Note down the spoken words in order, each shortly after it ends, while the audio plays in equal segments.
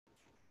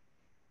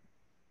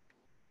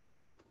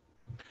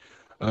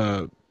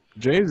Uh,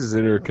 James's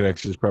internet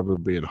connection is probably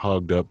being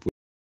hogged up.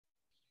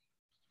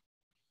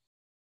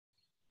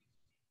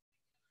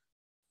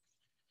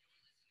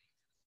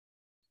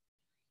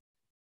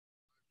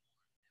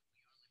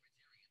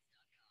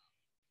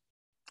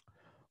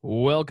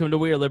 Welcome to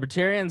We Are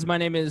Libertarians. My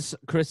name is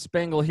Chris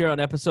Spangle here on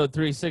episode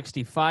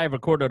 365,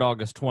 recorded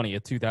August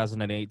 20th,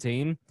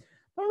 2018. I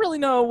don't really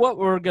know what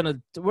we're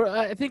going to...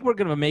 I think we're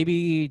going to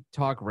maybe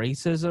talk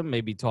racism,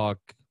 maybe talk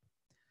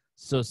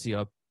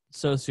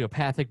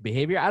sociopathic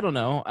behavior. I don't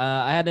know.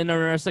 I had an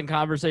interesting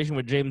conversation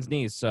with James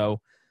Nease,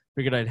 so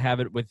figured I'd have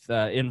it with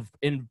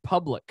in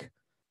public.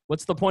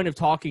 What's the point of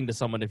talking to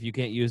someone if you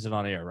can't use it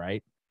on air,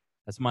 right?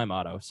 That's my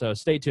motto. So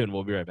stay tuned.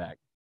 We'll be right back.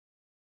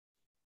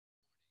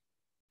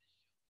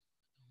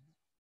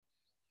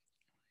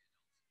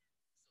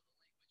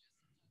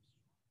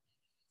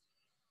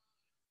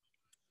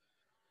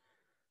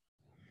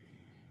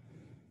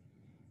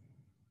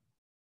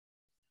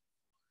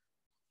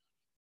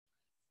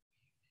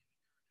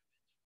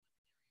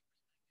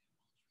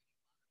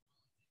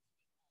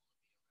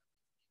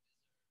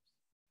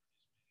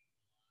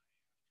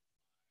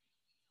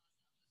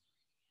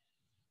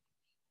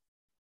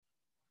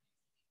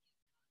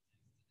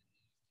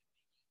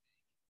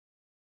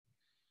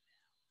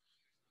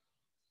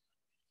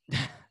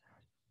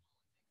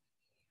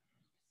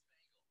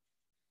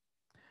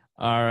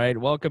 All right,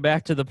 welcome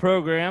back to the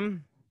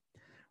program.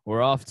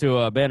 We're off to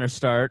a banner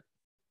start.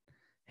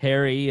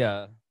 Harry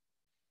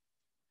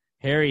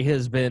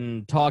has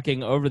been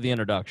talking over the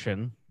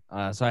introduction,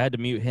 so I had to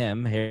mute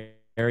him.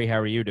 Harry, how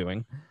are you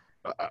doing?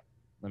 I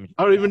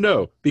don't even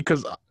know,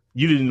 because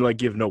you didn't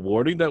give no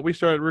warning that we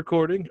started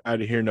recording. I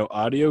didn't hear no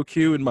audio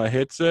cue in my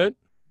headset.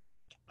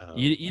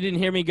 You didn't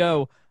hear me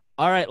go,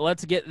 all right,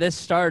 let's get this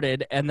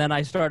started, and then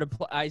I started.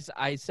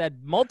 I said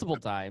multiple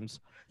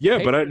times. Yeah,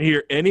 hey, but I didn't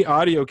hear any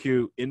audio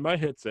cue in my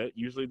headset.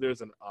 Usually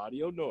there's an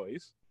audio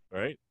noise,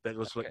 right? That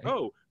was okay. like,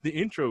 oh, the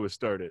intro was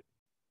started.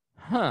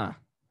 Huh.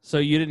 So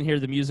you didn't hear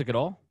the music at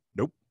all?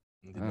 Nope.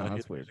 Did not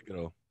that's hear weird. music at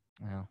all.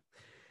 Well,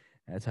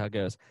 that's how it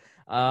goes.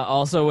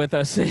 Also with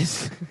us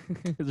is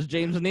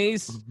James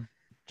Nease.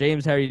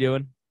 James, how are you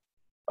doing?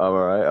 I'm all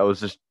right. I was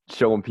just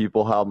showing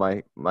people how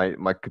my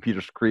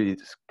computer speed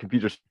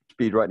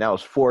right now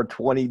is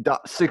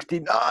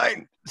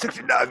 420.69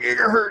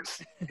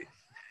 gigahertz.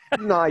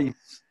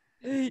 Nice.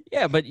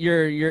 Yeah, but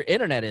your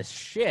internet is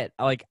shit.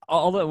 Like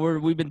all that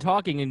we've been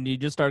talking, and you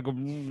just start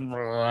going.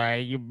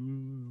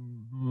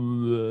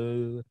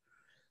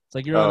 It's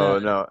like you're on. Oh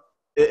no!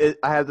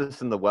 I have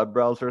this in the web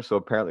browser, so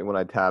apparently when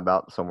I tab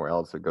out somewhere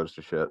else, it goes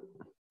to shit.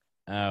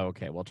 Oh,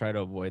 okay. Well, try to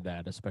avoid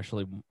that,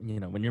 especially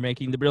when you're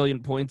making the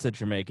brilliant points that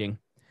you're making.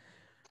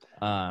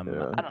 Yeah. I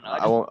don't know.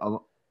 I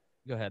won't.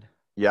 Go ahead.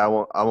 Yeah, I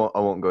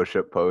won't go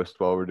ship post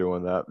while we're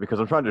doing that, because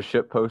I'm trying to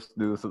ship post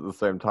do this at the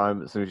same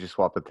time. As soon as you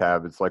swap the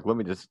tab, it's like, let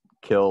me just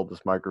kill this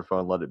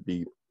microphone, let it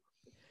beep.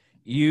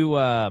 You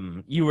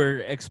were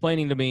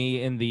explaining to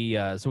me in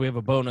the so we have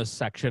a bonus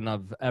section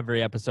of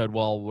every episode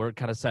while we're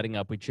kind of setting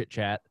up. We chit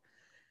chat,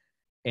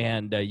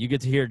 and you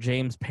get to hear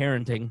James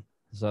parenting,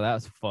 so that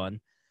was fun.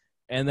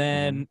 And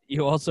then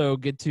you also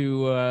get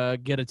to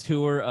get a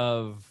tour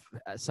of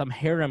some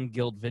harem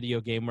guild video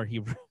game where he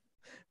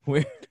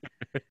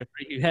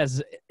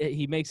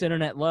he makes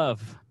internet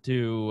love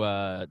to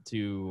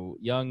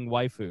young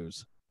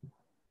waifus.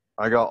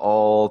 I got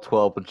all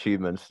 12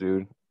 achievements,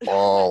 dude.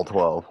 All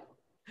 12.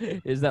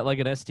 Is that like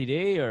an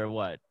STD or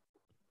what?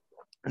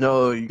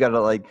 No, you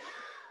gotta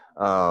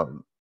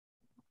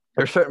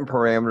there's certain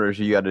parameters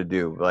you gotta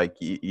do. Like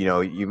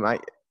you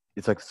might.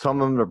 It's like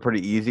some of them are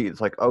pretty easy.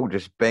 It's like, oh,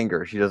 just bang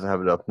her. She doesn't have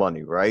enough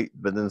money, right?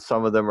 But then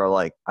some of them are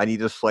like, I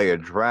need to slay a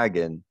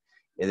dragon,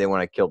 and then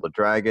when I kill the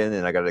dragon,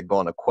 and I got to go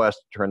on a quest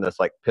to turn this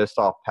pissed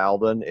off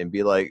paladin and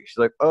be like, she's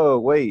like, oh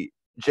wait,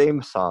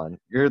 Jameson,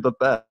 you're the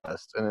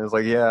best, and it's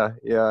like, yeah,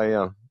 I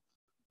am.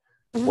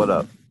 What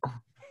up?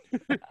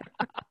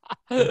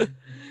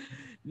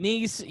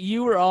 Niece,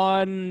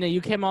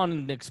 you came on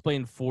and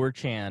explained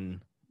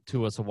 4chan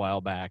to us a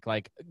while back.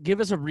 Give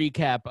us a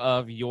recap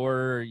of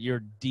your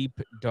deep,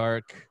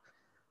 dark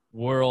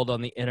world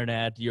on the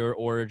internet, your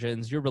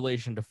origins, your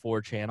relation to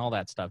 4chan, all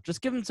that stuff. Just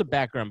give them some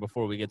background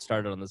before we get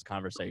started on this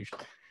conversation.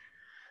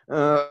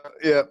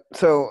 Yeah.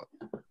 So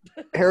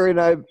Harry and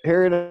I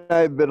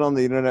have been on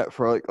the internet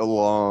for a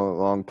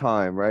long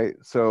time, right?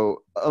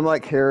 So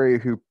unlike Harry,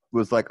 who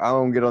was like, I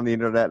want to get on the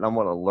internet and I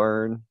want to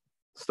learn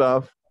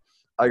stuff,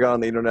 I got on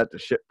the internet to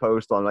shit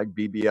post on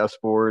BBS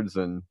boards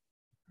and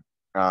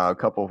a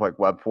couple of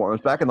web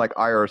forums back in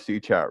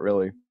IRC chat,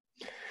 really.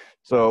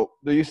 So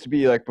there used to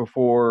be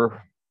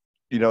before,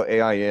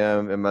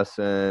 AIM,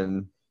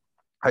 MSN,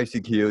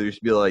 ICQ, there used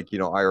to be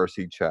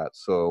IRC chat.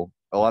 So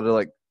a lot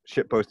of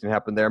shit posting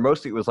happened there.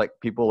 Mostly it was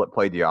people that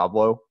play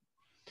Diablo,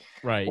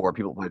 right, or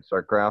people that played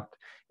StarCraft.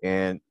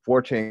 And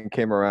 4chan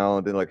came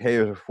around and hey,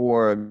 there's a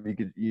forum.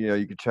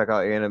 You could check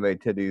out anime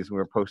titties. And we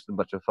were posting a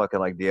bunch of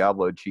fucking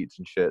Diablo cheats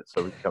and shit,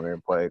 so we could come here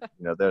and play.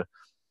 Then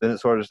it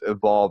sort of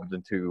evolved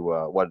into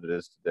what it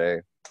is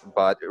today.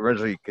 But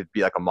originally, you could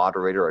be a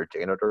moderator or a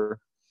janitor.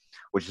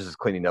 which is just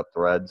cleaning up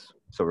threads.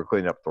 So we're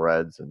cleaning up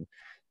threads, and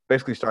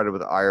basically started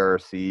with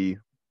IRC,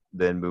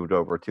 then moved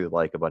over to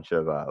like a bunch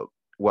of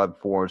web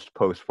forums,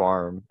 post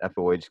farm,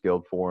 FOH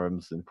guild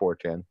forums, and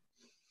 4chan.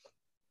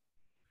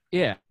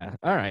 Yeah.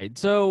 All right.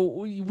 So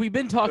we've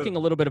been talking a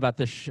little bit about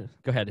this.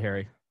 Go ahead,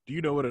 Harry. Do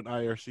you know what an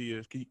IRC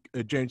is? Can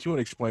you, James, you want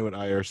to explain what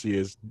IRC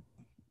is?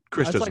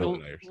 Chris It's doesn't like know a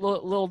what IRC is.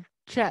 little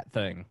chat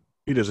thing.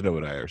 He doesn't know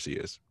what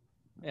IRC is.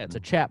 Yeah, it's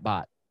a chat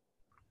bot.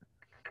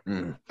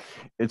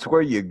 It's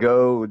where you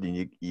go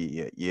and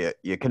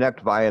you connect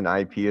via an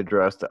IP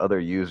address to other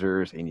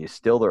users, and you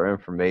steal their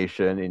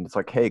information, and it's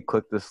like, hey,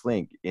 click this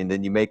link, and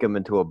then you make them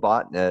into a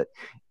botnet,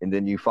 and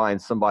then you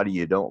find somebody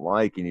you don't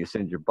like, and you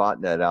send your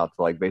botnet out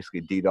to like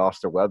basically DDoS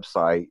their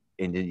website,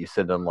 and then you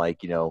send them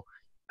like, you know,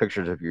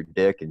 pictures of your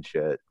dick and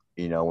shit.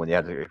 You know, when you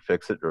have to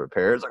fix it or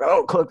repair it, it's like,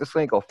 oh, click this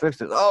link, I'll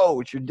fix it.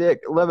 Oh, it's your dick,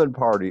 lemon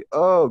party.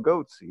 Oh,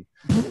 goatsy.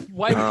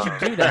 Why would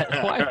you do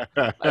that?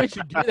 Why would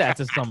you do that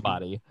to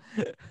somebody?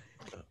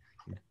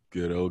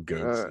 Good old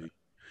goatsy.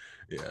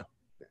 Yeah.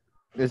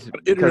 It's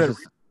Internet-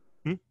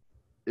 because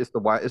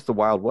it's the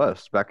Wild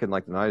West. Back in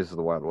like the 90s, of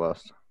the Wild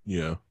West.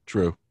 Yeah,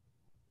 true.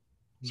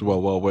 It's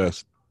Wild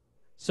West.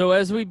 So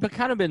as we've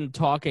kind of been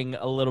talking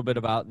a little bit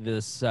about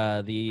this,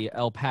 the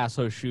El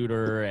Paso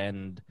shooter,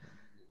 and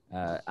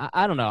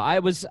I don't know. I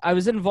was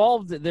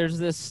involved. There's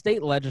this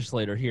state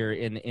legislator here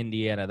in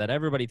Indiana that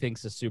everybody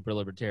thinks is super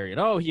libertarian.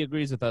 Oh, he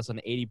agrees with us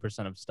on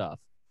 80% of stuff.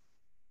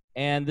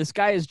 And this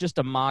guy is just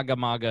a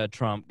MAGA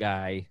Trump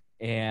guy.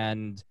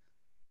 And,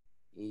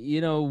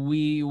 you know,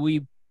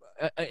 we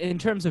in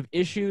terms of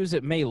issues,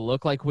 it may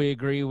look like we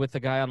agree with the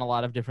guy on a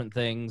lot of different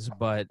things,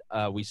 but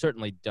we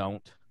certainly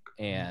don't.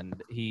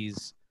 And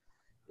he's,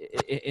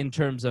 in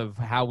terms of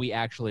how we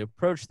actually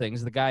approach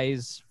things, the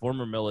guy's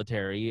former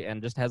military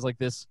and just has like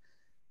this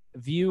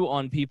view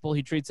on people.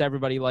 He treats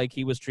everybody like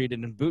he was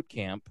treated in boot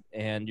camp,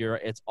 and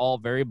it's all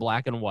very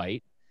black and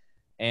white,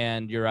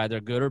 and you're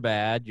either good or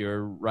bad,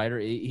 you're right or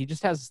he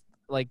just has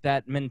like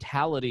that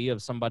mentality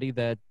of somebody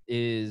that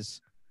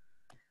is,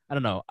 I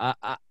don't know.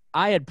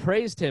 I had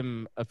praised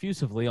him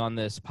effusively on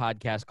this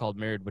podcast called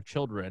Married with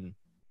Children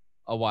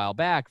a while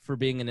back for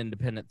being an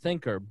independent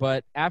thinker,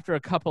 but after a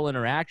couple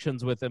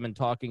interactions with him and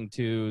talking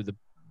to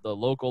the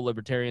local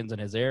libertarians in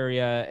his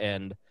area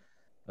and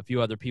a few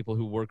other people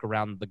who work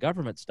around the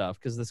government stuff,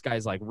 because this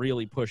guy's like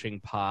really pushing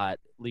pot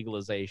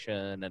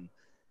legalization, and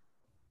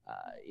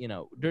you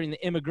know, during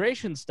the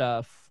immigration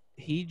stuff,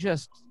 I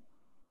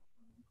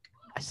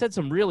said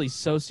some really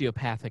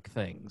sociopathic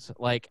things,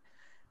 like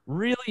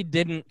really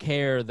didn't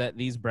care that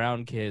these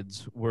brown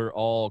kids were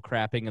all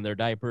crapping in their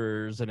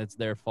diapers and it's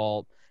their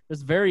fault.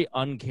 It's very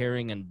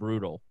uncaring and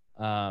brutal.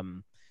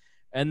 And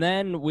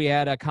then we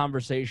had a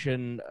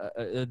conversation.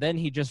 Then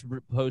he just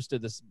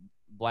posted this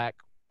black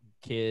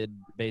kid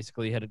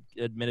basically had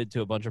admitted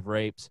to a bunch of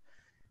rapes,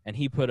 and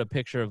he put a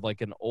picture of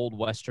like an old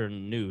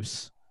Western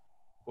noose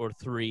or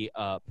 3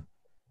 up,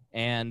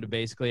 and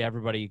basically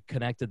everybody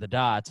connected the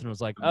dots and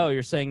was like, "Oh,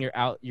 you're saying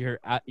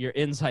your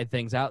inside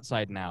thing's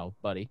outside now,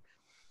 buddy."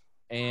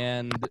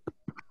 And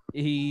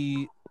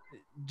he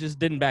just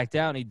didn't back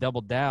down. He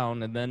doubled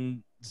down, and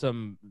then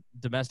some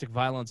domestic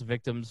violence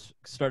victims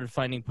started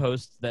finding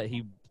posts that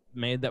he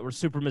made that were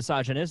super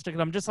misogynistic,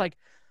 and I'm just like,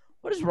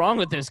 what is wrong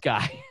with this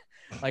guy?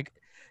 Like,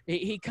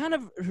 he kind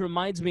of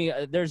reminds me,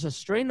 there's a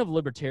strain of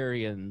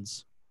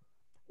libertarians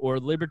or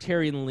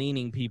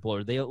libertarian-leaning people,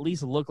 or they at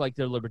least look like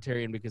they're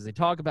libertarian because they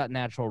talk about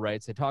natural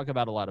rights, they talk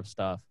about a lot of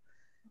stuff,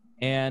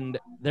 and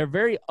they're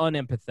very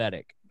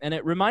unempathetic. And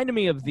it reminded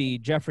me of the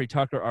Jeffrey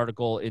Tucker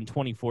article in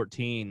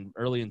 2014.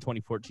 Early in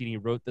 2014, he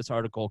wrote this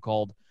article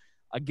called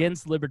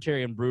Against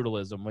Libertarian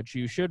Brutalism, which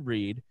you should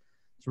read.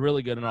 It's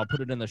really good, and I'll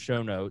put it in the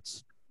show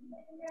notes.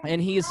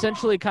 And he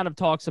essentially kind of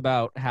talks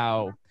about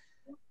how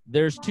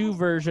there's 2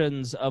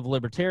 versions of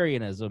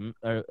libertarianism.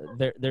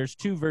 There's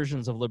 2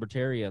 versions of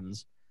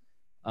libertarians.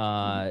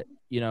 You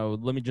know,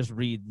 let me just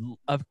read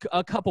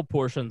a couple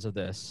portions of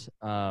this,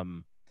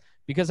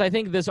 because I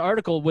think this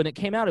article, when it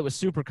came out, it was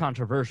super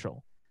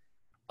controversial.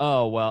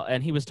 Oh, well,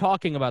 and he was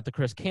talking about the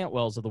Chris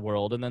Cantwells of the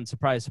world, and then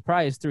surprise,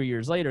 surprise, 3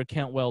 years later,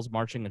 Cantwell's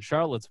marching in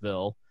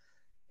Charlottesville,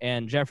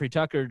 and Jeffrey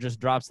Tucker just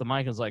drops the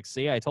mic and is like,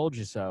 "See, I told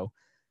you so."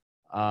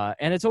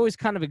 And it's always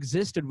kind of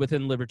existed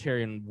within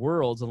libertarian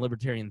worlds and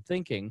libertarian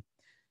thinking.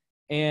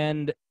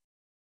 And,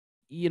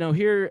 you know,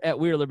 here at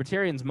We Are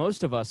Libertarians,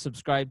 most of us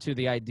subscribe to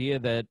the idea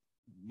that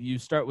you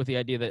start with the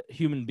idea that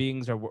human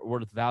beings are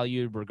worth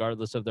value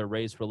regardless of their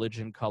race,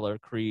 religion, color,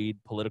 creed,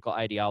 political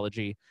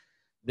ideology.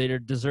 They're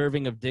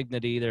deserving of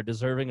dignity. They're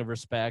deserving of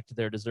respect.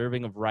 They're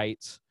deserving of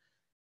rights.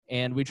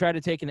 And we try to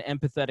take an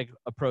empathetic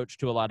approach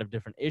to a lot of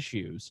different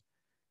issues.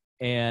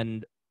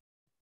 And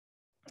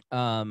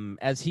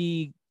as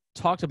he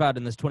talked about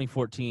in this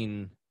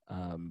 2014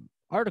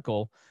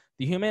 article,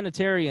 the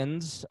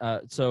humanitarians,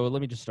 so let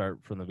me just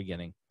start from the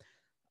beginning.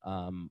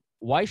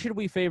 Why should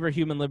we favor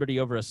human liberty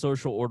over a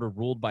social order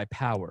ruled by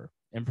power?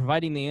 In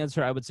providing the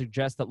answer, I would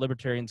suggest that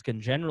libertarians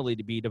can generally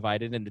be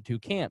divided into 2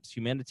 camps,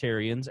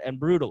 humanitarians and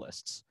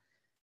brutalists.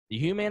 The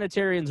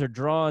humanitarians are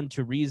drawn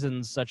to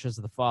reasons such as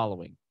the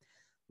following.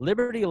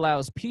 Liberty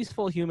allows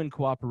peaceful human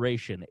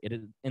cooperation.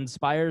 It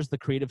inspires the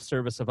creative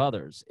service of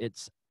others. It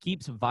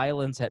keeps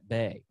violence at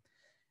bay.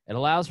 It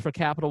allows for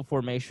capital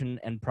formation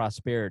and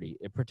prosperity.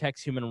 It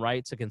protects human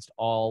rights against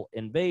all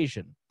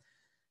invasion.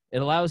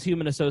 It allows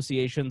human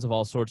associations of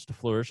all sorts to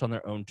flourish on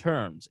their own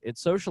terms. It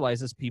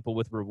socializes people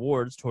with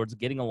rewards towards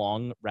getting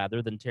along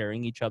rather than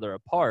tearing each other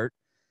apart,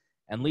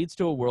 and leads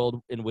to a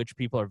world in which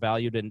people are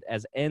valued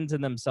as ends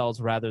in themselves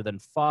rather than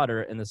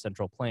fodder in the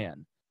central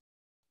plan.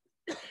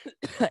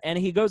 And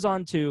he goes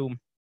on to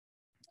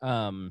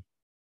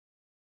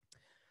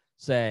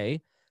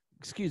say,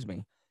 excuse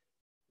me,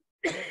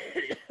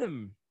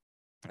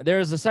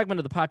 there is a segment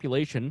of the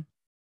population,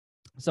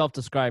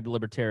 self-described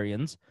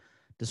libertarians,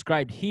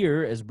 described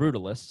here as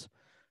brutalists,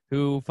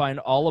 who find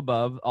all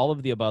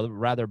of the above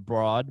rather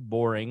broad,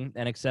 boring,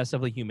 and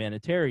excessively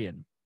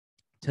humanitarian.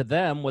 To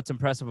them, what's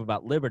impressive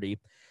about liberty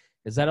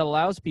is that it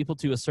allows people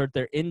to assert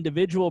their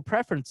individual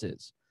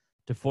preferences,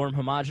 to form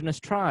homogenous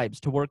tribes,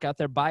 to work out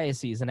their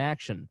biases in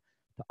action,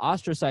 to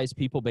ostracize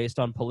people based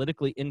on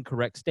politically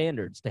incorrect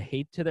standards, to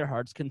hate to their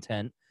heart's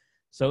content,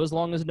 so as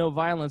long as no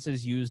violence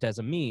is used as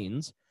a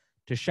means,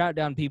 to shout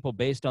down people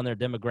based on their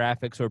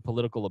demographics or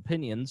political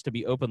opinions, to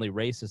be openly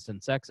racist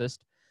and sexist,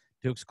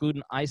 to exclude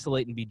and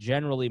isolate and be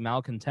generally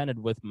malcontented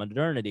with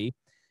modernity,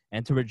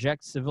 and to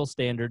reject civil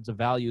standards of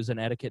values and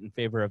etiquette in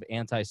favor of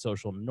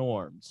antisocial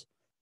norms.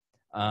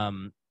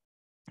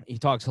 He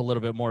talks a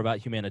little bit more about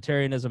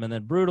humanitarianism, and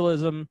then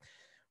brutalism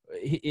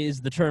is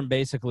the term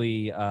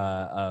basically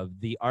of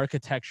the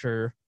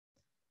architecture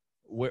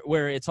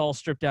where it's all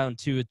stripped down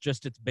to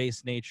just its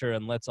base nature,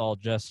 and let's all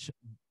just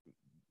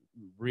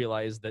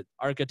realize that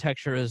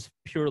architecture is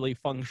purely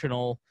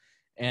functional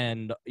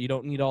and you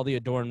don't need all the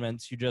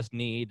adornments, you just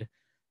need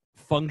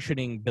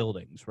functioning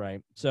buildings,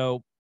 right?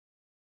 So,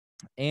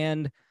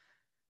 and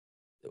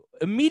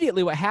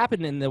immediately what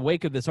happened in the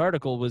wake of this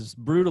article was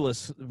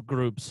brutalist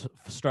groups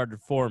started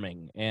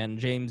forming, and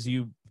James,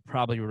 you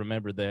probably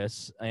remember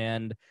this,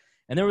 and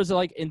there was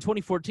like in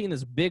 2014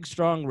 this big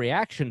strong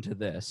reaction to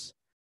this,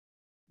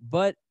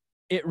 but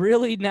it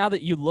really, now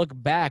that you look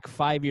back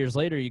 5 years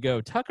later, you go,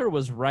 Tucker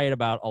was right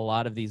about a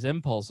lot of these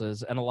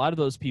impulses, and a lot of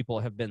those people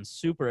have been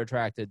super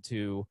attracted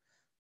to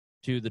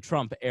the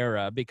Trump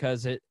era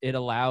because it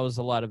allows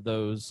a lot of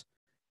those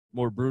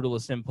more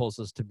brutalist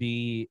impulses to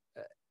be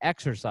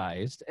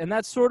exercised. And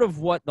that's sort of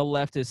what the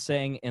left is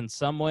saying in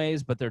some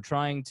ways, but they're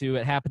trying to,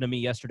 it happened to me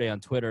yesterday on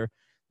Twitter,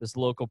 this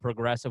local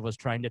progressive was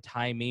trying to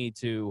tie me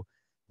to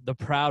the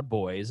Proud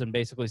Boys and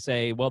basically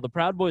say, well, the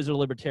Proud Boys are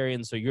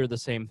libertarians, so you're the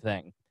same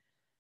thing.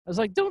 I was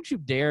like, don't you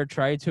dare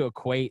try to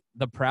equate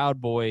the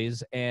Proud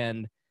Boys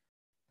and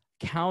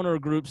counter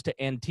groups to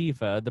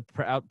Antifa,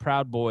 the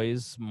Proud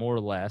Boys, more or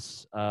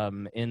less,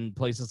 in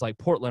places like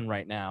Portland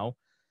right now.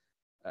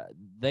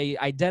 They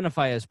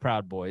identify as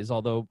Proud Boys,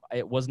 although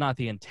it was not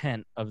the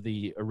intent of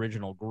the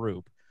original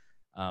group.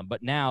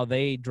 But now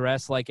they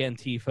dress like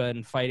Antifa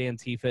and fight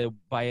Antifa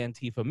by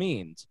Antifa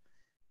means.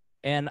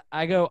 And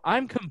I go,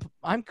 I'm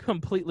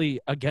completely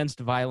against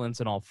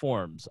violence in all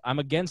forms. I'm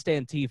against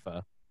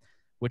Antifa,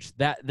 which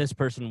this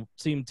person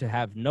seemed to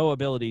have no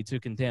ability to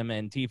condemn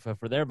Antifa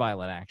for their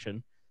violent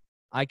action.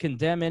 I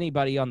condemn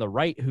anybody on the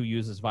right who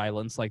uses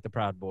violence, like the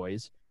Proud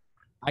Boys.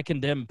 I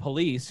condemn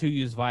police who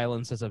use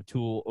violence as a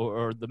tool,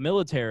 or the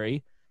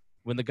military,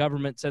 when the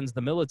government sends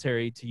the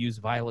military to use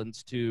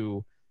violence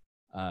to...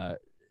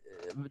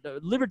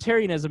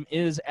 libertarianism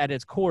is at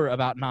its core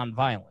about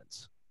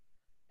nonviolence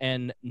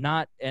and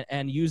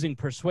using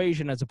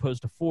persuasion as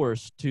opposed to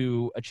force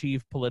to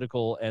achieve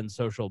political and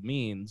social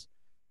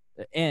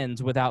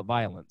ends without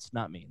violence,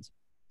 not means.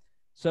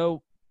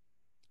 So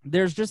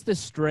there's just this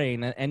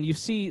strain, and you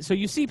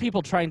see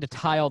people trying to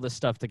tie all this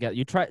stuff together.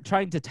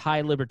 Trying to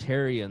tie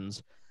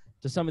libertarians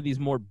to some of these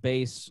more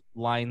base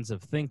lines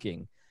of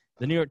thinking.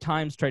 The New York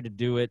Times tried to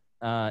do it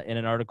in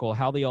an article,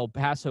 how the El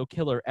Paso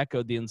killer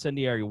echoed the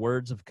incendiary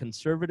words of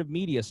conservative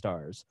media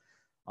stars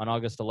on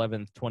August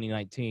 11th,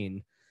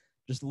 2019.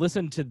 Just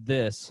listen to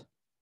this.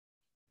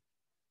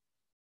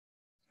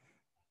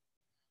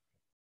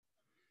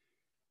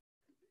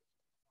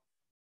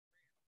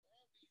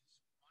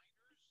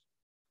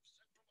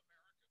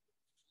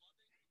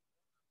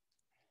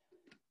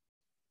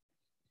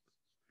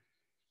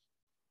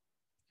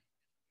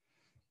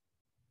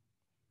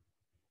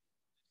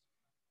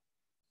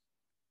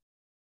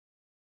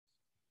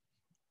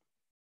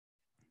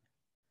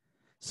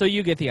 So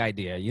you get the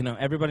idea. You know,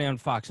 everybody on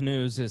Fox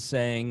News is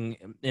saying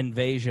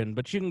invasion,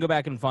 but you can go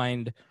back and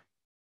find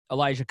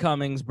Elijah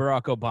Cummings,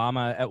 Barack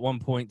Obama at one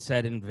point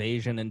said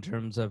invasion in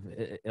terms of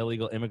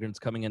illegal immigrants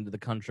coming into the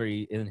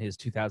country in his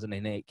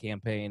 2008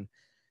 campaign.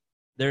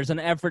 There's an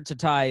effort to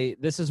tie,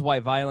 this is why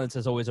violence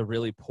is always a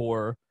really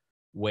poor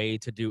way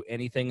to do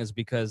anything, is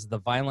because the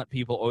violent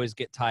people always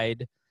get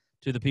tied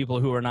to the people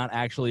who are not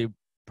actually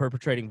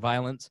perpetrating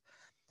violence.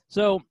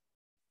 So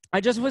I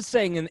just was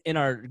saying in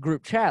our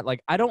group chat,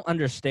 like, I don't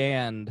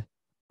understand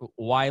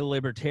why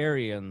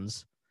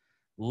libertarians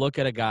look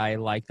at a guy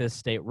like this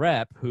state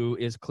rep who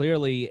is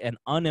clearly an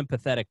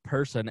unempathetic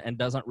person and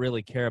doesn't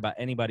really care about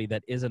anybody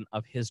that isn't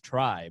of his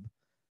tribe,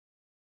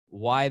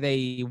 why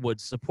they would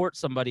support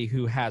somebody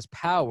who has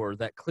power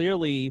that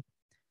clearly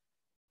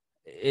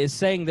is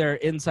saying their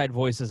inside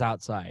voices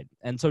outside.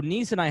 And so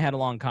Nease and I had a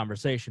long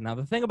conversation. Now,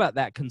 the thing about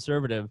that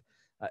conservative,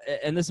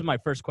 and this is my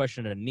first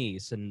question to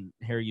Nease, and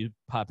Harry, you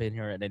pop in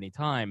here at any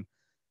time.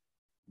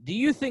 Do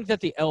you think that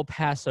the El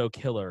Paso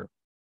killer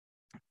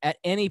at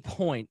any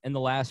point in the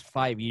last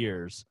 5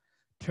 years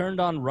turned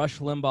on Rush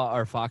Limbaugh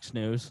or Fox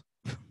News?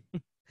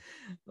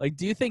 Like,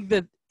 do you think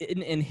that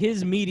in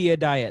his media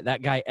diet,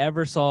 that guy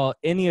ever saw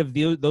any of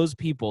those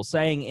people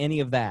saying any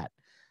of that?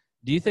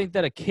 Do you think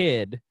that a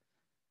kid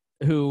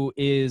who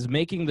is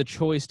making the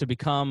choice to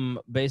become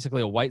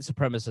basically a white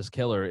supremacist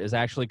killer is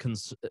actually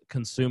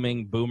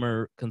consuming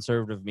boomer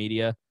conservative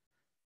media?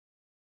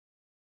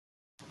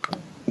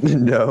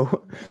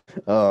 No.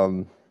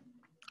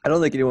 I don't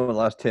think anyone in the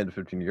last 10 to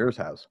 15 years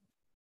has.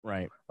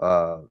 Right.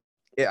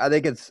 Yeah, I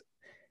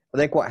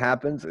think what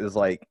happens is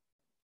like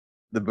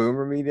the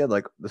boomer media,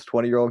 like this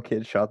 20-year-old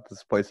kid shot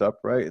this place up,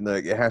 right? And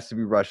like it has to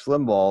be Rush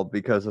Limbaugh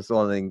because it's the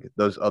only thing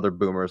those other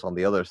boomers on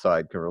the other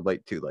side can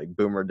relate to, like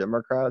boomer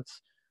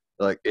Democrats.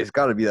 Like it's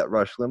got to be that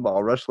Rush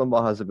Limbaugh. Rush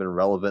Limbaugh hasn't been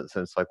relevant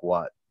since like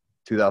what,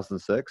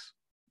 2006?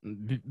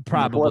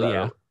 Probably,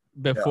 yeah.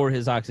 Before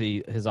his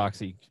oxy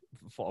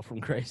fall from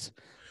grace.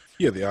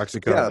 Yeah, the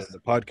Oxycontin and the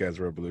podcast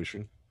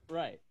revolution.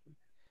 Right.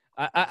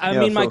 I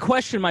mean,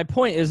 my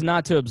point is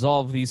not to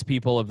absolve these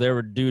people of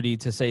their duty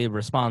to say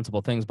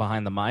responsible things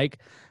behind the mic,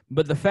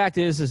 but the fact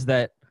is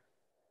that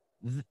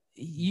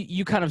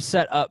you kind of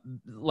set up,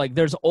 like,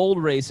 there's old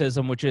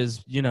racism, which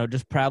is, you know,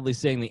 just proudly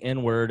saying the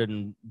N-word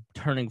and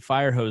turning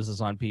fire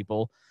hoses on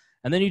people.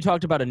 And then you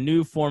talked about a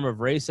new form of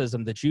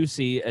racism that you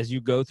see as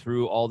you go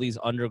through all these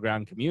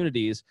underground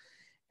communities.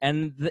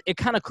 And it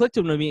kind of clicked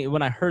to me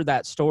when I heard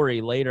that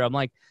story later. I'm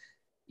like,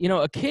 you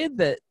know, a kid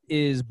that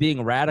is being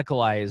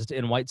radicalized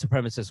in white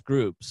supremacist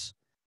groups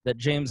that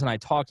James and I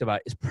talked about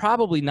is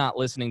probably not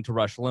listening to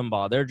Rush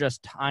Limbaugh. They're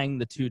just tying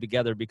the two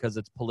together because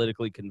it's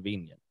politically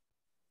convenient.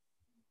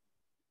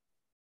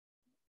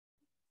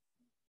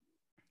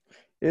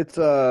 It's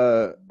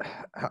how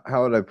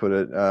would I put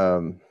it?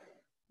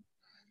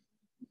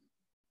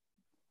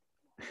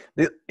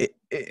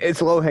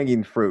 It's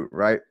low-hanging fruit,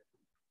 right?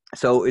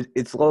 So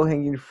it's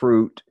low-hanging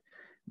fruit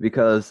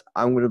because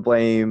I'm going to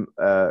blame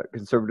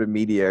conservative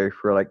media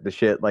for like the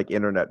shit like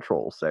internet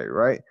trolls say,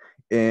 right?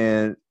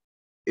 And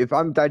if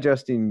I'm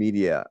digesting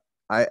media,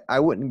 I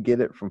wouldn't get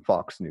it from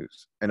Fox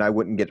News and I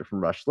wouldn't get it from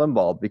Rush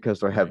Limbaugh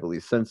because they're heavily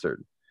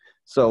censored.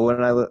 So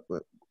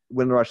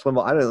when Rush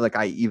Limbaugh, I don't think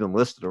I even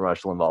listened to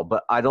Rush Limbaugh,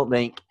 but I don't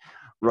think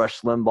Rush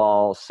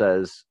Limbaugh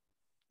says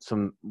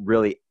some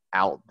really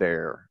out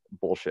there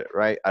bullshit,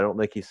 right? I don't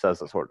think he says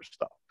that sort of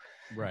stuff.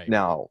 Right.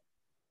 Now,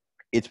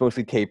 it's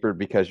mostly tapered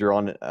because you're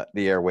on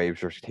the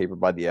airwaves, you're tapered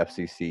by the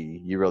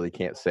FCC. You really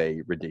can't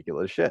say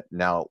ridiculous shit.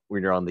 Now,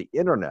 when you're on the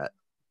internet,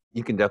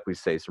 you can definitely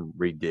say some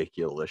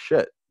ridiculous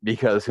shit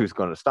because who's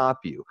going to stop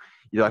you?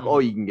 You're like, oh,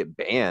 you can get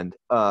banned.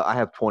 I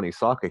have 20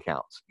 sock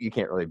accounts. You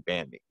can't really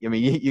ban me. I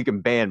mean, you can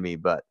ban me,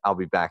 but I'll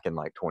be back in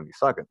like 20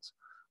 seconds.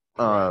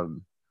 Right.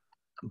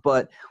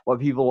 But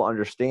what people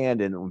understand,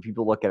 and when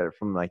people look at it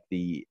from like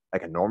a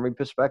normie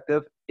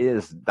perspective,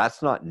 is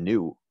that's not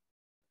new.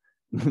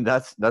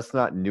 That's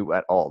not new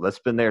at all. That's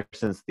been there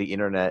since the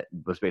internet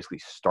was basically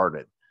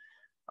started.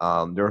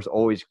 There was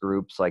always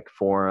groups like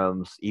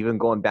forums, even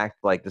going back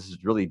to like, this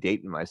is really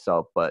dating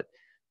myself, but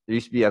there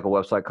used to be like a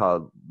website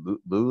called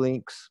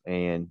Lulinks,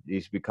 and it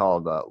used to be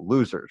called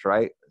Losers,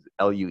 right?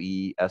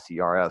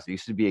 Luesers. It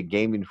used to be a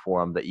gaming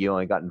forum that you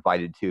only got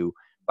invited to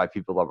by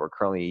people that were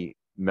currently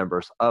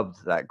members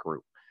of that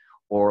group.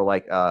 Or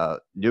like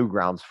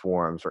Newgrounds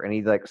forums or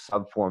any like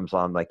sub forums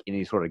on like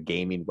any sort of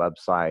gaming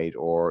website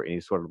or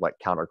any sort of like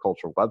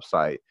countercultural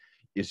website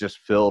is just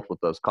filled with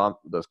those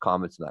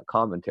comments and that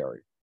commentary.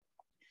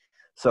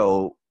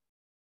 So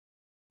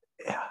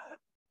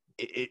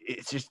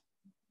it's just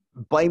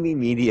blaming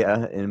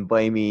media and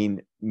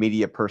blaming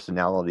media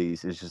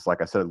personalities is just,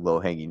 like I said,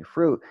 low-hanging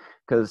fruit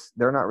because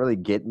they're not really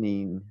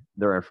getting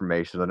their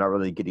information. They're not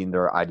really getting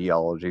their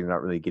ideology. They're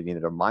not really getting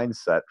their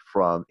mindset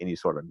from any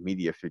sort of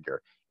media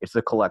figure. It's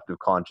a collective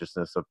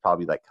consciousness of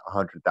probably like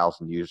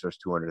 100,000 users,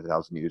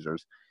 200,000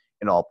 users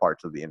in all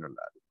parts of the internet.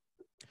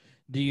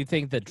 Do you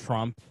think that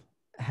Trump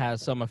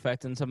has some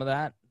effect in some of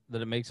that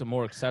it makes it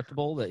more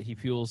acceptable, that he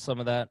fuels some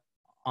of that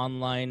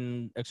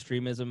online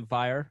extremism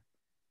fire?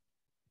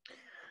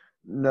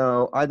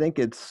 No, I think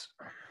it's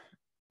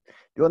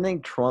the only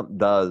thing Trump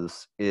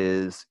does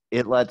is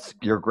it lets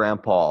your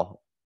grandpa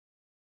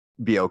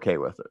be okay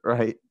with it,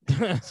 right?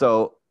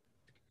 So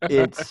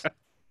it's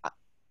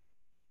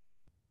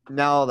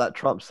now that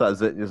Trump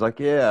says it, he's like,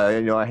 yeah,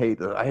 you know, I hate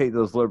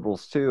those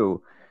liberals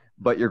too.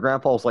 But your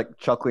grandpa's like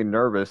chuckling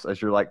nervous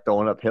as you're like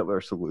throwing up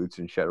Hitler salutes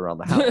and shit around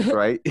the house,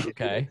 right?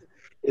 Okay.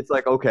 It's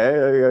like,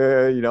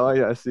 okay, you know,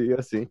 I see.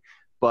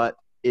 But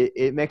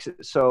it makes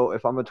it so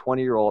if I'm a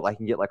 20-year-old, I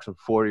can get like some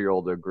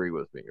 40-year-old to agree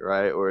with me,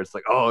 right? Or it's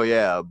like, oh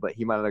yeah, but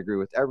he might not agree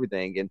with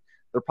everything, and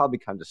they're probably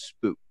kind of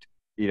spooked,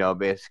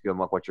 basically on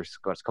like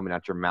what's coming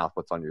out your mouth,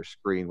 what's on your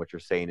screen, what you're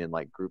saying in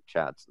like group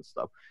chats and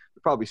stuff.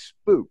 They're probably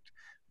spooked,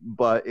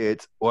 but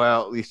it's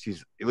well, at least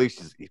he's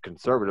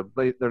conservative,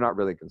 but they're not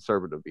really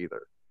conservative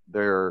either.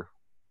 They're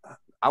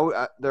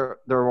they're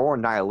more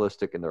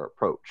nihilistic in their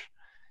approach.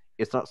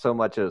 It's not so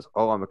much as,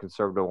 oh, I'm a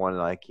conservative one,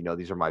 like,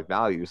 these are my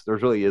values. There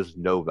really is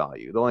no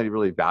value. The only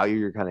really value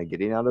you're kind of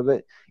getting out of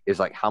it is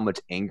like how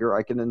much anger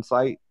I can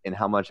incite and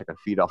how much I can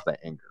feed off that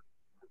anger.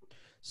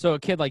 So a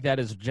kid like that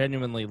is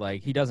genuinely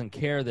like, he doesn't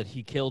care that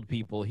he killed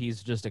people.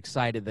 He's just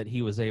excited that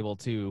he was able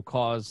to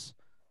cause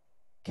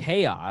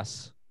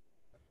chaos,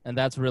 and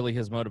that's really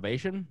his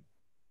motivation.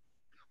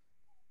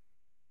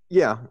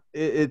 Yeah,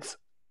 it's,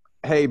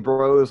 hey,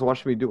 bros,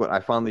 watch me do it. I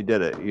finally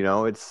did it.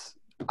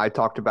 I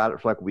talked about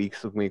it for like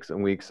weeks and weeks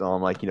and weeks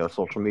on like,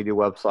 social media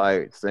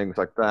websites, things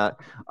like that.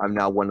 I'm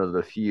now one of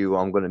the few.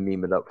 I'm going to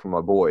meme it up for my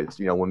boys.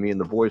 When me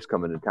and the boys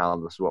come into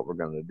town, this is what we're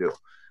going to do.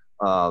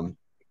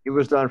 It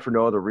was done for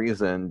no other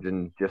reason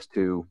than just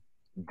to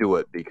do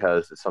it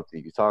because it's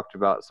something you talked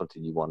about,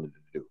 something you wanted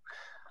to do.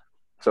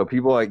 So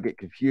people like get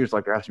confused,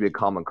 like there has to be a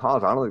common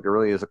cause. I don't think there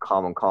really is a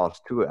common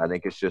cause to it. I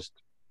think it's just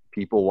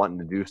people wanting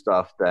to do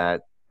stuff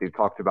that they've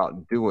talked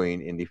about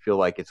doing, and they feel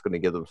like it's going to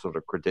give them sort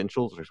of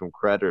credentials or some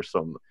cred or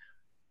some,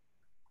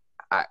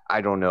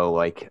 I don't know,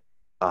 like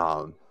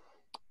an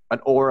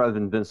aura of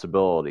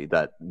invincibility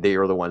that they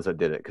are the ones that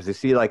did it. Because you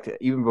see, like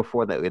even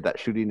before that, we had that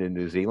shooting in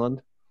New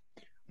Zealand,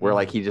 where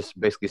like he just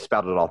basically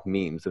spouted off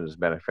memes in his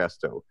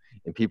manifesto,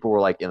 and people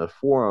were like in the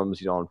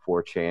forums, on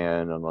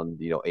 4chan and on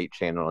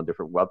 8chan and on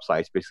different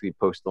websites, basically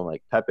posting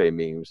like Pepe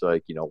memes,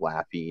 like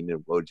laughing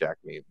and Wojak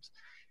memes.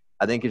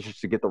 I think it's just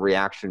to get the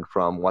reaction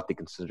from what they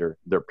consider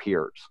their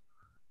peers,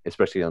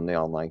 especially on the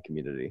online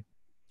community.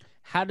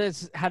 How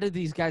did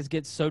these guys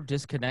get so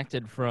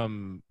disconnected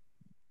from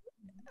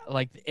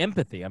like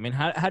empathy? I mean,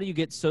 how do you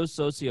get so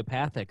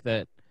sociopathic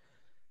that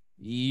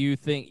you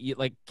think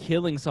like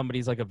killing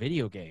somebody's like a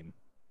video game?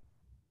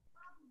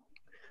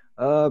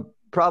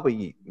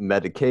 Probably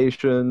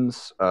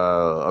medications,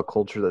 a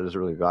culture that doesn't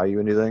really value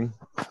anything.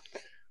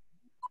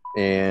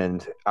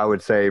 And I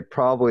would say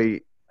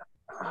probably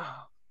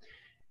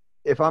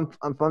if I'm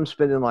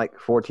spending like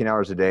 14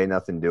 hours a day,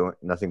 nothing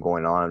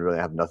going on, I really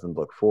have nothing to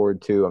look forward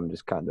to. I'm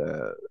just kind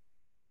of,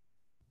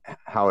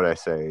 how would I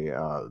say,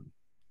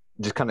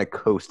 just kind of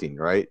coasting,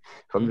 right?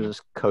 If I'm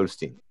just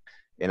coasting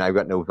and I've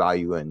got no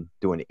value in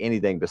doing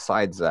anything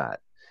besides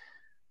that,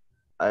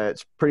 I'm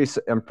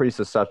pretty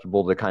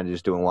susceptible to kind of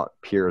just doing what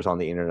peers on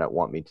the internet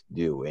want me to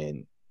do.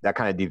 And that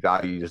kind of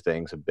devalues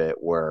things a bit,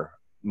 where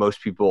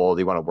most people,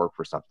 they want to work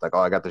for something like, oh,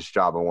 I got this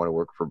job, I want to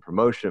work for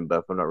promotion. But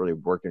if I'm not really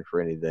working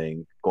for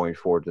anything going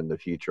forward in the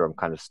future, I'm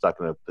kind of stuck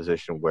in a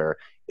position where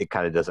it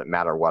kind of doesn't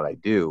matter what I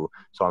do.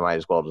 So I might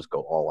as well just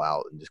go all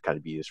out and just kind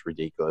of be as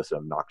ridiculous and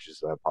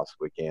obnoxious as I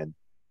possibly can.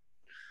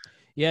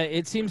 Yeah,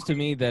 it seems to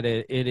me that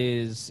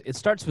it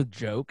starts with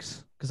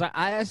jokes, because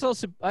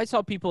I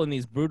saw people in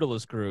these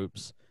brutalist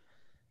groups,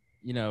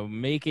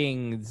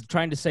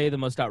 trying to say the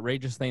most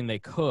outrageous thing they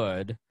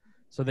could.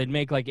 So they'd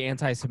make like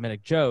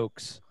anti-Semitic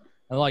jokes,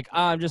 and like,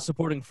 I'm just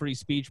supporting free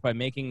speech by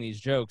making these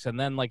jokes. And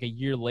then like a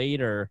year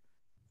later,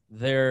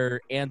 they're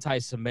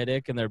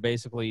anti-Semitic, and they're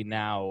basically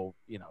now,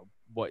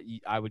 what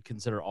I would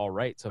consider all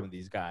right, some of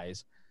these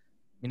guys.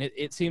 I mean,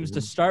 it seems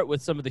to start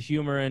with some of the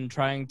humor and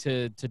trying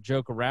to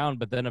joke around,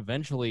 but then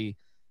eventually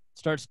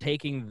starts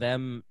taking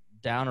them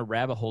down a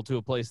rabbit hole to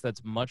a place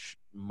that's much,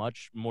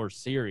 much more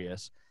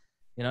serious.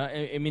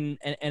 I mean,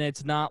 and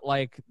it's not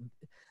like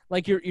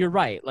you're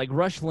right. Like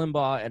Rush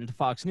Limbaugh and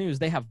Fox News,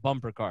 they have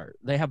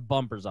they have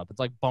bumpers up. It's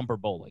like bumper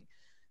bowling,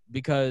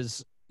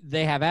 because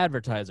they have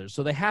advertisers.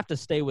 So they have to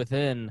stay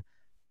within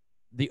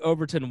the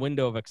Overton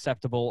window of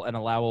acceptable and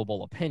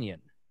allowable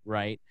opinion,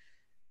 right?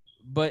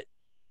 But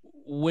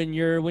when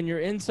you're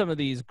in some of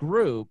these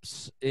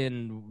groups,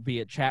 in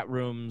be it chat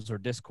rooms or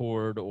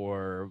Discord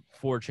or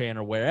 4chan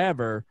or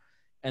wherever,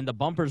 and the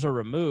bumpers are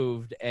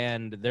removed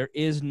and there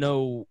is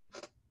no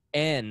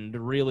end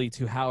really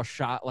to how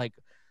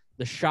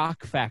the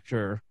shock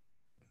factor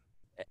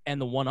and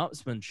the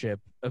one-upsmanship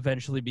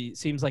eventually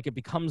seems like it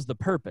becomes the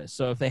purpose.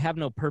 So if they have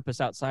no purpose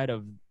outside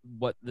of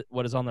what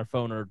is on their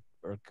phone or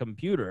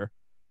computer,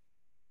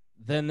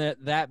 then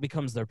that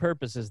becomes their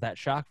purpose, is that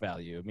shock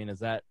value. I mean, is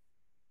that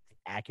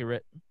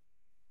accurate?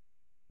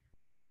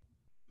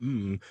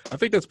 I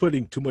think that's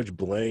putting too much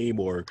blame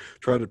or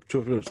trying to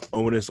put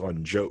onus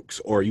on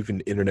jokes, or even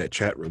internet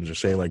chat rooms, or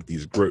saying like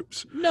these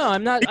groups. No,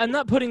 I'm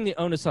not putting the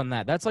onus on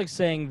that. That's like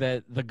saying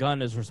that the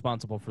gun is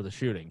responsible for the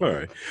shooting. All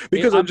right,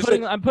 because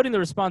I'm putting the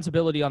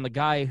responsibility on the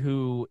guy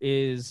who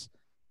is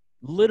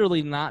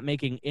literally not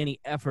making any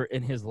effort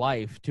in his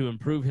life to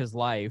improve his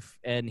life,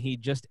 and he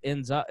just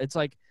ends up. It's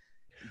like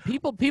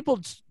people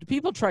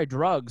try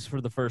drugs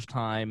for the first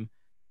time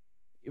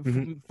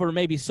for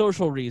maybe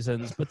social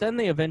reasons, but then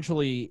they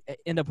eventually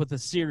end up with a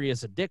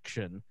serious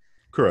addiction.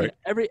 Correct.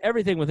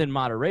 Everything within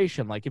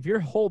moderation. Like if your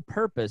whole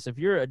purpose, if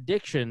your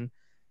addiction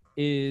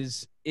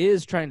is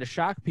trying to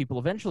shock people,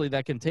 eventually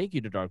that can take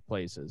you to dark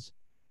places.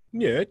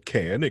 Yeah, it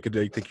can. It could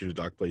take you to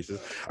dark places.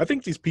 I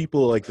think these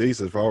people like these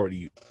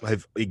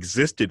have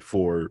existed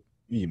for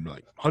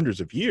like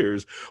hundreds of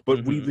years,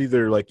 but we've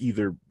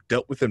either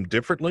dealt with them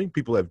differently.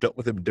 People have dealt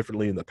with them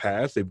differently in the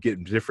past. They've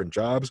gotten different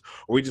jobs,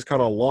 or we just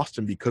kind of lost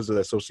them because of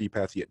that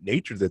sociopathic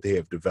nature that they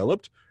have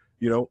developed.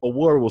 A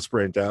war will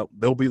sprint out.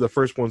 They'll be the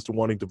first ones to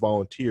wanting to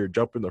volunteer,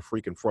 jump in the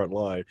freaking front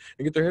line,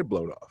 and get their head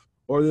blown off,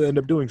 or they end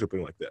up doing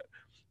something like that.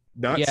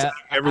 Not saying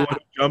everyone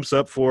who jumps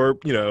up for,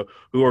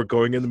 who are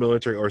going in the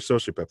military are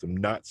sociopaths. I'm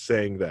not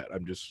saying that.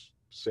 I'm just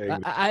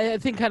saying. I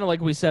think kind of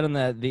like we said in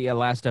the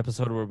last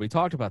episode where we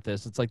talked about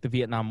this, it's like the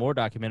Vietnam War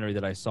documentary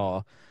that I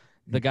saw.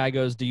 The guy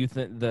goes, do you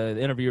think, the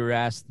interviewer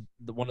asked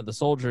one of the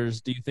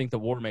soldiers, do you think the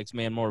war makes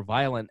man more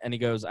violent? And he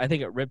goes, I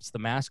think it rips the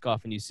mask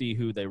off and you see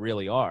who they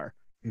really are.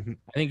 Mm-hmm.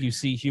 I think you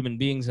see human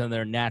beings in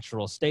their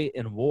natural state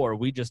in war.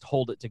 We just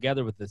hold it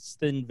together with this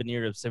thin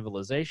veneer of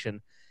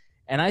civilization.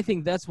 And I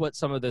think that's what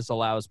some of this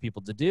allows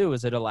people to do,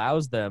 is it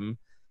allows them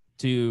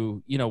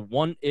to,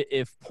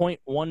 if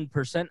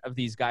 0.1% of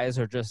these guys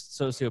are just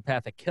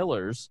sociopathic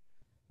killers,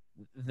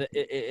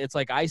 it's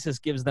like ISIS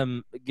gives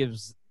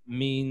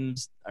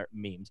means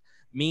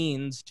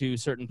to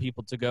certain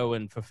people to go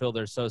and fulfill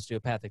their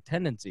sociopathic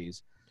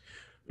tendencies.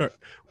 Right.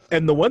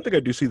 And the one thing I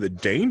do see the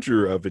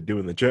danger of it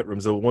doing the chat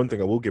rooms, the one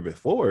thing I will give it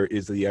for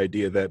is the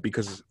idea that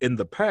because in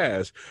the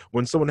past,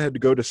 when someone had to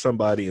go to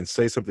somebody and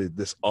say something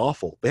this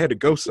awful, they had to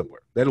go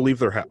somewhere. They had to leave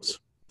their house.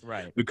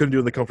 Right. We couldn't do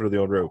it in the comfort of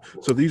their own room.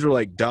 So these are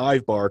like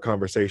dive bar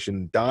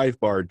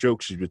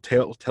jokes you would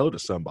tell to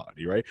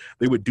somebody, right?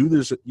 They would do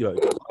this,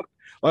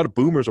 a lot of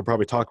boomers will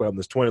probably talk about in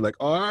this 20, like,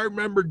 oh, I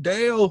remember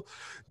Dale.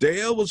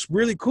 Dale was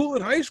really cool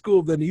in high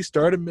school. Then he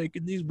started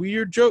making these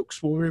weird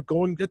jokes when we were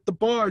going at the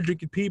bar,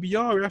 drinking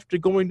PBR after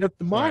going at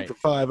the mall for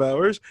 5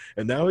 hours.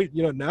 And now,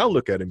 now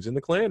look at him. He's in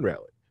the Klan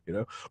rally,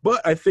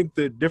 But I think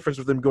the difference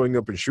with them going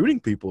up and shooting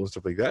people and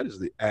stuff like that is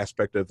the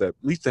aspect of that, at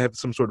least to have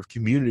some sort of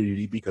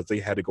community because they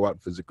had to go out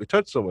and physically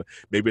touch someone.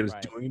 Maybe it's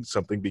doing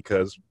something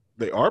because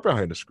they are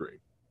behind a screen.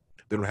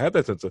 They don't have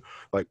that sense of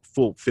like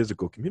full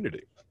physical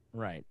community.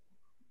 Right.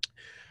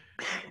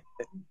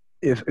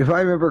 If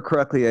I remember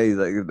correctly,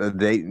 a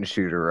Dayton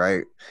shooter,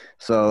 right?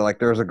 So like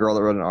there was a girl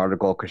that wrote an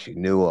article because she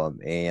knew him,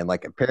 and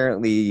like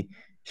apparently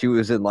she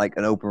was in like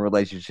an open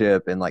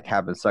relationship and like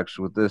having sex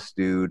with this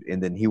dude,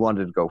 and then he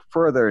wanted to go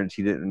further, and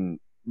she didn't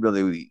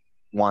really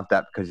want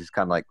that because he's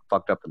kind of like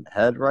fucked up in the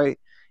head, right?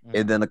 Mm-hmm.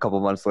 And then a couple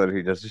months later,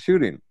 he does the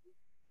shooting,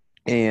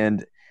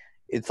 and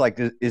it's like,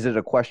 is it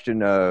a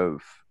question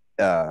of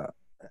the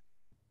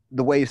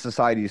way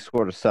society is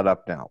sort of set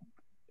up now?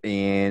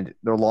 And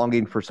they're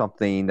longing for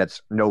something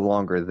that's no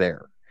longer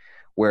there,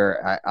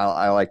 where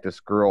I like this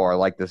girl, or I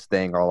like this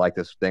thing, or I like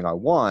this thing I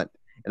want,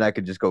 and I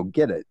could just go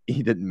get it.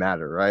 It didn't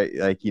matter, right?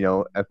 Like,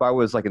 if I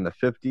was like in the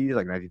 50s,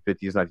 like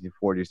 1950s,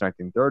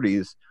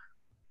 1940s,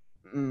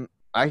 1930s,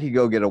 I could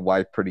go get a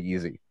wife pretty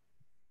easy.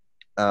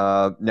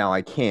 Now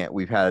I can't.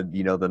 We've had,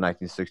 the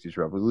 1960s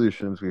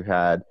revolutions. We've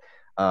had,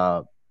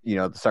 the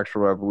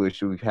sexual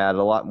revolution. We've had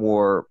a lot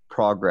more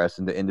progress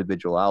into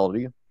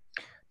individuality.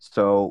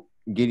 So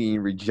getting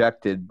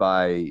rejected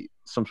by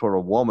some sort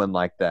of woman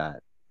like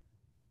that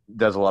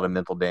does a lot of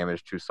mental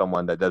damage to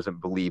someone that doesn't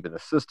believe in the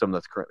system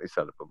that's currently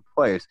set up in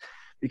place.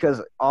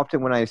 Because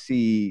often when I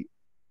see,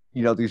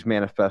 these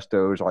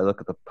manifestos, or I look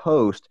at the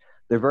post,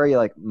 they're very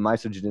like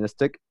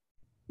misogynistic,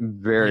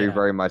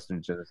 very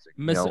misogynistic.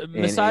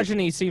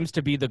 Misogyny seems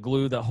to be the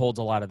glue that holds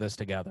a lot of this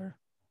together.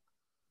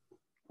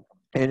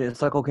 And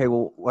it's like, okay,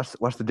 well,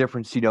 what's the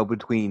difference,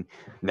 between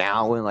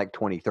now and like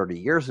 20, 30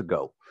 years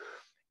ago?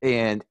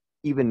 And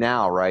even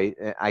now, right,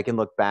 I can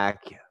look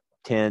back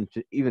 10,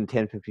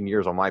 15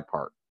 years on my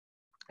part.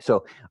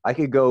 So I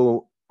can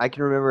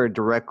remember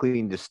directly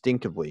and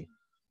distinctively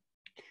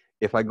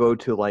if I go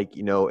to like,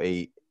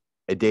 a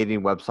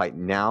dating website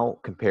now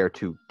compared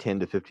to 10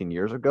 to 15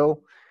 years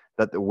ago,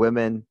 that the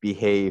women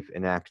behave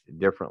and act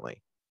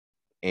differently.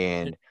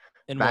 And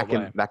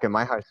back in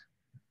my high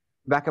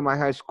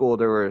school,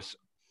 there was,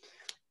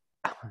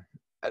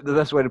 the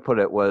best way to put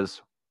it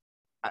was,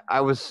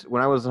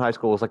 when I was in high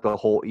school, it was like the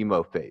whole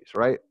emo phase,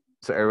 right?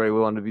 So everybody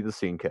wanted to be the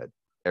scene kid.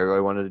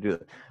 Everybody wanted to do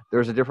it.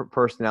 There's a different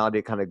personality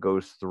that kind of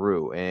goes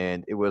through,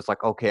 and it was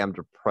like, okay, I'm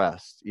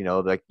depressed.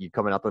 Like you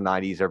coming out the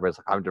 90s, everybody's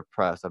like, I'm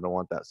depressed. I don't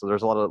want that. So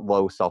there's a lot of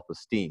low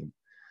self-esteem.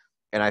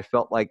 And I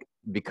felt like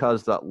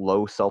because that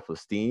low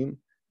self-esteem,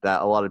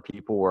 that a lot of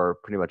people were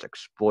pretty much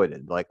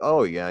exploited. Like,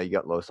 oh yeah, you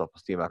got low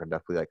self-esteem. I can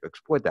definitely like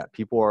exploit that.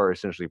 People are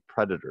essentially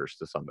predators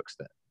to some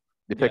extent.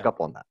 They pick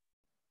up on that.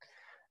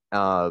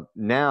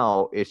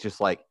 Now it's just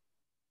like,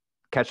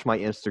 catch my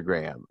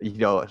Instagram,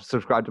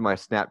 subscribe to my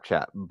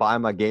Snapchat, buy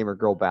my gamer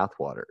girl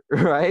bathwater,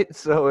 right?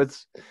 So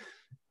it's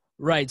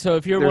right. So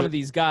if you're one of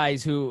these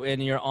guys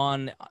and you're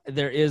on,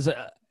 there is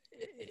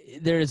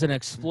an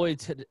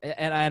exploited,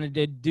 and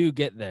I do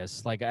get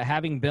this, like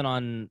having been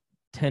on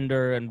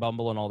Tinder and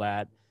Bumble and all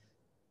that,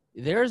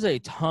 there's a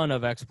ton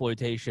of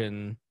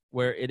exploitation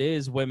where it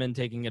is women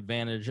taking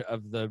advantage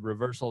of the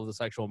reversal of the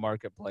sexual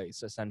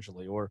marketplace,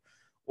 essentially, or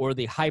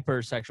the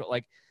hypersexual.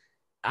 Like,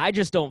 I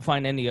just don't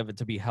find any of it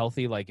to be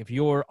healthy. Like, if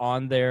you're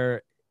on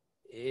there,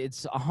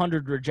 it's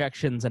 100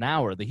 rejections an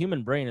hour. The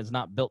human brain is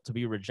not built to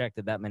be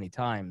rejected that many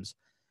times.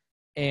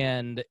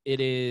 And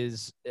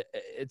it's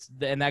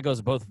and that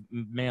goes both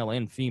male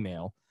and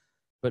female.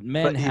 But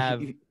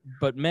men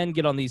men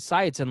get on these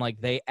sites and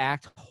like they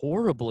act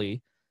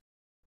horribly,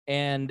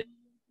 and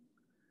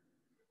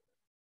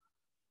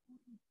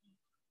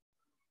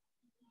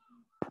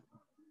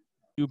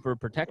super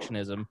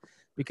protectionism,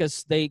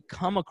 because they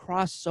come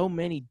across so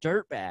many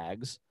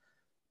dirtbags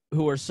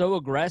who are so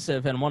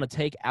aggressive and want to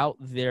take out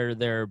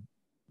their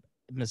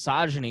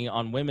misogyny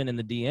on women in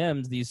the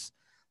DMs. These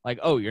like,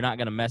 oh, you're not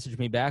going to message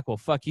me back? Well,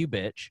 fuck you,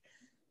 bitch.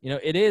 You know,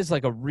 it is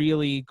like a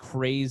really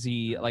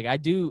crazy, like I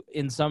do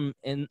in some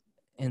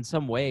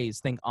ways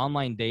think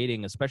online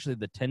dating, especially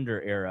the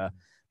Tinder era,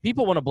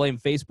 people want to blame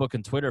Facebook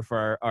and Twitter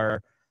for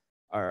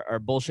our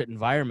bullshit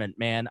environment,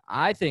 man.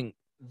 I think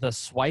the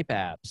swipe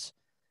apps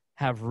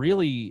have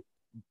really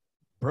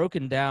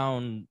broken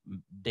down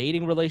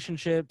dating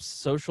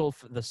relationships,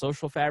 the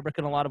social fabric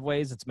in a lot of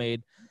ways. It's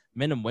made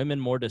men and women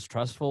more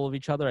distrustful of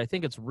each other. I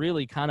think it's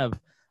really kind of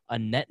a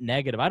net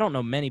negative. I don't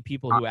know many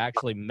people who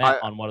actually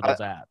met on one of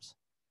those apps.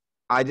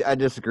 I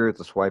disagree with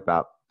the swipe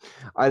app.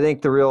 I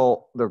think the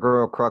real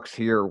crux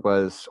here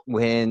was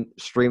when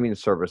streaming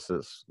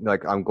services,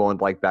 like I'm going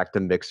like back to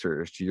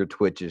Mixers, to your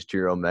Twitches, to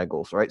your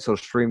Omegals, right? So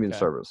streaming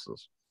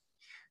services.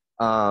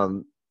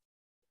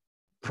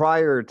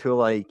 Prior to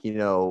like, you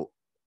know,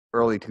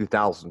 early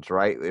 2000s,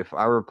 right? If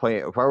I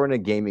were in a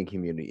gaming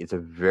community, it's a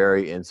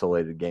very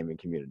insulated gaming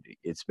community.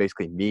 It's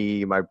basically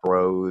me, my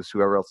bros,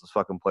 whoever else is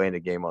fucking playing the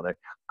game on there.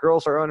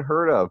 Girls are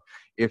unheard of.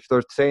 If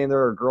they're saying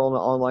they're a girl in an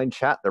online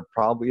chat, they're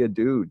probably a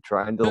dude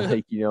trying to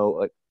like, you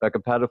know, like a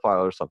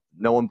pedophile or something.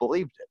 No one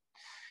believed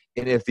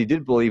it. And if they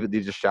did believe it,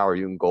 they just shower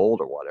you in gold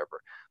or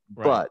whatever.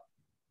 Right. But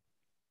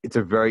it's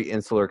a very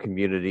insular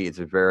community. It's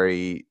a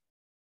very,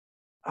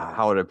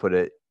 how would I put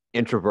it,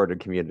 introverted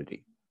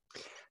community.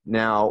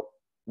 Now,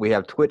 we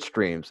have Twitch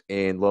streams,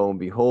 and lo and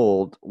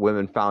behold,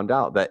 women found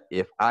out that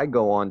if I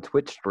go on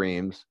Twitch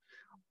streams,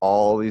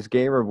 all these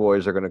gamer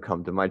boys are going to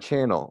come to my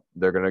channel.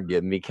 They're going to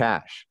give me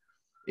cash.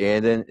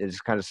 And then it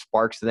just kind of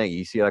sparks the thing.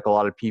 You see like a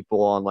lot of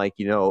people on like,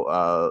 you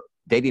know,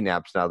 dating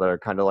apps now that are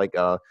kind of like,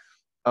 oh,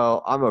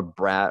 I'm a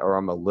brat or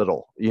I'm a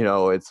little, you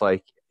know, it's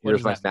like,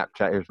 here's my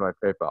Snapchat, here's my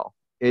PayPal.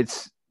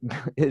 It's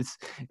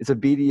a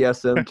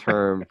BDSM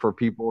term for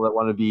people that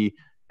want to be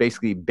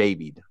basically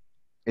babied.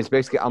 It's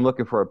basically, I'm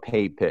looking for a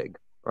pay pig,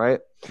 right?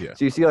 Yeah.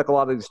 So you see like a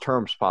lot of these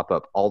terms pop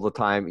up all the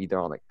time, either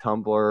on like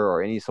Tumblr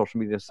or any social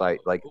media site.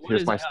 Like,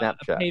 here's my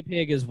Snapchat. A pay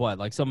pig is what?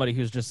 Like somebody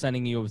who's just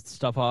sending you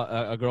stuff,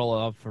 a girl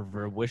up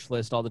for a wish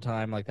list all the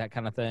time, like that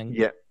kind of thing?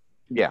 Yeah.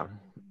 Yeah.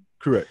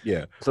 Correct.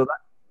 Yeah. So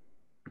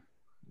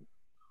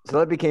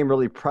that became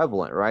really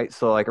prevalent, right?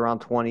 So like around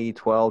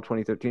 2012,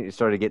 2013, it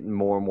started getting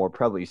more and more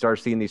prevalent. You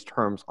started seeing these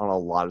terms on a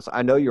lot of,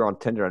 I know you're on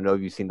Tinder. I know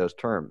you've seen those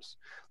terms.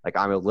 Like,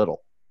 I'm a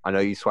little. I know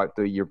you swiped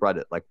through your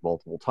Reddit like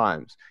multiple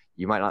times.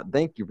 You might not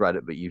think you've read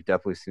it, but you've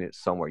definitely seen it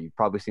somewhere. You've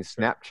probably seen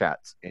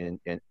Snapchats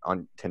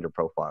on Tinder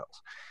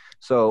profiles.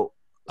 So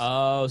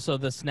so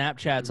the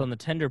Snapchats on the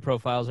Tinder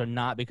profiles are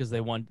not because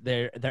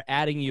they're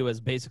adding you as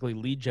basically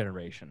lead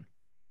generation.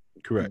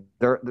 Correct.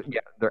 They're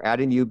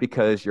adding you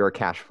because you're a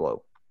cash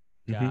flow.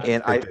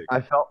 And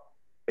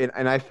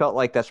I felt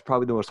like that's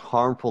probably the most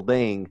harmful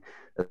thing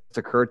that's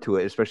occurred to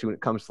it, especially when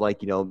it comes to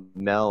like, you know,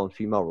 male and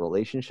female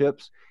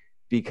relationships.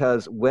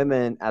 Because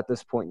women at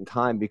this point in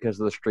time, because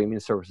of the streaming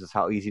services,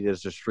 how easy it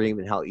is to stream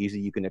and how easy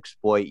you can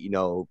exploit, you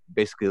know,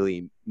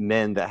 basically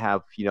men that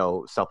have, you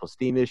know,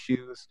 self-esteem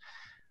issues.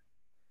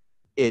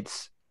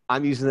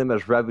 I'm using them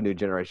as revenue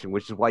generation,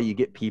 which is why you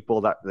get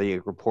people that they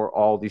report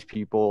all these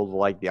people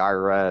like the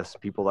IRS,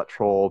 people that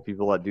troll,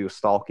 people that do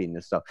stalking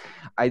and stuff.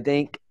 I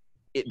think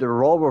the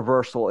role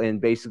reversal in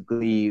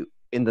basically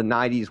in the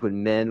 90s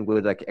when men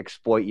would like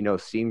exploit, you know,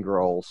 scene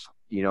girls,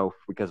 you know,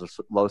 because of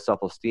low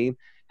self-esteem,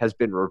 has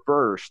been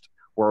reversed,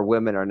 where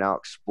women are now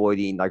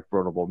exploiting like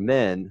vulnerable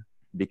men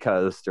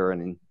because they're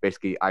in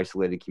basically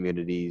isolated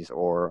communities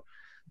or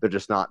they're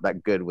just not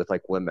that good with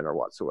like women or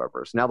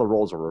whatsoever. So now the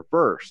roles are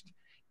reversed,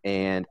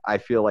 and I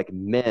feel like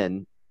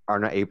men are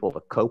not able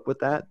to cope with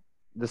that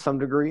to some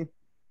degree.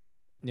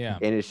 Yeah,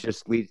 and it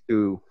just leads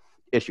to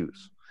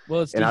issues.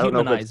 Well, it's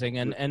dehumanizing,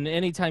 and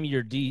anytime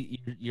you're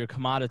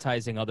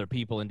commoditizing other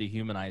people and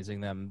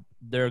dehumanizing them,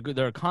 there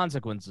are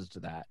consequences to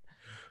that.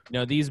 You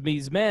know,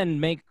 these men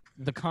make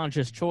the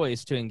conscious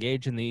choice to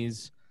engage in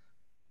these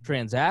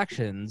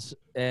transactions,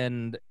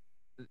 and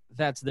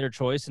that's their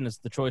choice, and it's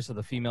the choice of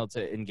the female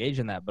to engage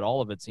in that. But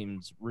all of it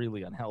seems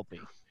really unhealthy.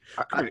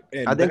 I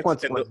think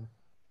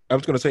I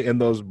was going to say, and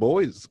those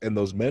boys and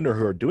those men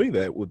who are doing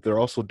that, they're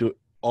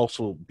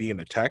also being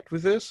attacked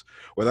with this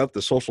without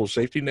the social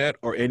safety net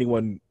or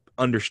anyone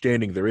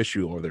understanding their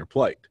issue or their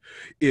plight.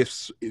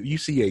 If you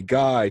see a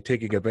guy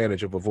taking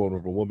advantage of a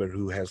vulnerable woman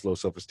who has low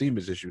self-esteem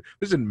as issue,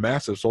 there's a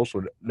massive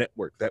social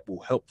network that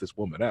will help this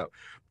woman out.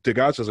 The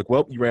guy says like,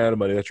 well, you ran out of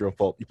money, that's your own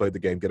fault, you played the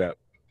game, get out.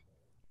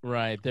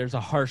 Right. There's a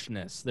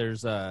harshness.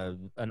 There's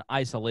an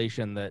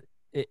isolation that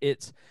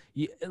it's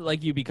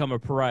like you become a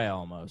pariah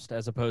almost,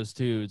 as opposed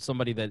to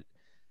somebody that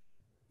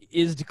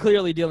is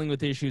clearly dealing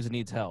with issues and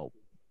needs help.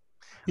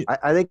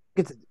 I think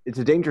it's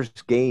a dangerous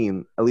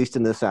game, at least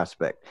in this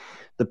aspect.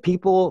 The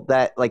people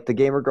that, like the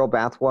gamer girl,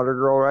 bathwater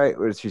girl, right,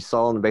 where she's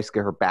selling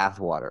basically her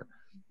bathwater.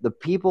 The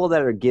people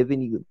that are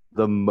giving you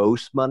the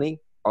most money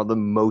are the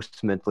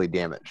most mentally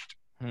damaged,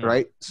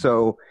 right?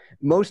 So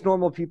most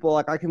normal people,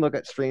 like I can look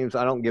at streams,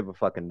 I don't give a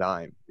fucking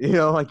dime. You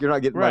know, like you're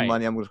not getting my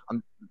money, I'm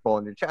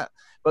following your chat.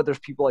 But there's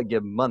people that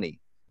give money,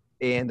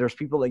 and there's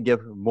people that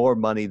give more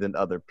money than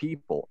other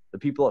people. The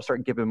people that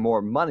start giving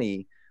more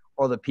money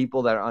or the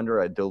people that are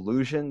under a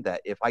delusion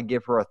that if I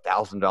give her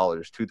 $1,000,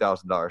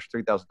 $2,000,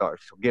 $3,000,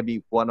 she'll give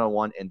me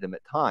one-on-one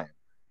intimate time.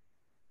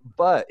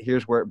 But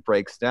here's where it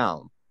breaks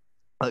down.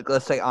 Like,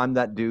 let's say I'm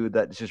that dude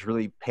that's just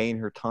really paying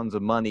her tons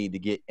of money to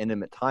get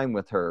intimate time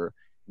with her,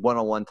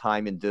 one-on-one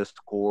time in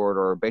Discord,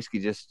 or basically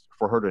just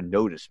for her to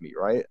notice me,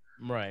 right?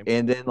 Right.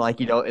 And then, like,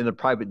 you know, in the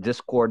private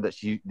Discord that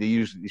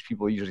these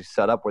people usually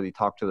set up where they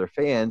talk to their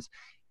fans,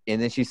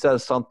 and then she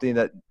says something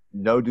that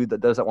no dude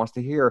that does that wants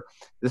to hear.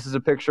 This is a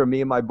picture of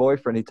me and my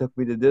boyfriend. He took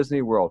me to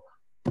Disney World.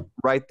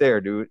 Right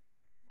there, dude.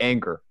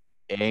 Anger.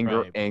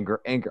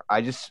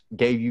 I just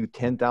gave you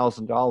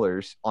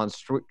 $10,000 on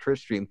Twitch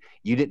stream.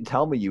 You didn't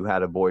tell me you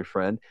had a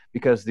boyfriend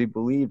because they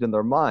believed in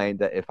their mind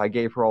that if I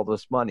gave her all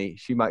this money,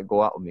 she might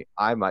go out with me.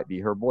 I might be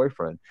her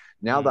boyfriend.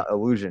 Now that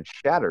illusion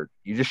shattered.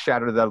 You just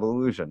shattered that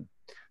illusion.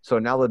 So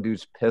now the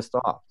dude's pissed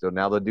off. So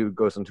now the dude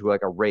goes into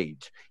like a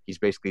rage. He's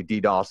basically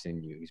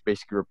DDoSing you. He's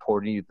basically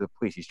reporting you to the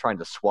police. He's trying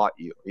to SWAT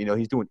you. You know,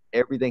 he's doing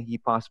everything he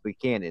possibly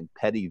can in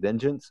petty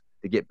vengeance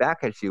to get back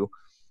at you.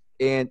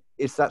 And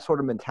it's that sort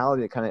of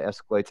mentality that kind of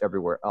escalates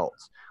everywhere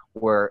else,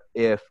 where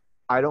if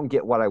I don't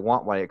get what I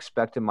want, what I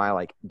expect in my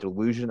like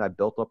delusion I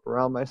built up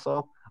around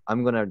myself,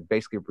 I'm going to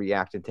basically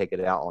react and take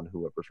it out on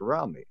whoever's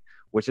around me,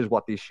 which is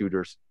what these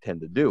shooters tend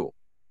to do.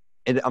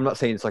 And I'm not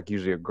saying it's like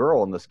usually a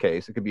girl in this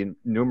case. It could be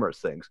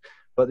numerous things.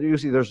 But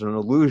usually there's an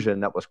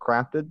illusion that was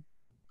crafted.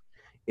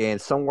 And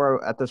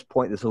somewhere at this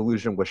point, this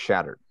illusion was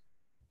shattered.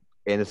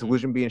 And this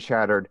illusion being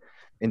shattered,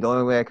 and the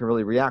only way I can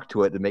really react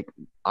to it to make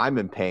I'm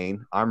in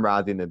pain, I'm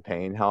writhing in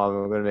pain, how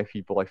am I going to make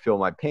people like feel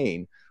my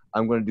pain?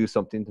 I'm going to do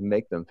something to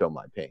make them feel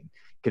my pain.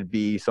 Could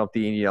be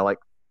something, you know, like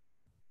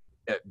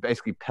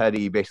basically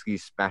petty, basically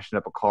smashing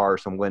up a car or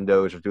some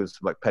windows or doing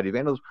some like petty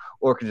vandals,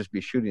 or it could just be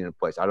shooting in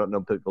place. I don't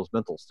know people's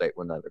mental state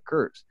when that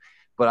occurs.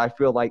 But I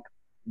feel like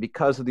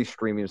because of these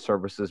streaming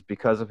services,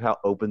 because of how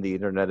open the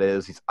internet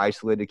is, these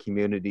isolated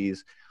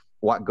communities,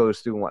 what goes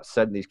through and what's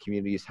said in these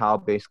communities, how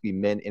basically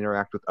men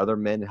interact with other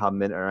men, how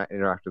men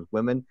interact with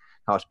women,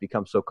 how it's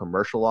become so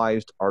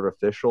commercialized,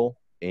 artificial,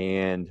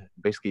 and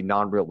basically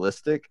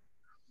non-realistic,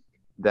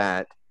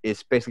 that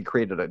it's basically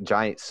created a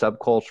giant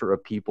subculture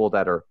of people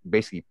that are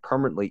basically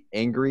permanently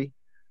angry,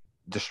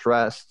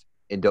 distressed,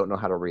 and don't know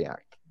how to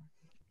react.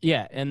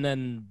 Yeah, and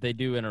then they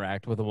do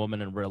interact with a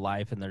woman in real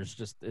life, and there's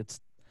just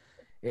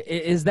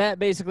is that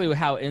basically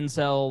how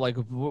incel, like,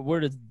 where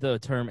does the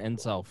term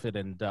incel fit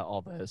into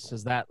all this?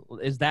 Is that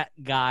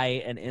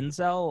guy an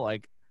incel?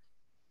 Like,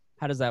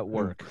 how does that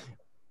work?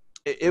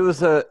 It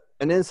was an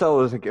incel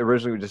was like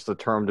originally just a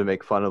term to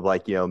make fun of,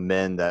 like, you know,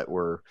 men that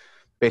were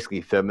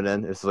basically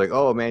feminine. It's like,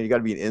 oh man, you got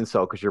to be an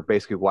incel because you're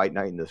basically white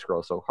knighting this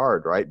girl so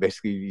hard, right?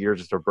 Basically, you're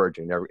just a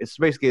virgin. It's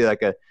basically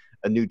like a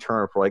new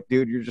term for like,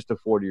 dude, you're just a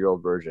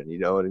 40-year-old virgin. You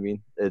know what I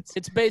mean?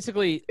 It's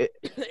basically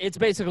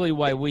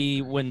why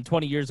when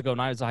 20 years ago, when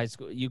I was in high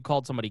school, you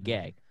called somebody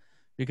gay,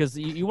 because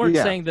you weren't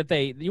saying that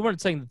they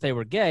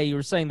were gay. You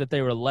were saying that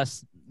they're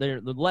less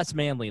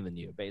manly than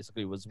you.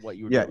 Basically, was what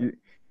you were doing.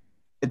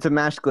 It's a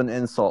masculine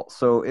insult.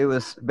 So it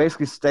was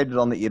basically stated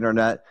on the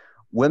internet.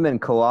 Women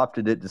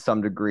co-opted it to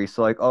some degree.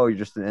 So like, oh, you're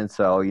just an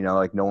incel, you know,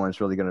 like no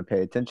one's really going to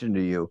pay attention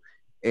to you.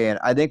 And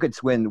I think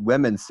it's when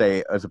women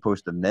say, as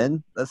opposed to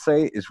men, let's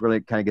say, is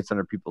really kind of gets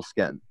under people's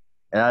skin.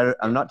 And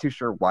I'm not too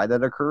sure why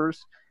that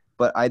occurs,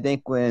 but I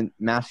think when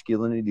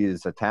masculinity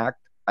is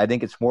attacked, I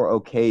think it's more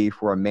okay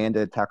for a man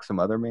to attack some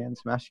other man's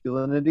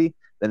masculinity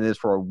than it is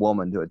for a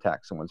woman to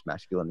attack someone's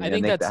masculinity. I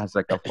think that has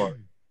like a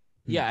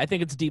yeah, I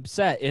think it's deep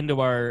set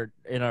into our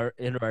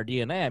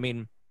DNA. I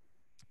mean,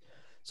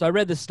 so I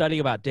read this study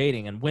about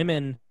dating, and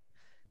women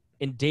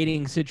in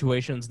dating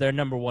situations, their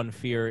number one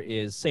fear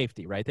is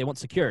safety, right? They want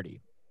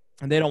security,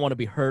 and they don't want to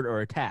be hurt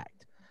or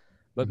attacked.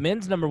 But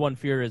men's number one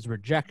fear is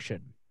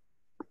rejection.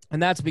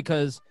 And that's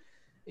because,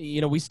 you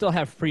know, we still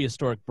have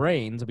prehistoric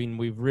brains. I mean,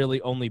 we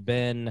only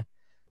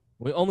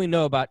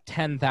know about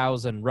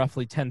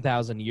roughly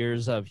 10,000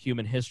 years of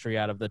human history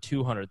out of the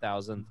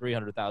 200,000,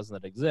 300,000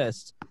 that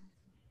exists.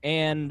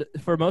 And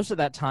for most of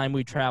that time,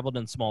 we traveled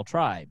in small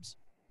tribes.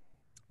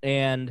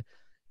 And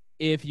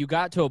if you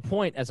got to a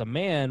point as a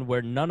man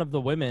where none of the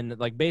women,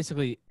 like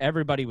basically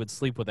everybody would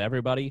sleep with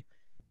everybody,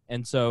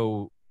 And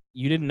so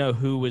you didn't know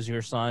who was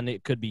your son.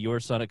 It could be your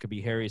son. It could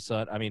be Harry's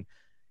son. I mean,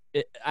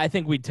 I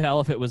think we'd tell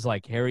if it was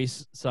like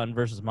Harry's son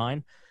versus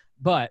mine.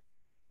 But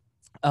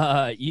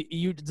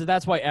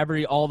that's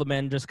why all the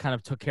men just kind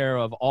of took care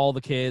of all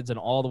the kids and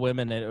all the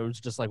women, and it was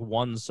just like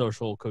one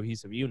social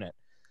cohesive unit.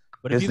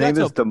 But His name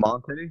is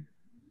DeMonte.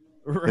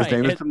 Right, his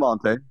name is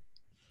DeMonte.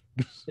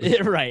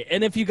 Right.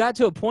 And if you got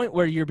to a point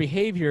where your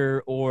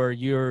behavior or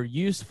your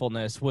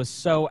usefulness was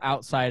so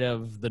outside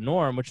of the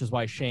norm, which is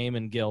why shame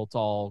and guilt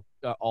all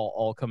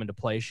come into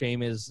play.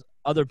 Shame is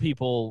other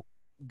people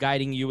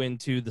guiding you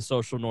into the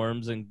social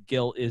norms, and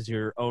guilt is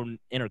your own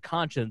inner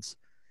conscience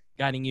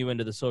guiding you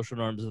into the social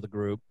norms of the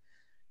group.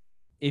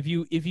 If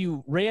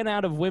you ran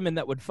out of women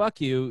that would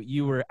fuck you,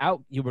 you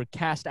were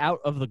cast out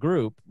of the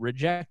group,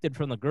 rejected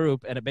from the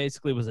group, and it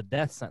basically was a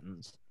death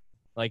sentence.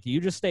 Like,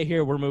 you just stay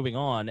here, we're moving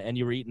on, and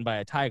you were eaten by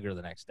a tiger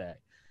the next day.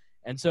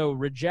 And so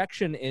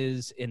rejection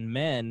is, in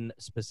men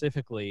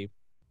specifically,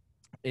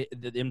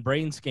 in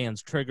brain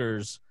scans,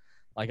 triggers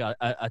like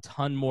a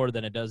ton more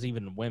than it does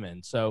even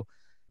women. So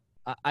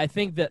I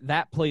think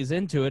that plays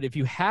into it. If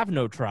you have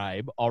no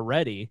tribe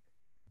already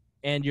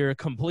and you're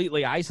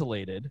completely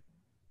isolated,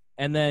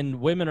 and then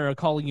women are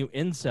calling you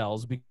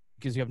incels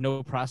because you have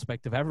no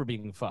prospect of ever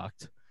being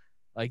fucked,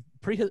 like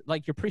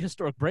your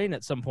prehistoric brain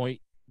at some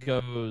point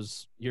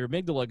goes, your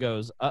amygdala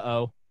goes,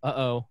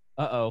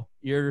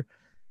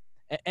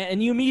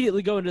 and you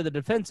immediately go into the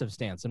defensive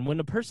stance. And when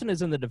a person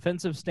is in the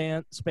defensive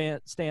stance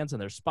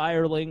and they're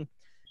spiraling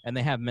and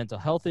they have mental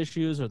health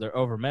issues, or they're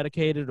over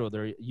medicated, or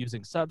they're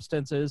using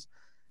substances,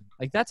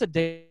 like, that's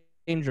a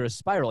dangerous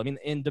spiral. I mean,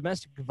 in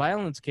domestic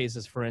violence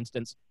cases, for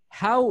instance,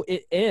 how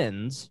it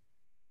ends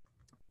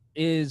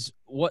is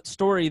what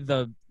story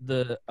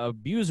the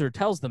abuser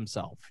tells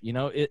themselves. You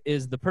know,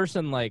 is the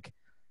person like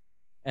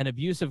an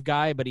abusive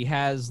guy, but he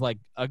has like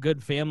a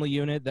good family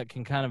unit that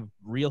can kind of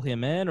reel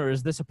him in, or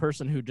is this a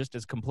person who just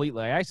is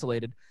completely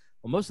isolated?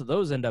 Well, most of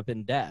those end up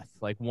in death.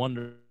 Like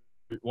one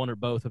or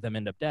both of them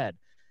end up dead.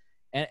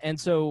 And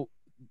so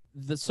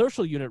the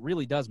social unit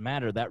really does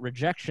matter. That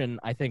rejection,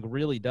 I think,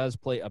 really does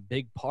play a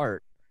big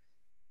part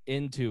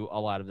into a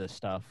lot of this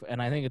stuff.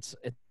 And I think it's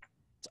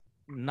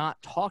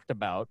not talked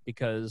about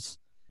because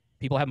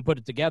people haven't put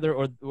it together,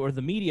 or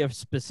the media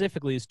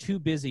specifically is too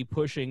busy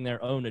pushing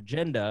their own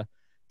agenda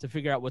to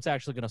figure out what's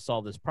actually going to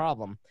solve this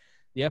problem.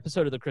 The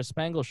episode of the Chris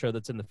Spangle show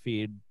that's in the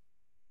feed,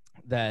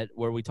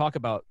 where we talk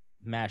about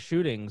mass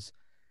shootings,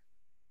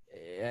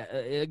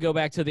 go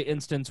back to the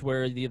instance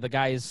where the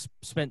guy's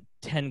spent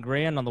 10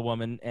 grand on the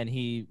woman and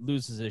he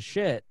loses his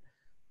shit.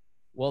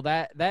 Well,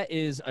 that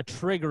is a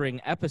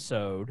triggering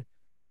episode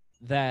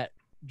that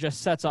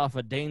just sets off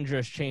a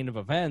dangerous chain of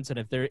events. And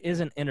if there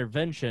isn't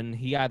intervention,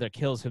 he either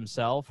kills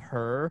himself,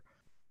 her,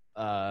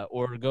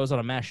 or goes on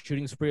a mass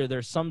shooting spree, or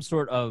there's some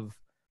sort of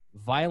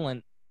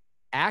violent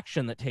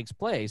action that takes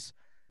place.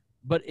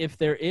 But if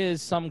there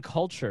is some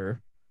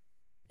culture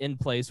in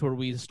place where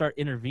we start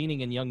intervening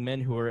in young men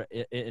who are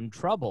in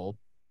trouble,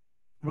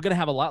 we're going to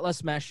have a lot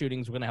less mass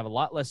shootings. We're going to have a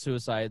lot less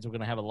suicides. We're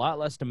going to have a lot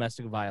less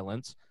domestic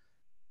violence.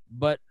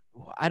 But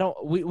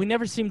we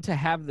never seem to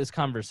have this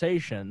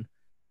conversation.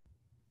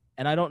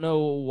 And I don't know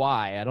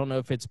why. I don't know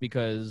if it's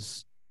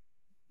because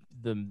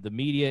the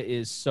media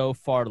is so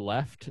far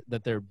left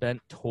that they're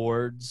bent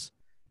towards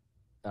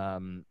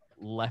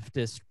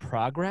leftist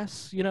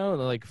progress. You know,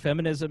 like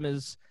feminism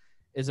is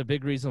a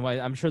big reason why.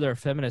 I'm sure there are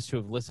feminists who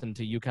have listened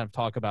to you kind of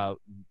talk about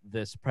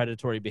this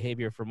predatory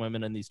behavior from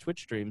women in these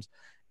Twitch streams,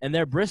 and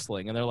they're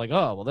bristling and they're like,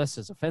 oh, well, this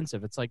is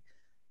offensive. It's like,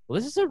 well,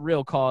 this is a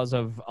real cause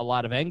of a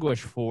lot of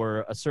anguish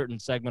for a certain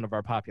segment of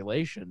our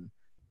population.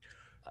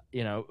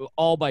 You know,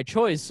 all by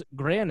choice,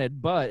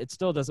 granted, but it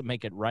still doesn't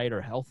make it right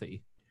or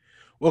healthy.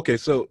 Okay,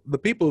 so the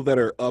people that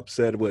are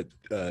upset with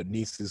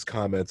Nease's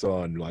comments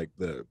on like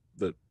the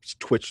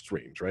Twitch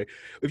streams, right?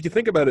 If you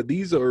think about it,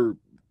 these are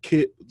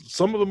kids.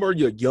 Some of them are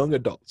young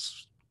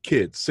adults,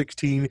 kids,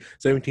 16,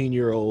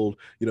 17-year-old,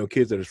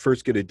 kids that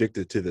first get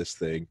addicted to this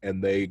thing,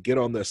 and they get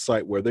on this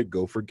site where they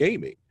go for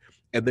gaming.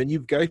 And then you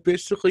guys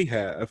basically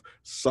have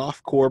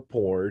softcore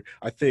porn.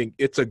 I think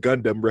It's a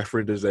Gundam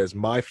references as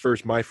My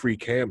Free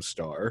Cam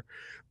Star,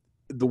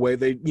 the way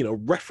they,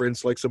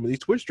 reference like some of these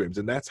Twitch streams,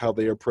 and that's how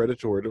they are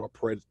predatory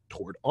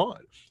on.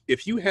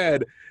 If you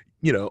had,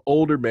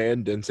 older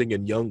men dancing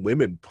and young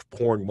women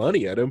pouring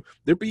money at them,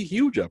 there'd be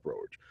huge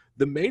uproar.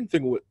 The main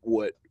thing,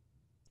 what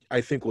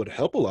I think would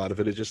help a lot of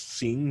it, is just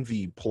seeing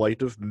the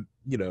plight of,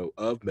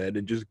 of men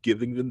and just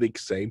giving them the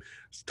same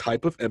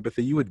type of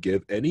empathy you would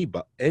give any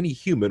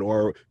human,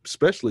 or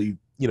especially,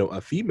 a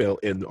female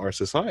in our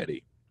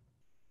society.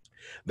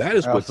 That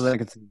is what.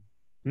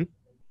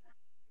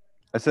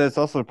 I said it's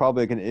also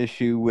probably like an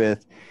issue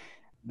with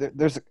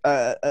there's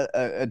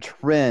a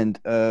trend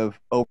of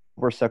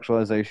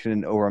over-sexualization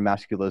and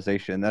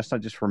over-masculization. That's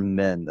not just for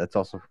men. That's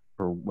also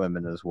for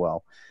women as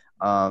well.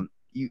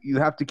 You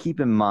have to keep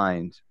in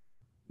mind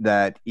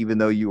that even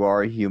though you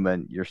are a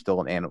human, you're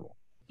still an animal.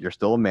 You're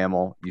still a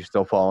mammal. You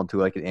still fall into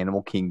like an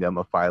animal kingdom,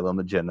 a phylum,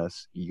 a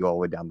genus. You go all the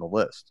way down the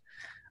list.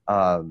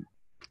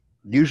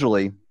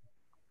 Usually,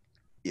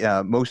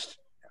 most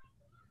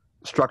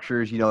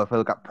structures, if I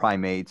look at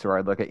primates or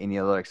I look at any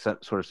other like sort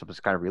of stuff that's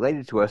kind of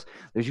related to us,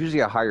 there's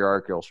usually a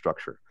hierarchical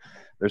structure.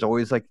 There's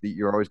always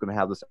you're always going to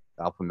have this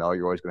alpha male,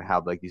 you're always going to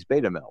have like these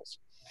beta males.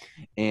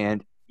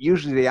 And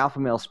usually the alpha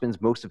male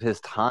spends most of his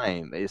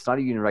time, it's not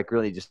even like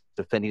really just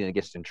defending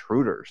against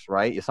intruders,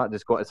 right? It's not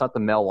the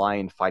male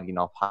lion fighting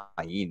off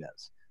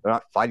hyenas. They're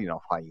not fighting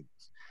off hyenas.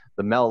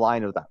 The male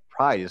lion of that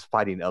pride is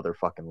fighting other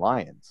fucking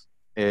lions.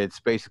 It's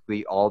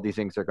basically all these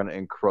things are going to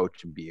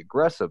encroach and be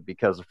aggressive,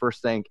 because the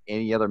first thing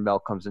any other male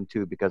comes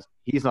into, because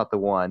he's not the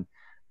one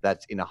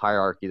that's in a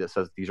hierarchy that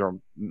says these are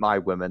my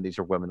women, these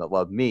are women that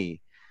love me,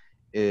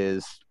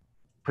 is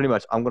pretty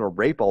much I'm going to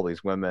rape all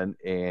these women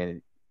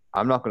and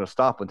I'm not going to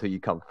stop until you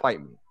come fight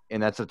me.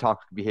 And that's a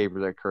toxic behavior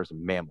that occurs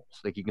in mammals.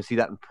 Like you can see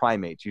that in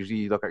primates. Usually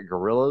you look at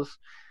gorillas.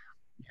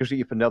 Usually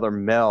if another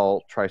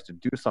male tries to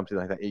do something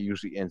like that, it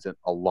usually ends in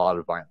a lot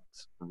of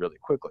violence really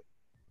quickly.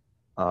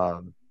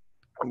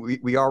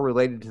 We are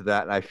related to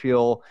that. And I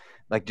feel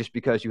like just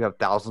because you have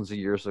thousands of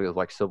years of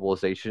like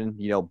civilization,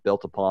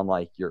 built upon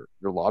like your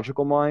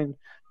logical mind,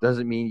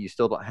 doesn't mean you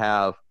still don't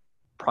have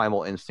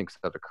primal instincts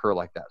that occur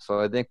like that. So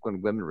I think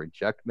when women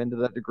reject men to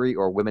that degree,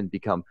 or women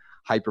become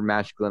hyper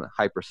masculine,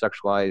 hyper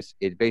sexualized,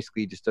 it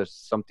basically just does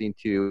something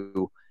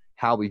to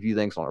how we view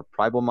things on our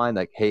primal mind.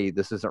 Like, hey,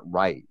 this isn't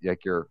right.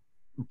 Like your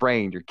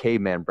brain, your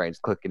caveman brain's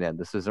clicking in.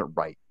 This isn't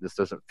right. This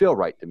doesn't feel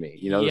right to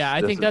me.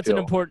 I think that's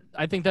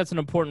an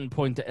important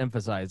point to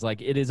emphasize.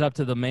 Like, it is up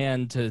to the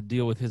man to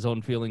deal with his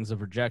own feelings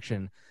of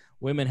rejection.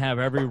 Women have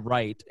every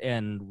right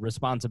and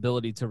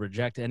responsibility to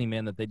reject any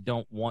man that they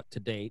don't want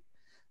to date.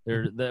 We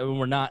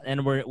are not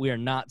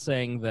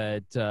saying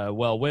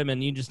that,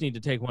 women, you just need to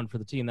take one for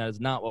the team. That is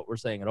not what we're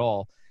saying at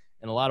all.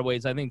 In a lot of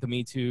ways, I think the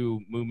Me Too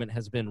movement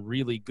has been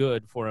really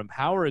good for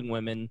empowering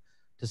women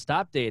to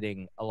stop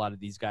dating a lot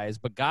of these guys.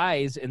 But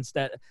guys,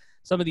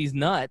 some of these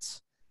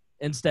nuts,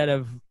 instead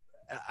of,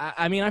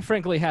 I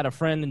frankly had a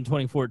friend in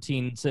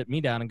 2014 sit me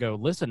down and go,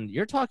 listen,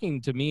 you're talking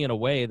to me in a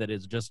way that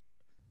is just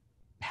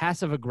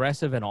passive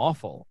aggressive and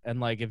awful. And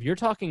like, if you're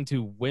talking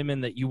to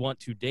women that you want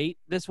to date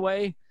this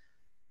way,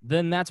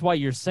 then that's why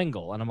you're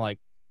single. And I'm like,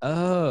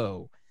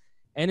 oh.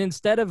 And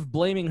instead of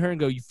blaming her and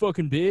go, you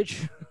fucking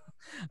bitch,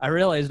 I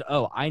realized,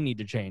 I need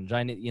to change.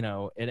 I need,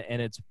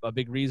 and it's a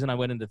big reason I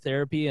went into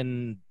therapy.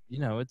 And,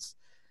 it's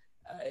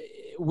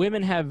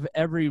women have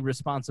every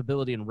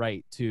responsibility and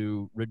right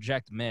to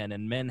reject men,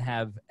 and men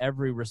have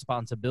every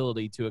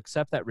responsibility to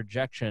accept that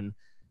rejection.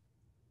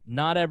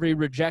 Not every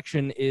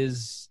rejection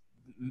is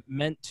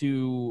meant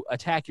to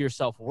attack your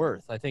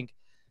self-worth. I think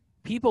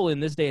people in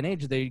this day and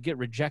age, they get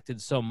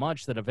rejected so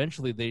much that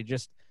eventually they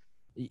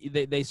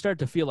start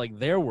to feel like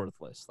they're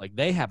worthless, like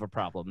they have a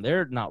problem,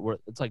 they're not worth.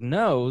 It's like,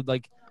 no,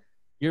 like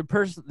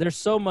there's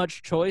so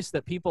much choice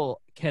that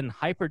people can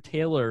hyper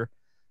tailor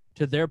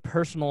to their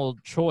personal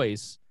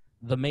choice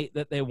the mate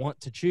that they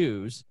want to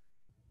choose.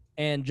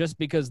 And just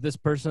because this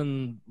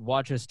person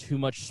watches too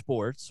much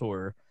sports,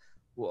 or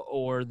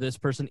this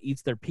person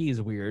eats their peas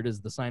weird,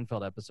 as the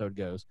Seinfeld episode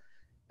goes,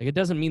 like, it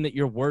doesn't mean that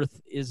your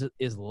worth is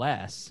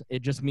less.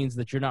 It just means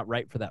that you're not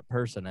right for that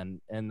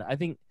person. And I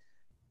think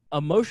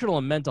emotional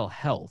and mental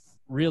health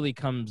really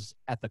comes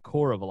at the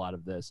core of a lot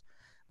of this.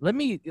 Let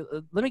me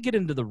get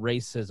into the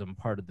racism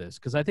part of this,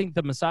 because I think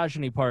the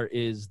misogyny part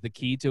is the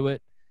key to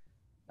it.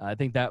 I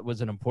think that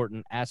was an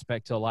important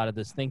aspect to a lot of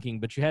this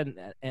thinking. But you had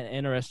an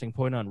interesting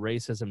point on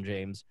racism,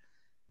 James.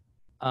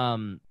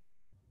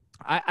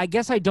 I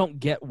guess I don't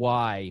get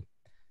why,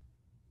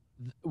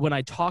 when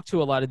I talk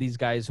to a lot of these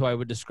guys who I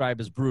would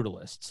describe as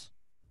brutalists,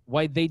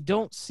 why they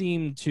just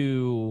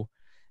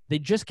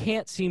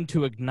can't seem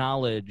to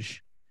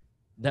acknowledge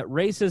that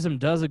racism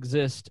does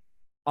exist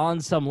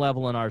on some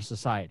level in our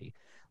society.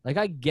 Like,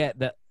 I get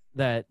that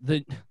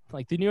the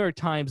New York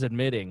Times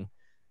admitting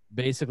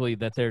basically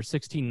that their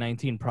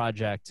 1619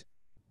 project,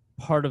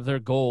 part of their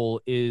goal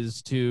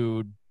is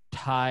to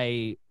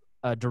tie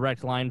a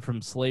direct line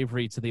from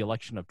slavery to the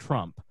election of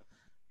Trump.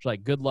 It's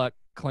like, good luck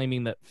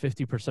claiming that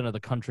 50% of the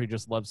country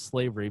just loves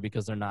slavery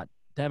because they're not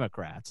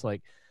Democrats.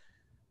 Like,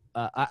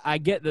 I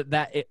get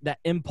that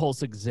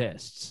impulse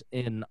exists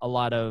in a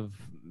lot of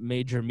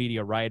major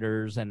media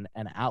writers and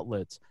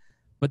outlets,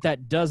 but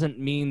that doesn't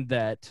mean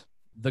that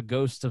the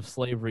ghosts of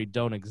slavery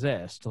don't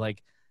exist.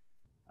 Like,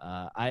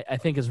 I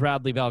think, as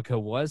Radley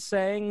Balco was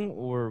saying,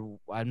 or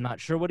I'm not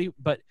sure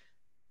but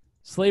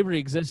slavery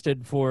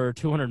existed for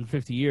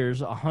 250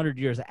 years. 100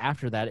 years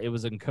after that, it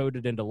was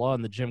encoded into law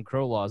in the Jim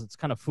Crow laws. It's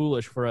kind of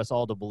foolish for us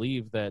all to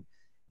believe that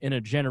in a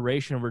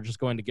generation we're just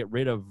going to get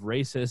rid of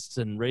racists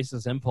and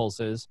racist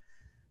impulses.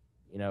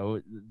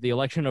 The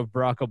election of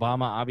Barack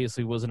Obama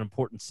obviously was an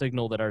important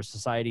signal that our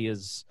society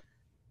is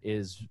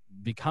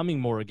becoming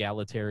more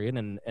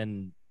egalitarian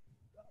and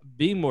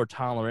being more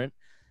tolerant.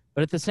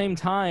 But at the same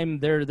time,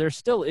 there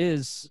still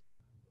is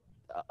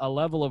a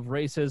level of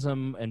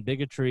racism and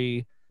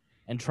bigotry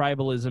and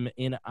tribalism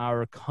in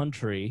our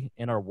country,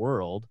 in our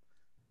world.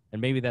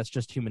 And maybe that's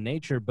just human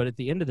nature. But at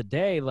the end of the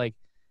day, like,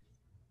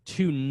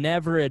 to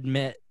never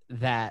admit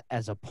that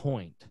as a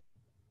point,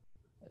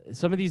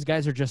 some of these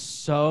guys are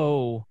just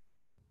so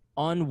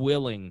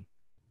unwilling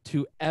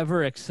to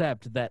ever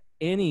accept that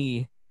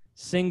any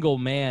single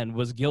man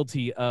was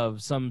guilty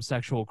of some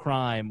sexual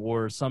crime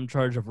or some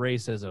charge of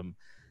racism.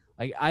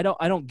 Like I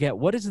don't get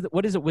what is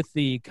it with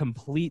the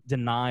complete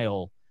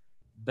denial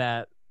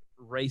that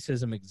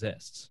racism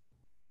exists.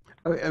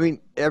 I mean,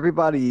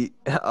 everybody,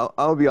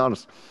 I'll be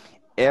honest,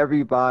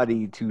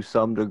 everybody to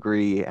some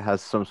degree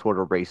has some sort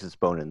of racist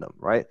bone in them,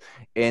 right?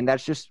 And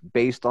that's just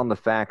based on the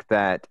fact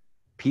that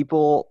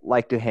people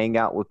like to hang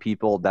out with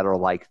people that are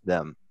like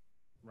them.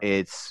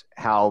 It's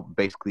how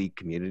basically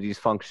communities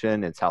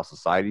function. It's how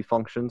society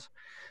functions.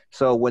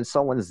 So when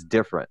someone is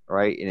different,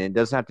 right, and it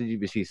doesn't have to do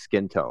with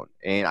skin tone,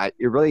 and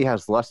it really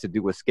has less to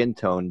do with skin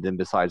tone than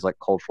besides like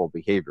cultural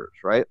behaviors,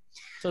 right?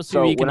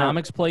 So when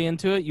economics play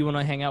into it. You want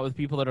to hang out with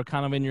people that are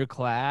kind of in your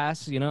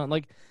class,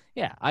 like,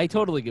 yeah, I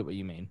totally get what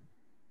you mean.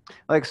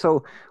 Like,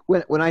 so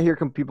when I hear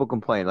people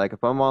complain, like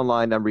if I'm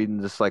online, I'm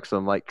reading just like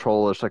some like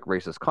trollish, like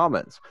racist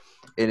comments.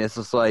 And it's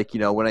just like,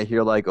 when I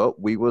hear like, oh,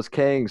 we was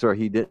kings or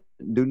he didn't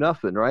do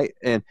nothing, right?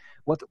 And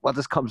what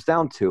this comes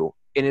down to,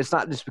 and it's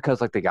not just because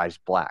like the guy's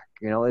black,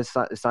 it's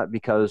not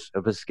because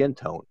of his skin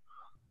tone.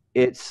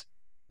 It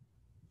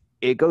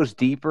goes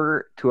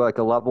deeper to like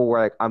a level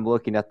where like, I'm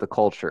looking at the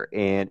culture.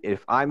 And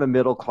if I'm a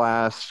middle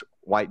class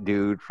white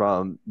dude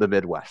from the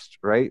Midwest,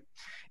 right?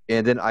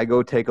 And then I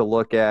go take a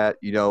look at,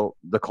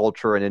 the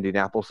culture in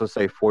Indianapolis, let's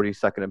say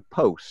 42nd and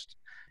Post.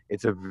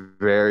 It's a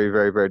very,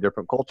 very, very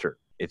different culture.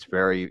 It's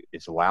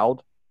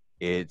loud.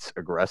 It's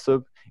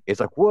aggressive.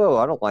 It's like, whoa,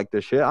 I don't like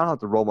this shit. I don't have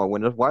to roll my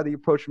windows. Why are they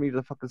approaching me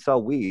to fucking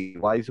sell weed?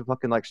 Why are you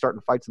fucking like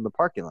starting fights in the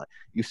parking lot?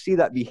 You see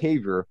that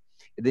behavior,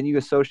 and then you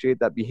associate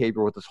that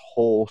behavior with this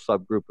whole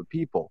subgroup of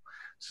people.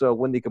 So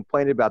when they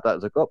complain about that,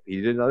 it's like, oh, he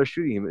did another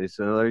shooting. It's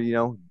another,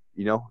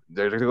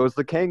 there goes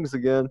the Kings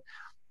again.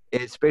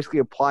 It's basically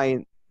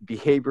applying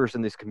behaviors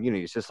in these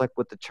communities, just like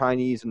with the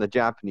Chinese and the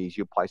Japanese,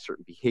 you apply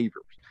certain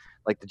behaviors.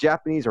 Like the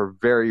Japanese are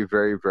very,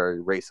 very,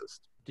 very racist.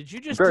 Did you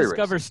just very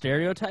discover racist.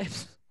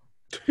 Stereotypes?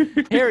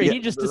 Harry, Yeah. he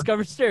just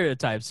discovered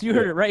stereotypes. You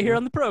heard it right here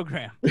on the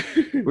program.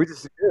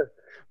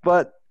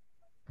 But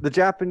the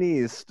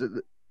Japanese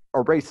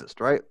are racist,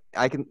 right?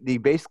 They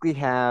basically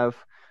have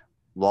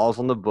laws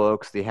on the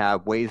books. They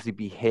have ways to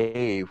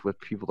behave with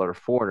people that are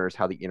foreigners,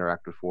 how they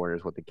interact with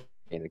foreigners, what they can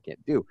and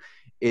can't do.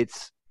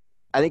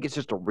 I think it's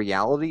just a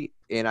reality,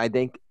 and I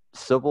think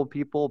civil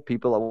people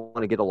that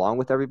want to get along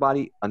with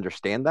everybody,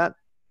 understand that,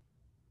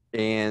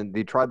 and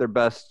they try their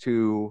best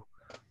to.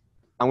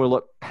 I'm going to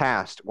look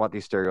past what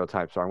these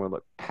stereotypes are. I'm going to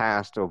look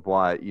past of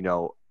what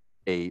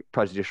a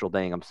prejudicial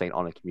thing I'm saying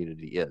on a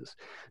community is.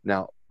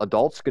 Now,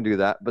 adults can do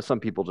that, but some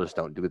people just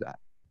don't do that,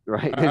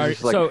 right?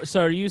 So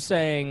are you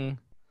saying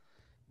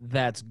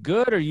that's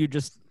good, or you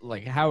just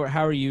like how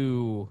are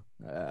you?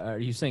 Are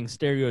you saying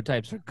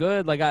stereotypes are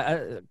good? Like,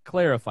 I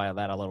clarify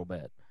that a little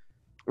bit.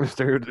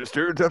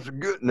 Stereotypes are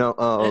good. No,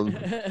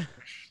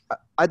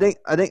 I think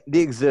they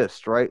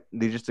exist, right?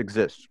 They just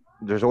exist.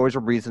 There's always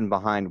a reason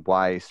behind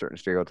why certain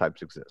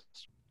stereotypes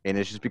exist, and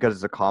it's just because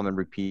it's a common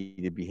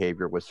repeated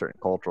behavior with certain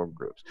cultural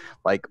groups.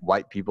 Like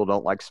white people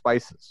don't like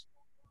spices.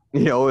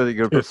 They're going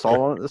to put salt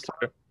on it this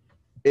time.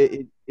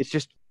 It's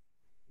just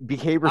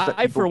behaviors that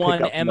I for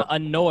one up am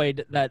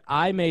annoyed that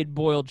I made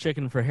boiled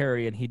chicken for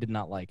Harry and he did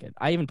not like it.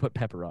 I even put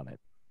pepper on it.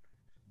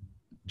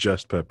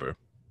 Just pepper.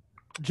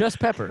 Just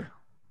pepper.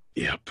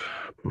 Yep.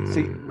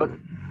 See, but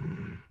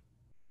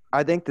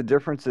I think the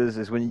difference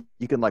is when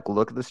you can like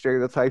look at the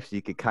stereotypes,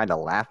 you can kind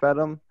of laugh at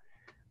them,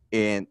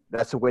 and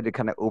that's a way to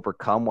kind of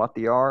overcome what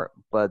they are.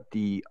 But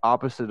the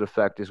opposite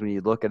effect is when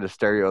you look at a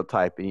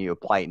stereotype and you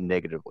apply it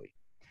negatively.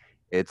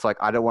 It's like,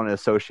 I don't want to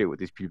associate with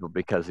these people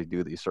because they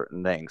do these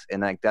certain things.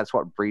 And like that's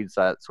what breeds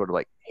that sort of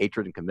like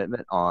hatred and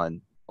commitment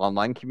on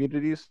online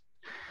communities,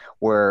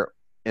 where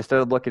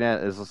instead of looking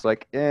at it as just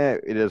like,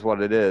 it is what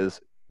it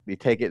is, they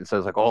take it and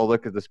says like, oh,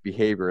 look at this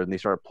behavior, and they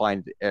start applying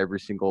it to every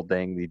single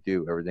thing they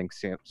do, everything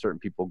certain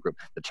people group.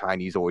 The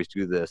Chinese always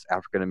do this.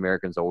 African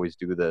Americans always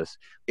do this.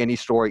 Any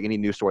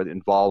news story that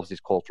involves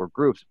these cultural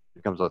groups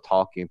becomes a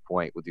talking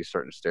point with these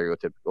certain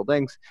stereotypical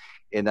things,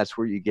 and that's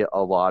where you get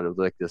a lot of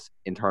like this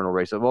internal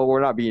racism. Well, we're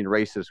not being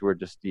racist. We're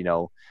just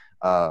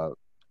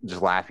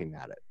just laughing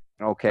at it.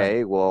 Okay,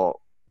 right.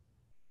 Well,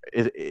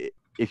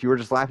 if you were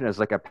just laughing as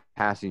like a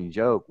passing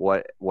joke,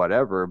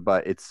 whatever,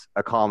 but it's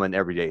a common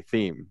everyday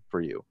theme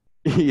for you.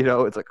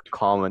 It's like a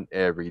common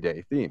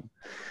everyday theme.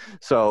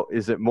 So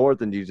is it more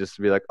than you just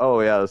be like, oh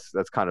yeah,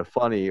 that's kind of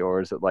funny,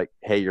 or is it like,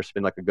 hey, you're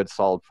spending like a good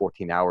solid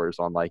 14 hours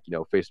on like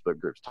Facebook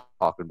groups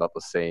talking about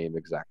the same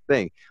exact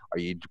thing? Are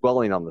you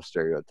dwelling on the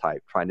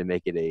stereotype, trying to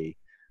make it a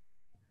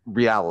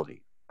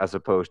reality as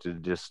opposed to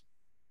just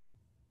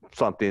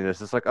something that's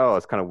just like, oh,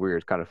 it's kind of weird,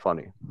 it's kind of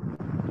funny?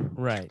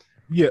 Right.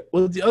 Yeah,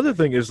 well, the other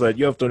thing is that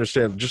you have to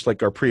understand, just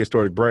like our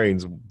prehistoric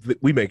brains,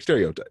 we make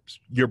stereotypes.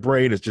 Your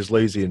brain is just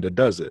lazy and it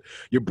does it.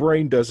 Your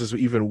brain does this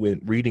even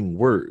when reading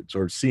words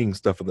or seeing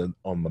stuff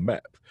on the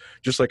map.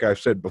 Just like I've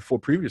said before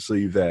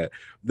previously, that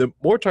the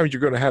more times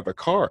you're going to have a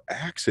car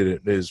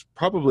accident is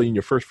probably in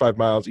your first 5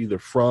 miles, either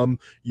from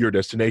your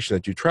destination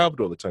that you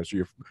traveled all the time. So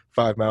you're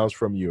 5 miles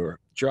from your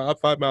job,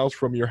 5 miles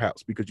from your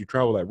house, because you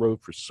travel that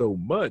road for so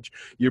much.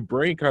 Your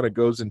brain kind of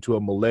goes into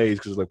a malaise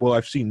because, like, well,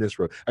 I've seen this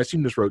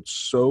road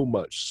so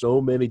much,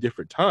 so many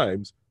different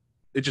times,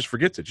 it just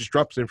forgets it, just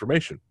drops the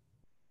information.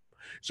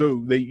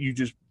 So you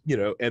just,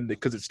 and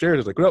because it stares,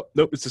 it's like,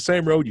 nope, it's the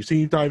same road you've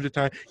seen time to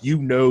time.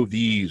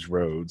 These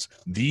roads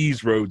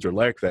are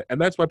like that,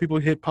 and that's why people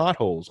hit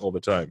potholes all the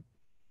time,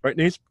 right,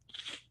 Nice?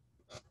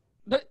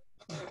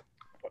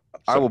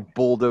 I will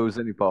bulldoze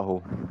any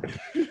pothole.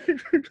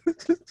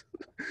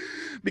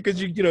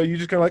 Because you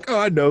just kind of like, oh,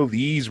 I know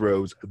these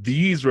roads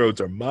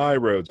are my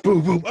roads.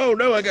 Boom, boom. Oh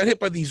no, I got hit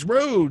by these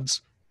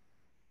roads.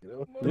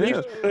 Yeah.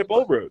 These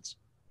old roads.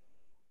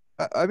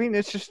 I mean,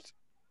 it's just,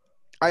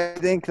 I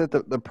think that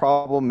the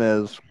problem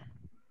is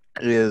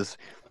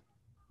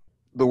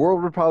the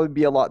world would probably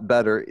be a lot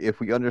better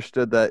if we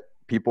understood that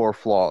people are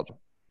flawed,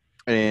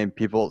 and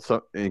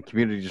and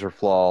communities are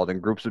flawed,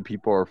 and groups of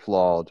people are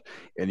flawed,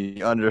 and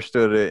you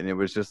understood it, and it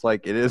was just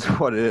like, it is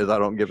what it is. I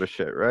don't give a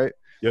shit, right?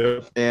 Yeah.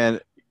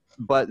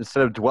 But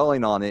instead of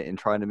dwelling on it and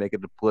trying to make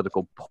it a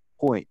political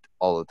point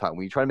all the time,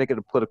 when you try to make it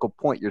a political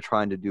point, you're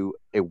trying to do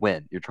a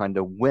win. You're trying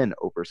to win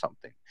over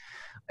something.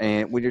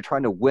 And when you're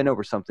trying to win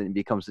over something, it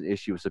becomes an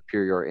issue of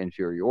superior or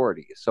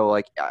inferiority. So,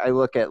 like, I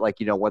look at, like,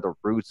 where the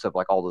roots of,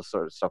 like, all this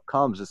sort of stuff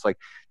comes. It's like,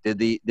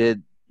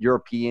 did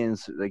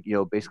Europeans, like,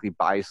 basically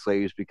buy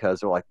slaves because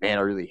they're like, man,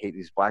 I really hate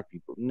these black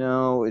people?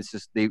 No, it's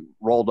just they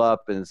rolled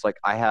up and it's like,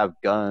 I have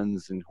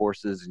guns and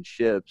horses and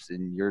ships,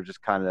 and you're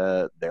just kind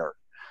of there.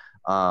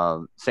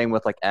 Same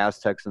with, like,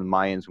 Aztecs and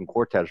Mayans when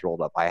Cortez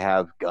rolled up. I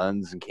have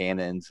guns and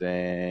cannons,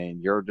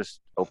 and you're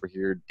just over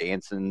here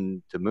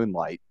dancing to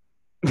moonlight.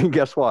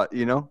 Guess what?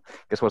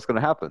 Guess what's going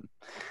to happen?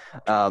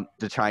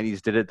 The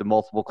Chinese did it to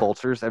multiple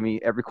cultures. I mean,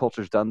 every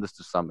culture's done this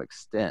to some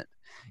extent,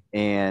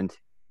 and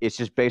it's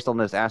just based on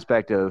this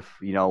aspect of,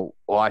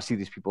 well, I see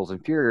these people as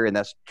inferior, and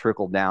that's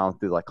trickled down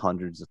through, like,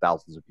 hundreds of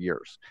thousands of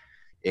years.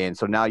 And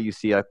so now you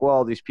see, like,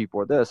 well, these people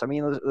are this. I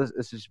mean,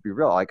 let's just be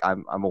real. Like,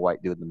 I'm a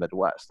white dude in the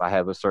Midwest. I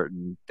have a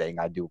certain thing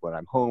I do when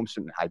I'm home.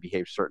 I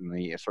behave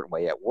certainly a certain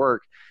way at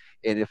work.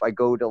 And if I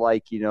go to,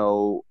 like,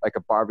 like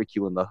a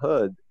barbecue in the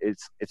hood,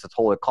 it's a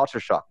total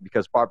culture shock,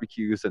 because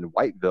barbecues in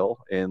Whiteville,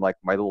 and, like,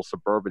 my little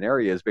suburban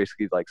area, is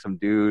basically like some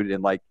dude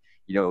in, like,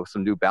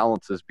 some New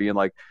Balances being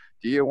like,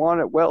 do you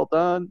want it well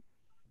done?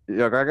 I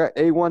got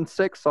A1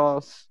 steak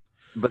sauce.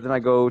 But then I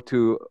go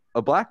to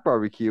a black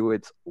barbecue,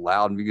 it's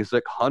loud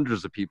music,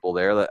 hundreds of people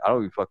there that I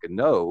don't even fucking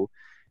know.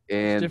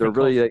 And they're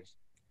really, like,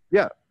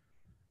 yeah,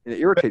 it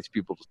irritates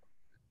people.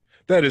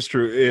 That is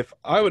true. If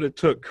I would have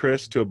took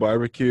Chris to a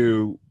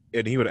barbecue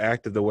and he would have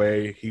acted the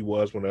way he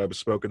was when I was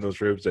smoking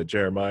those ribs at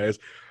Jeremiah's,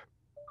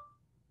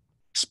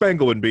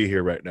 Spangle wouldn't be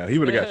here right now. He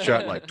would have got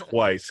shot like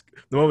twice.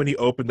 The moment he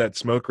opened that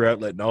smoker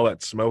outlet and all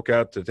that smoke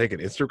out to take an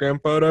Instagram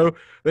photo,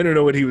 they didn't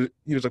know what he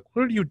was like,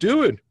 what are you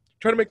doing?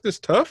 Trying to make this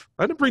tough?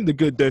 I didn't bring the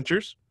good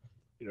dentures,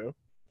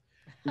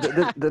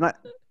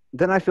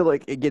 Then I feel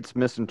like it gets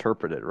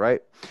misinterpreted,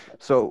 right?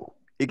 So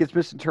it gets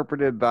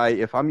misinterpreted by,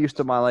 if I'm used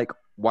to my, like,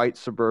 white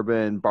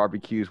suburban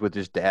barbecues with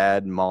just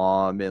dad and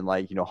mom and,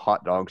 like,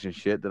 hot dogs and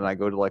shit, then I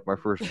go to, like, my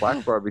first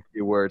black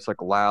barbecue where it's,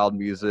 like, loud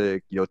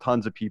music,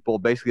 tons of people,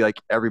 basically,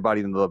 like, everybody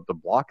in the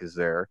block is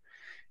there.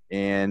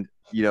 And,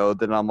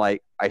 then I'm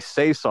like, I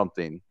say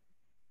something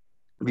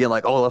being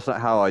like, oh, that's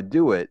not how I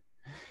do it.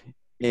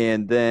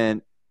 And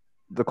then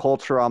the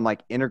culture I'm,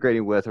 like,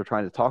 integrating with or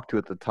trying to talk to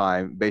at the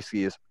time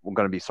basically is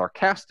going to be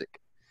sarcastic.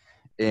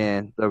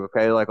 And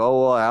they're like,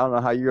 oh, well, I don't know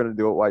how you're going to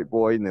do it, white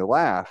boy. And they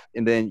laugh.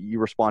 And then you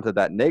respond to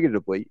that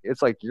negatively.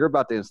 It's like you're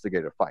about to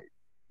instigate a fight.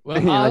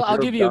 Well, I'll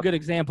give you a good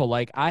example.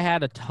 Like, I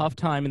had a tough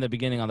time in the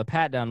beginning on the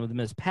Pat Down with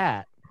Miss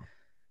Pat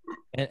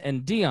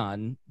and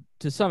Dion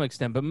to some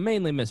extent, but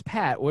mainly Miss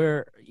Pat,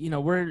 where,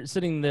 we're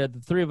sitting there,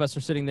 the three of us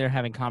are sitting there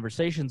having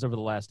conversations over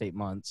the last 8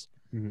 months.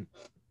 Mm-hmm.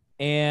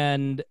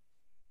 And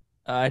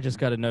I just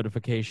got a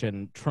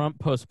notification. Trump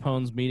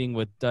postpones meeting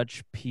with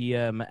Dutch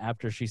PM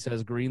after she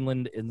says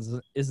Greenland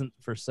isn't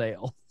for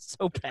sale.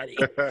 So petty.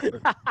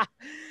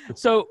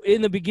 So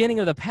in the beginning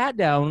of the Pat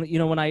Down,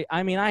 when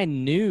I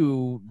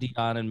knew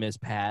Dion and Miss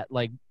Pat,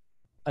 like,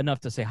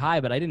 enough to say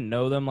hi, but I didn't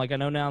know them. Like, I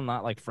know now,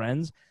 not like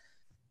friends.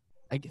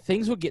 Like,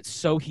 things would get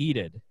so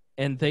heated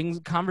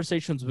and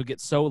conversations would get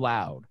so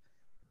loud,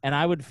 and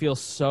I would feel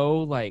so,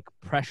 like,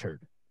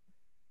 pressured,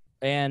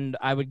 and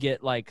I would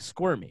get, like,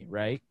 squirmy,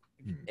 right?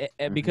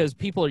 Because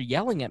people are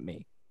yelling at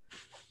me.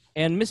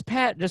 And Miss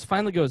Pat just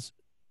finally goes,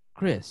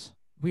 Chris,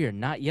 we are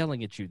not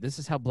yelling at you. This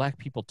is how black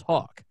people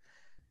talk.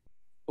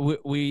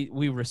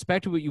 we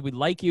respect what you would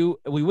like you.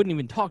 We wouldn't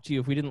even talk to you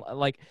if we didn't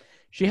like.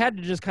 She had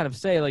to just kind of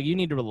say, like, you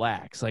need to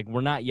relax. Like,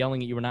 we're not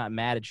yelling at you. We're not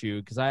mad at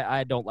you. Because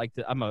I don't like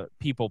to, I'm a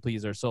people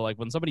pleaser. So, like,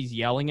 when somebody's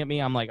yelling at me,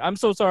 I'm like, I'm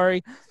so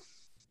sorry.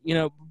 You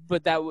know,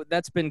 but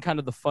that's been kind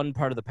of the fun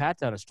part of the pat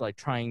down is like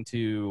trying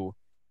to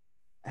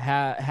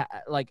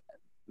like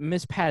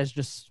Miss Pat is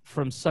just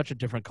from such a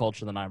different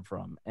culture than I'm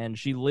from. And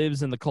she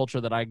lives in the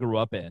culture that I grew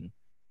up in.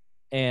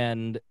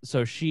 And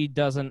so she's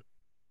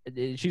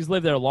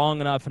lived there long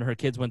enough and her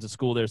kids went to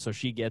school there. So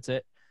she gets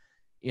it,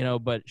 you know,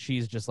 but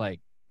she's just like,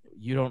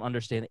 you don't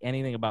understand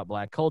anything about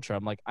black culture.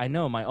 I'm like, I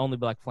know, my only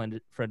black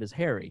friend is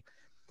Harry.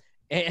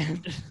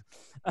 And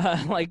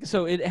like,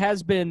 so it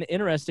has been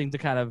interesting to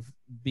kind of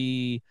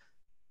be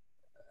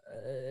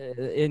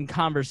in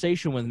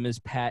conversation with Ms.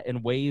 Pat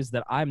in ways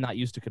that I'm not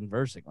used to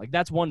conversing. Like,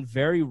 that's one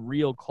very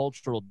real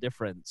cultural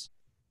difference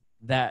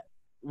that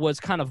was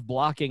kind of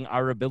blocking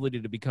our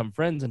ability to become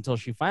friends until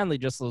she finally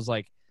just was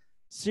like,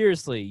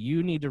 seriously,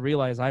 you need to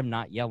realize I'm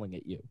not yelling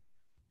at you.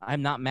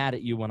 I'm not mad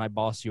at you when I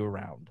boss you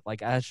around. Like,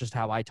 that's just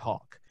how I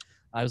talk.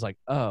 I was like,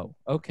 oh,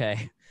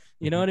 okay.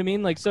 You know what I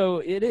mean? Like, so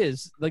it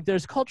is like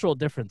there's cultural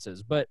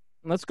differences, but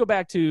let's go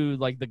back to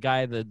like the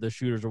guy, the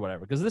shooters or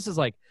whatever. Cause this is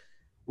like,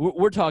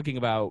 we're talking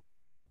about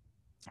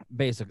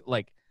basic,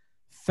 like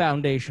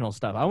foundational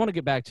stuff. I want to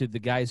get back to the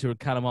guys who are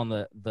kind of on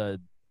the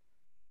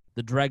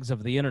dregs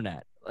of the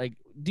internet. Like,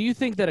 do you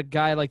think that a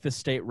guy like the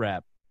state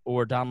rep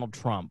or Donald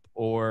Trump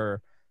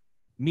or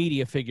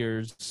media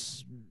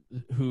figures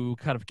who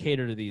kind of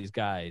cater to these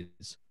guys,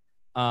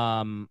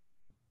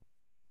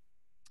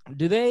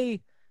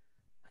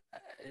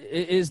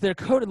 is there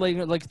coded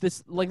like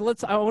this, like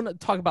I want to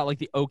talk about like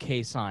the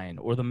OK sign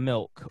or the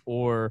milk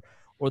or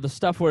the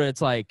stuff where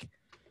it's like,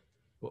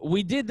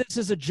 we did this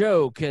as a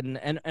joke, and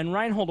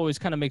Reinhold always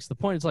kind of makes the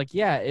point. It's like,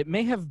 yeah, it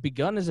may have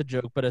begun as a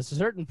joke, but at a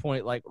certain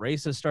point, like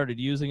racists started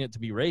using it to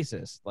be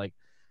racist. Like,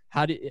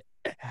 how do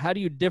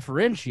you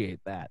differentiate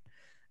that?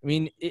 I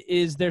mean,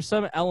 is there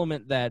some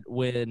element that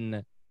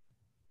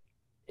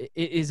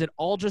is it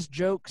all just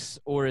jokes,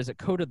 or is it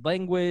coded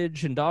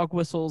language and dog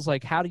whistles?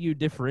 Like, how do you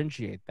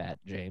differentiate that,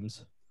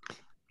 James?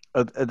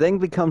 A thing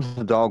becomes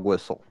a dog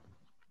whistle,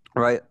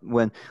 right?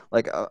 When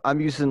like I'm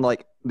using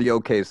like the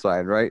OK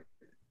sign, right?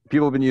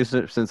 People have been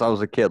using it since I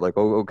was a kid, like,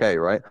 oh, okay,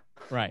 right?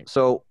 Right.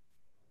 So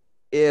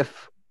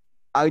if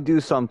I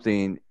do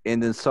something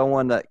and then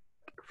someone that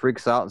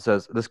freaks out and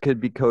says, this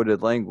could be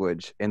coded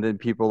language, and then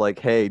people are like,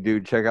 hey,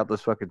 dude, check out this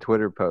fucking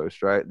Twitter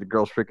post, right? The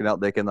girl's freaking out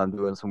thinking I'm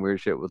doing some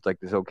weird shit with like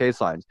these OK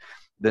signs.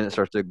 Then it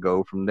starts to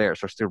go from there. It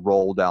starts to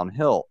roll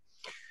downhill.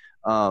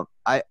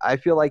 I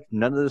feel like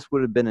none of this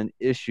would have been an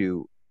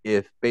issue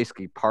if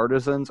basically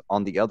partisans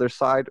on the other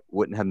side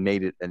wouldn't have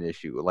made it an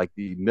issue. Like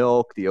the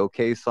milk, the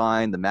OK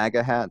sign, the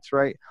MAGA hats,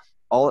 right?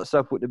 All that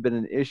stuff wouldn't have been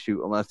an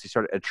issue unless they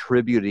started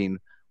attributing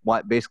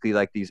what basically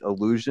like these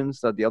illusions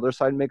that the other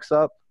side makes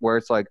up, where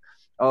it's like,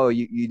 oh,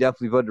 you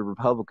definitely voted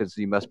Republican, so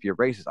you must be a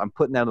racist. I'm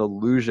putting that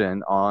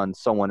illusion on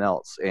someone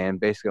else, and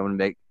basically I'm going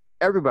to make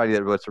everybody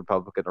that votes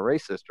Republican a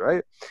racist,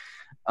 right?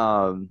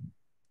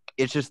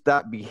 It's just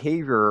that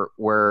behavior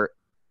where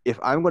if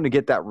I'm going to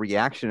get that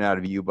reaction out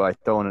of you by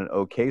throwing an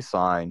OK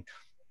sign,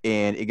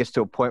 and it gets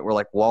to a point where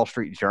like Wall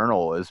Street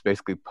Journal is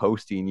basically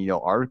posting, you know,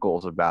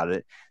 articles about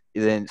it,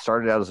 then it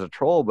started out as a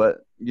troll. But,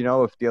 you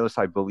know, if the other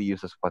side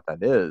believes that's what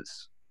that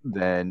is,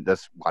 then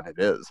that's what it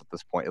is at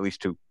this point, at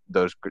least to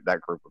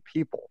that group of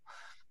people.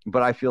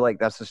 But I feel like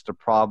that's just a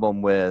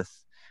problem with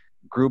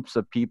groups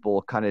of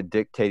people kind of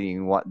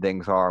dictating what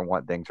things are and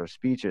what things are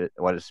speech,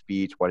 what is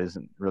speech, what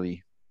isn't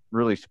really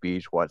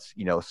speech, what's,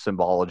 you know,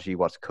 symbology,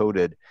 what's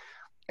coded.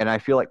 And I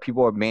feel like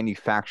people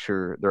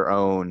manufacture their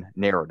own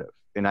narrative.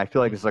 And I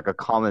feel like it's like a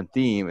common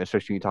theme,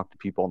 especially when you talk to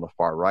people on the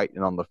far right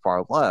and on the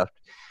far left.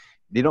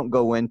 They don't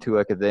go into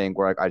like a thing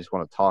where like, I just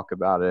want to talk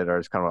about it or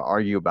just kind of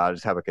argue about it,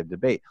 just have like a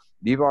debate.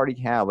 They've already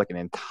had like an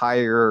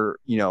entire,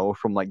 you know,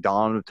 from like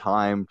dawn of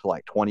time to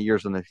like 20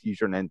 years in the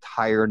future, an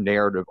entire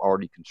narrative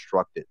already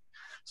constructed.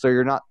 So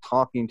you're not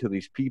talking to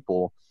these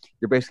people.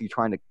 You're basically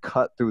trying to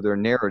cut through their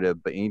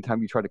narrative. But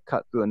anytime you try to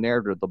cut through a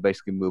narrative, they'll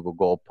basically move a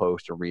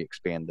goalpost or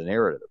re-expand the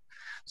narrative.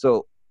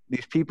 So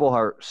these people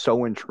are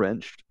so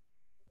entrenched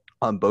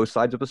on both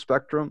sides of a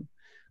spectrum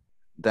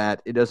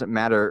that it doesn't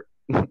matter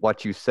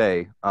what you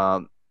say.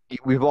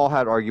 We've all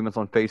had arguments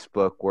on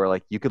Facebook where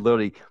like you could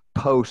literally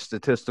post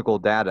statistical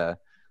data,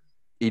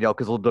 you know,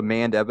 because they'll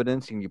demand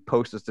evidence, and you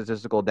post the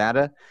statistical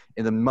data.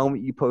 And the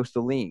moment you post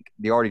a link,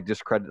 they already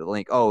discredit the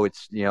link. Oh,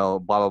 it's, you know,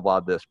 blah, blah, blah,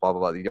 this, blah, blah,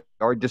 blah. They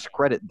already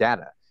discredit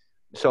data.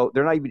 So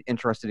they're not even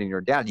interested in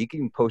your data. You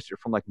can post it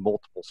from like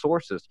multiple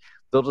sources.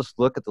 They'll just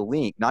look at the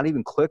link, not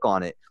even click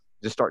on it,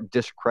 just start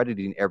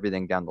discrediting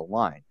everything down the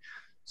line.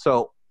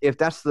 So if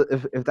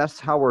that's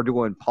how we're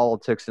doing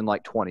politics in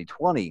like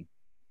 2020,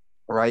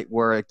 right,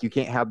 where like you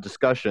can't have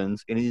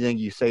discussions, anything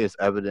you say is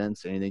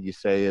evidence, anything you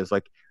say is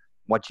like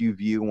what you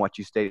view and what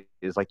you state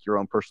is like your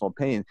own personal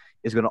opinion,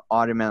 is going to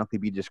automatically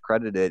be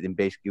discredited and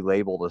basically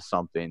labeled as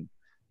something,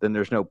 then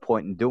there's no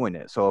point in doing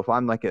it. So if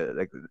I'm like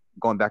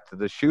going back to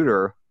the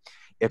shooter,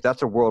 if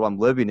that's a world I'm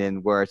living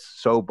in where it's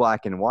so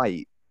black and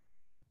white,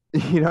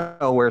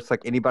 where it's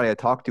like anybody I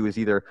talk to is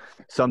either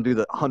some dude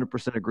that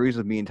 100% agrees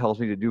with me and tells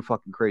me to do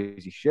fucking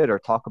crazy shit or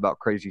talk about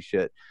crazy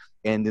shit.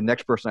 And the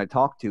next person I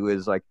talk to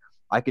is like,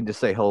 I can just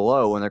say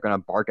hello and they're going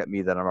to bark at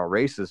me that I'm a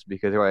racist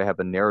because I have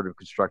a narrative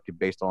constructed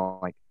based on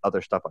like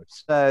other stuff I've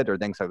said or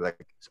things I've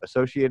like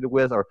associated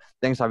with or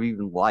things I've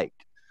even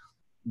liked.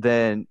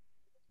 Then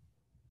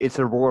it's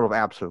a world of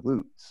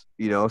absolutes,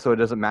 so it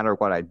doesn't matter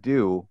what I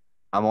do.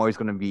 I'm always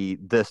going to be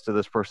this to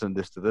this person,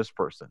 this to this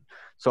person.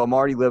 So I'm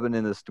already living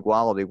in this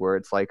duality where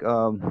it's like,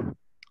 I'm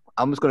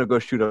just going to go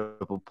shoot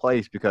up a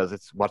place because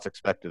it's what's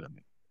expected of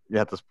me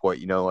at this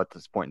point, at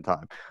this point in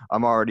time.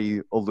 I'm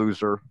already a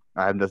loser.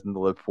 I have nothing to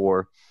live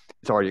for.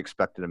 It's already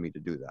expected of me to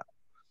do that.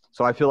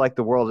 So I feel like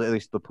the world, at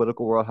least the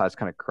political world, has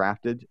kind of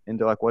crafted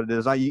into like what it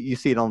is. You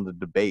see it on the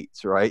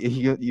debates, right?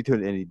 You do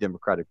it in any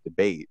democratic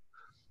debate.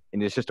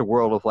 And it's just a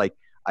world of like,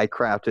 I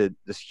crafted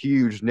this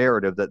huge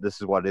narrative that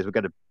this is what it is. We've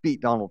got to beat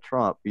Donald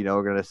Trump.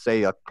 We're going to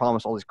say, I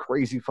promise all these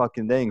crazy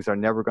fucking things are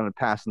never going to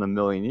pass in a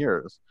million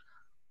years.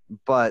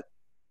 But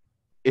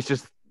it's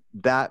just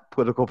that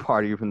political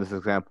party, from this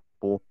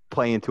example,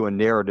 play into a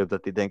narrative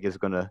that they think is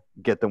going to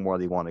get them where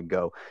they want to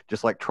go.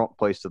 Just like Trump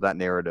plays to that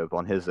narrative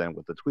on his end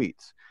with the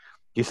tweets.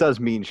 He says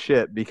mean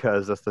shit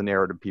because that's the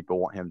narrative people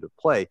want him to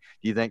play.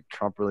 Do you think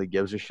Trump really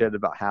gives a shit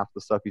about half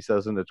the stuff he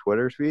says in the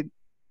Twitter feed?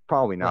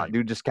 Probably not. Right.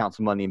 Dude just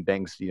counts money and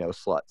bangs,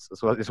 sluts.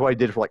 That's what he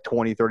did for like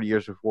 20, 30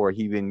 years before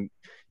he even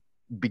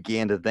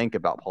began to think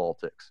about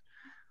politics.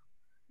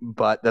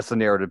 But that's the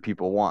narrative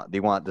people want. They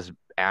want this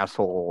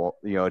asshole,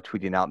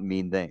 tweeting out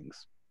mean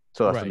things.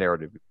 So that's the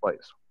narrative he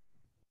plays.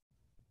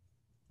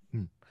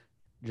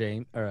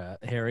 James or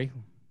Harry,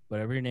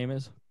 whatever your name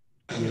is,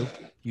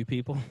 you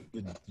people.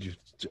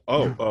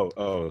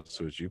 So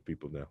it's you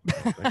people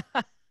now.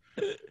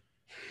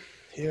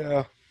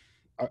 Yeah,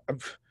 I'm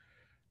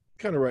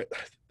kind of right.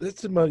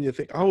 That's the money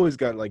thing. I always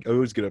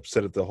get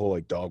upset at the whole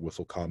like dog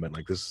whistle comment.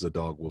 Like, this is a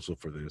dog whistle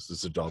for this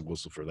is a dog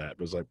whistle for that.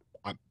 But it's like,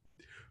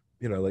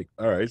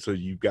 all right, so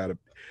you got to.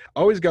 I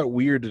always got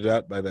weirded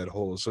out by that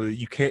whole. So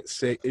you can't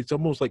say, it's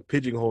almost like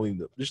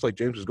pigeonholing, just like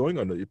James was going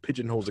on. It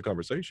pigeonholes the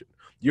conversation.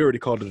 You already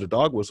called it a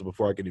dog whistle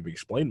before I could even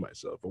explain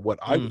myself or what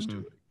I was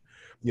doing.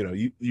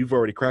 You've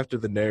already crafted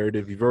the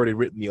narrative. You've already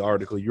written the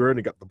article. You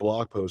already got the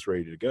blog post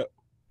ready to go,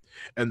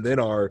 and then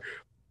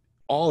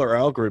all our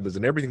algorithms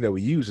and everything that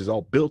we use is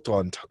all built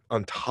on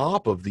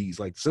top of these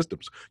like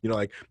systems,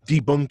 like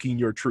debunking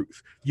your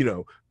truth,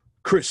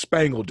 Chris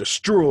Spangle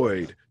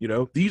destroyed,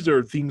 these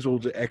are things we'll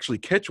actually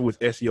catch with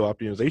SEO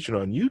optimization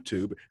on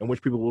YouTube and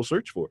which people will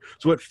search for.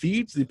 So it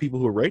feeds the people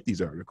who write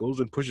these articles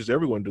and pushes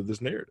everyone to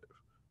this narrative.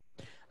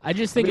 I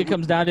just think it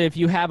comes down to, if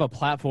you have a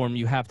platform,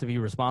 you have to be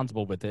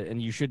responsible with it, and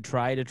you should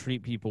try to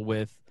treat people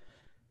with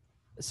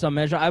some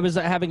measure. I was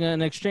having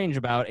an exchange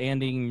about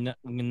Andy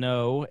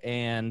No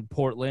and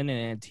Portland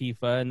and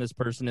Antifa, and this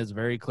person is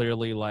very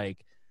clearly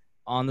like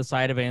on the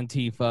side of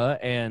Antifa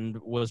and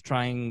was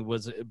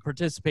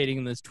participating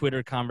in this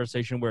Twitter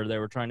conversation where they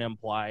were trying to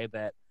imply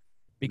that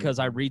because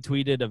I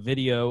retweeted a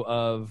video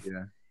of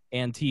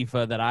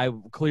Antifa that I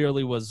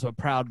clearly was a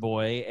Proud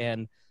Boy,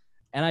 and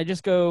I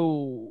just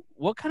go,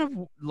 what kind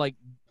of like,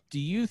 do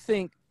you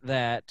think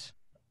that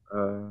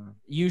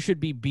you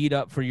should be beat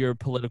up for your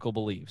political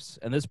beliefs?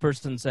 And this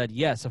person said,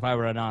 yes, if I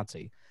were a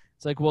Nazi.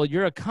 It's like, well,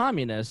 you're a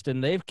communist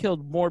and they've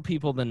killed more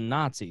people than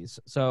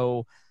Nazis.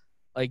 So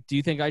like, do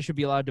you think I should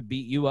be allowed to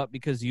beat you up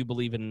because you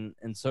believe in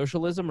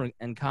socialism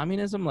and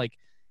communism? Like,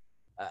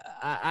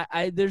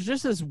 there's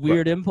just this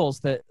weird impulse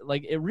that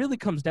like, it really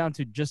comes down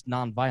to just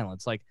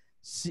nonviolence. Like,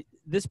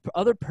 this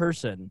other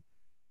person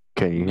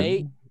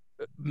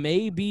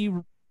may be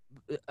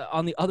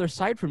on the other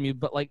side from you,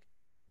 but like,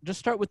 just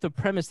start with the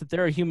premise that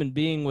they're a human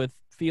being with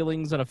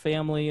feelings and a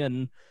family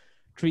and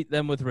treat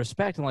them with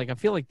respect. And like, I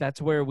feel like that's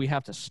where we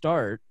have to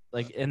start.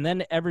 Like, and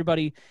then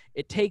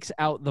it takes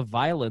out the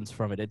violence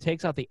from it. It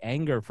takes out the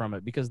anger from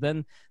it, because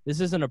then this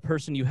isn't a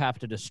person you have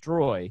to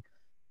destroy.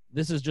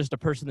 This is just a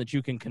person that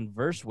you can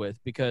converse with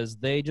because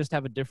they just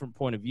have a different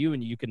point of view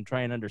and you can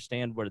try and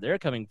understand where they're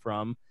coming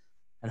from.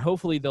 And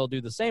hopefully they'll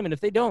do the same. And if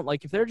they don't,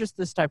 like, if they're just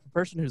this type of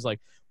person who's like,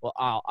 well,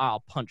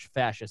 I'll punch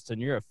fascists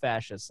and you're a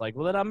fascist, like,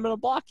 well, then I'm going to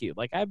block you.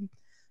 Like, I have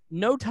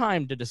no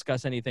time to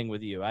discuss anything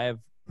with you. I have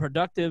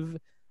productive,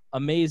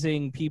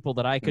 amazing people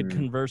that I could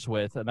converse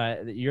with,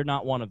 and you're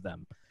not one of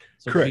them.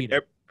 So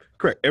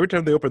correct. Every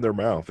time they open their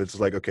mouth, it's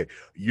like, okay,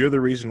 you're the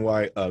reason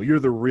why,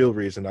 you're the real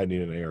reason I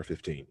need an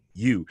AR-15.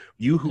 You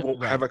who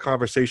won't have a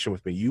conversation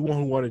with me, you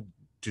who wanted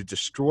to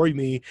destroy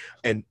me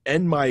and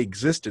end my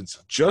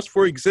existence just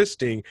for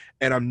existing,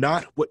 and I'm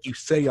not what you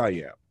say I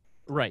am.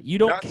 Right. You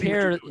don't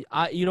care.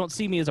 You don't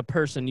see me as a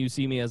person. You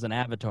see me as an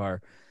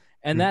avatar.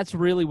 And that's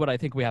really what I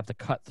think we have to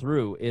cut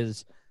through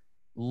is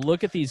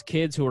look at these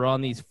kids who are on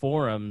these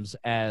forums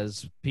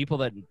as people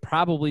that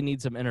probably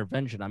need some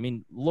intervention. I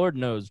mean, Lord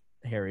knows,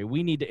 Harry,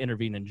 we need to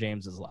intervene in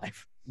James's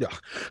life. Yeah.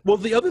 Well,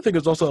 the other thing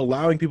is also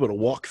allowing people to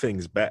walk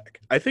things back.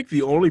 I think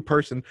the only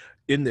person,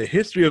 in the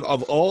history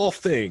of all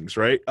things,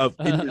 right?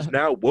 In this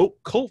now woke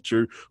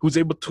culture, who's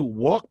able to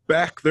walk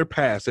back their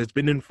past, that's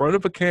been in front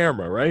of a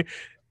camera, right?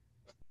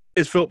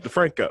 Is Philip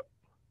DeFranco.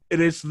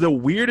 And it's the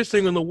weirdest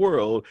thing in the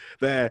world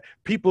that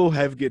people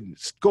have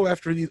go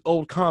after these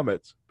old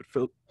comments,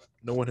 but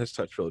no one has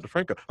touched Philip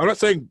DeFranco. I'm not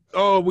saying,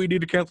 oh, we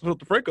need to cancel Philip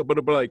DeFranco,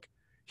 but like,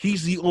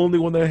 he's the only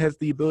one that has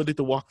the ability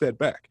to walk that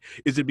back.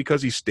 Is it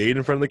because he stayed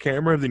in front of the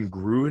camera and then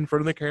grew in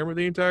front of the camera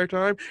the entire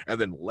time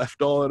and then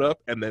left all it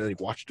up and then he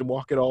watched him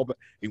walk it all back?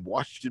 He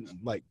watched him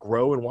like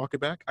grow and walk it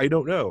back? I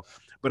don't know.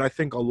 But I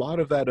think a lot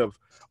of that of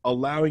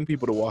allowing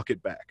people to walk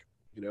it back.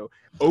 You know,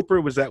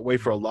 Oprah was that way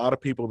for a lot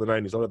of people in the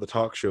 90s. A lot of the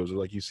talk shows are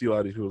like, you see a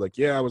lot of people like,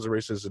 yeah, I was a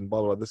racist and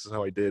blah, blah, blah. This is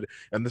how I did.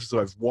 And this is how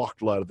I've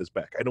walked a lot of this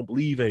back. I don't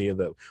believe any of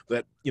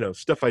that, you know,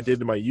 stuff I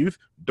did in my youth.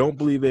 Don't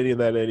believe any of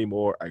that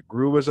anymore. I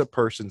grew as a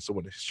person.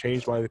 Someone has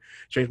changed my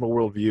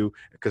worldview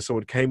because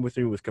someone came with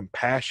me with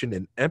compassion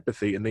and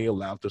empathy and they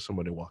allowed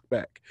someone to walk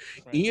back.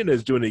 Right. Ian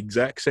is doing the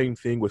exact same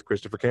thing with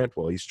Christopher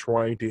Cantwell. He's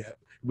trying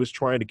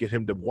to get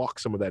him to walk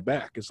some of that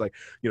back. It's like,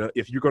 you know,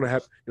 if you're going to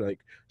have, like,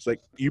 it's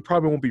like, you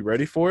probably won't be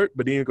ready for it,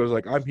 but Ian goes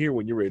like, I'm here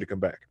when you're ready to come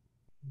back.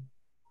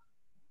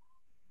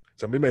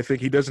 Some people may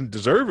think he doesn't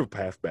deserve a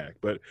path back,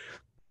 but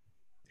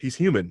he's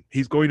human.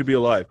 He's going to be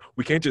alive.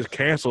 We can't just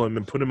cancel him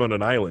and put him on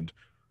an island.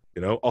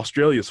 You know,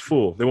 Australia's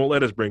full. They won't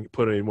let us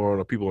put any more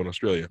on people in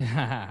Australia.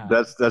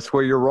 That's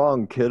where you're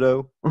wrong,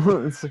 kiddo.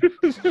 But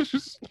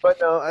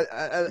no,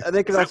 I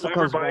think it also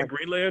comes back.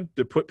 Greenland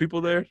to put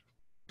people there.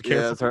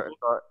 Yeah,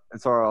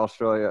 it's our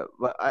Australia.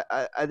 But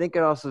I think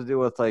it also to do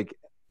with like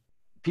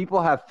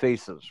people have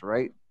faces,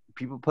 right?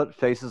 People put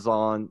faces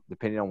on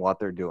depending on what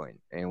they're doing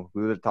and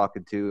who they're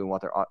talking to and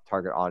what their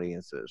target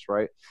audience is,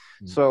 right?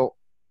 Mm-hmm. So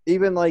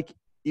even like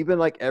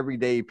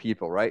everyday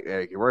people, right?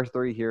 We're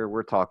three here,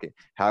 we're talking.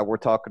 How we're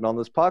talking on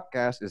this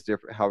podcast is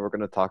different. How we're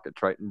going to talk at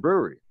Triton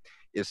Brewery,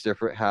 it's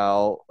different.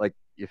 How like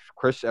if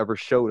Chris ever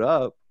showed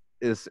up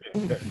is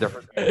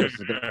different.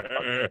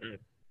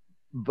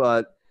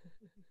 But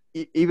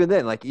even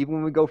then, like even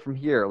when we go from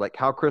here, like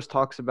how Chris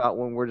talks about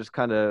when we're just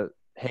kind of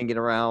hanging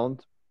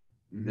around,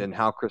 then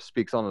how Chris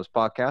speaks on his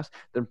podcast,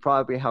 then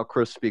probably how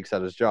Chris speaks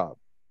at his job.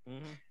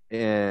 Mm-hmm.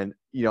 And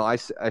you know, I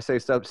say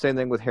stuff, same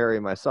thing with Harry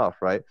and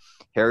myself, right?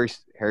 Harry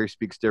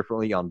speaks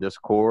differently on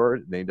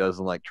Discord than he does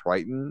in like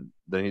Triton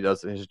than he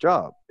does in his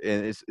job,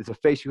 and it's a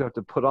face you have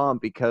to put on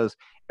because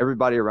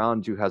everybody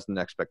around you has an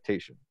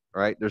expectation,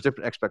 right? There's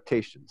different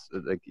expectations.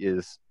 Like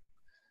is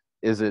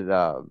it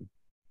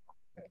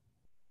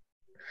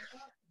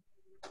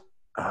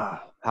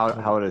how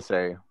would I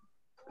say?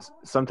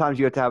 Sometimes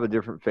you have to have a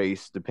different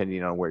face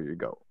depending on where you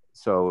go.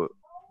 So,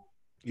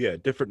 yeah,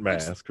 different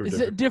mask.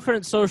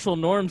 Different social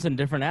norms in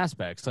different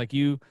aspects. Like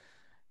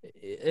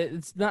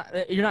it's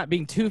not you're not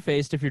being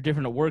two-faced if you're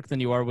different at work than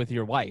you are with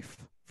your wife,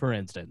 for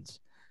instance.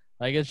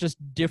 Like it's just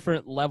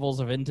different levels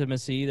of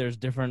intimacy. There's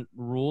different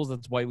rules.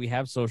 That's why we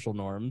have social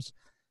norms.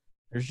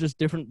 There's just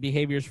different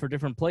behaviors for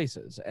different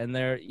places, and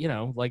they're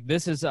like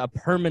this is a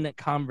permanent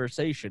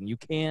conversation. You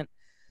can't.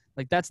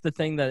 Like, that's the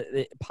thing that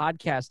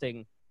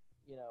podcasting,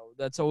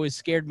 that's always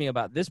scared me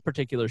about this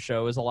particular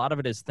show is a lot of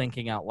it is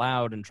thinking out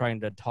loud and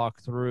trying to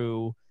talk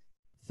through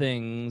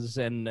things.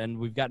 And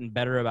we've gotten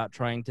better about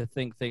trying to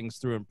think things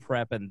through and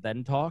prep and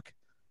then talk.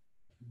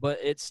 But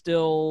it's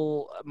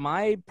still,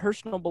 my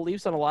personal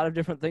beliefs on a lot of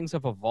different things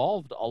have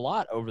evolved a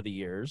lot over the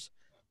years,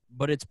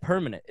 but it's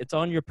permanent. It's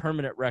on your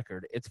permanent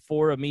record. It's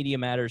for a Media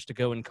Matters to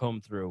go and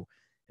comb through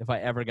if I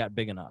ever got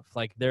big enough.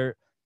 Like,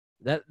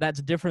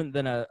 that's different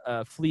than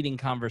a fleeting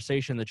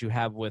conversation that you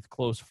have with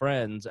close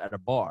friends at a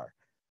bar.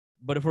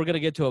 But if we're going to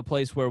get to a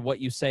place where what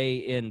you say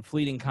in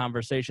fleeting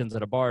conversations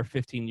at a bar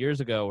 15 years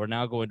ago are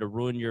now going to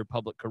ruin your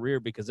public career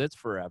because it's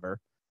forever,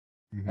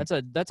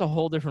 that's a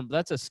whole different,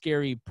 that's a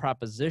scary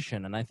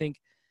proposition. And I think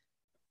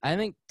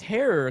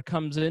terror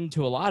comes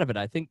into a lot of it.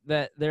 I think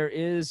that there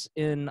is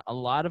in a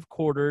lot of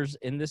quarters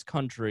in this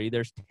country,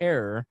 there's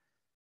terror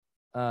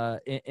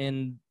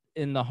in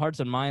the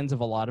hearts and minds of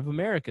a lot of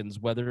Americans,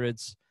 whether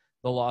it's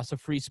the loss of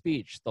free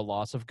speech, the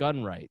loss of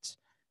gun rights,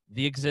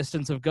 the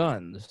existence of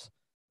guns,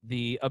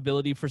 the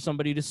ability for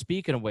somebody to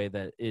speak in a way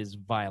that is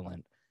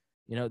violent.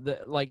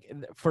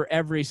 For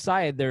every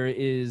side, there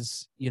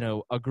is,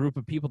 a group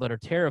of people that are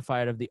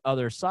terrified of the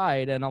other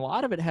side. And a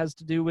lot of it has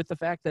to do with the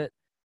fact that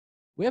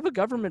we have a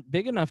government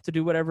big enough to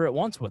do whatever it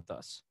wants with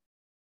us.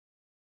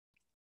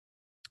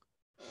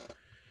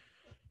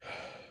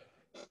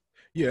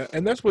 Yeah,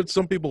 and that's what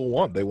some people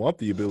want. They want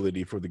the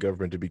ability for the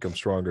government to become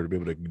stronger, to be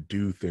able to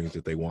do things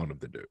that they want them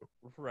to do.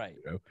 Right.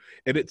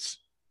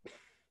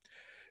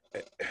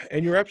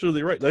 And you're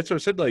absolutely right. That's what I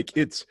said. Like,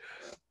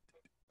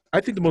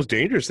 I think the most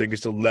dangerous thing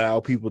is to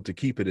allow people to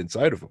keep it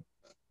inside of them,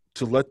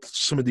 to let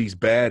some of these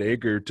bad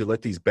anger, to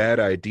let these bad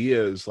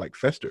ideas like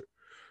fester.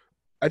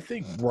 I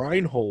think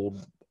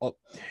Reinhold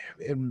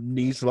and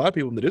Nease, a lot of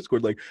people in the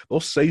Discord, like they'll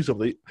say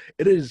something.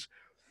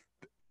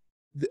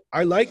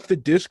 I like the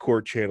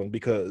Discord channel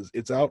because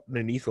it's out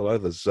underneath a lot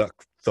of the Zuck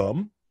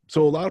thumb.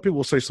 So a lot of people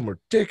will say some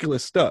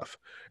ridiculous stuff.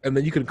 And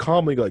then you can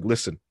calmly go like,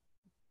 listen,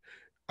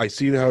 I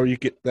see how you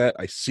get that.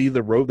 I see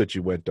the road that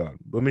you went on.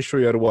 Let me show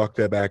you how to walk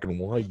that back and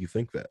why you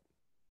think that.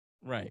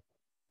 Right.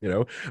 You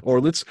know,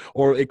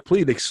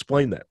 please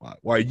explain that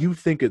why you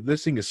think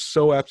this thing is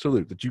so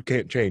absolute that you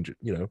can't change it.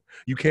 You know,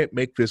 you can't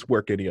make this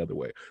work any other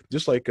way.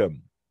 Just like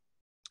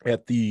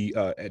at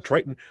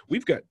Triton,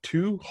 we've got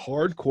 2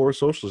 hardcore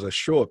socialists that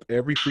show up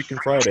every freaking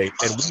Friday,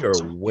 and we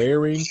are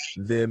wearing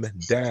them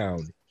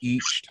down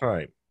each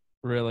time.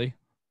 Really?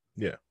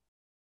 Yeah.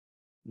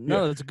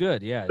 No, that's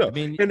good. Yeah. No, I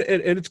mean, and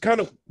it's kind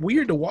of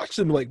weird to watch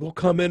them. Like, they'll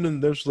come in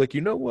and there's like, you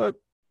know what?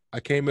 I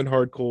came in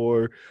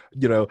hardcore,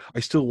 you know, I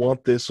still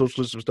want this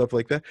socialism stuff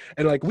like that.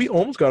 And like, we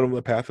almost got on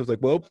the path of like,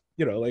 well,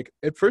 you know, like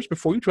at first,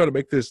 before you try to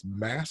make this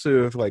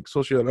massive like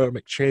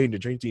socioeconomic change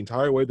and change the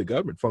entire way the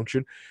government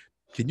function,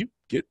 can you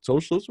get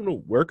socialism to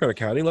work on a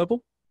county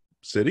level,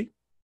 city?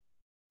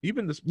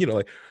 Even this,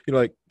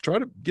 like try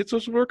to get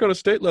social work on a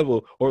state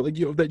level, or like,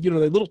 that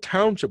little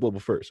township level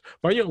first.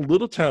 Find a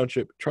little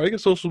township, try to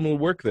get social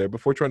work there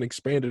before trying to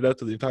expand it out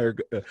to the entire,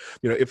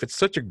 if it's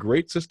such a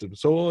great system,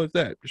 so all of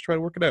that, just try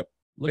to work it out.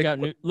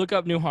 Look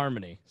up New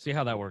Harmony. See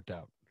how that worked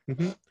out.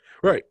 Mm-hmm.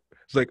 Right.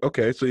 It's like,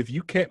 okay, so if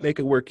you can't make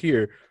it work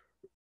here,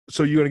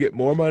 so you're going to get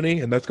more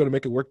money and that's going to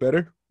make it work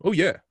better? Oh,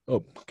 yeah.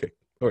 Oh, okay.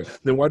 All right.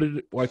 Then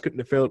why couldn't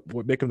it fail?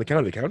 Make them the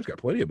county? The county's got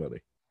plenty of money.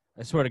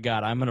 I swear to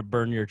God, I'm going to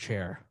burn your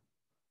chair.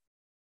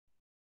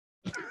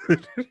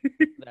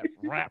 That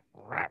rap.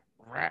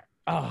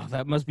 Oh,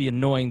 that must be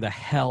annoying the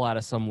hell out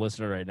of some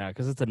listener right now,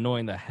 because it's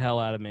annoying the hell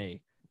out of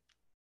me.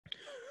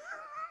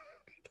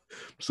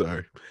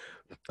 Sorry.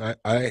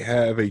 I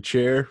have a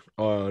chair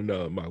on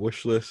my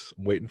wish list.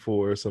 I'm waiting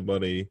for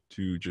somebody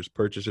to just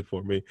purchase it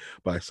for me.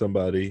 By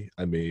somebody,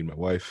 I mean my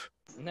wife.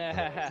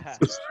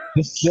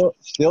 Just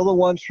steal the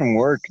ones from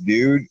work,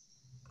 dude.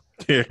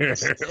 You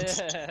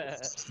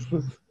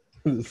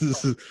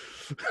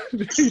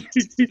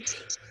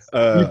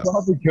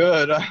probably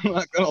could. I'm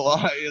not gonna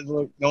lie.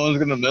 Look, no one's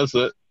gonna miss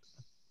it.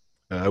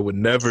 I would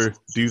never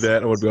do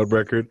that. I want to be on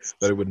record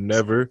that I would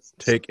never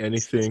take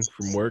anything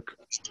from work.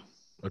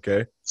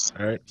 Okay.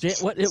 All right.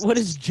 What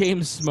is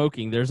James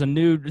smoking? There's a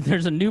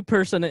new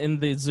person in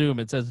the Zoom.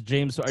 It says,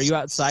 James, are you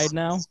outside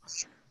now?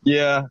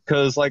 Yeah,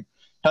 because like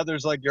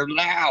Heather's like, you're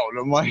loud.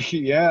 I'm like,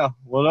 yeah,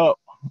 what up?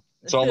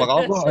 So I'm like,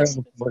 I'll go ahead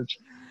and watch.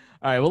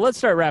 All right, well, let's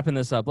start wrapping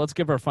this up. Let's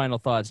give our final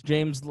thoughts.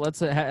 James, let's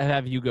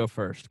have you go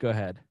first. Go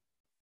ahead.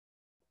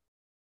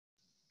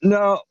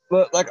 No,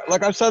 but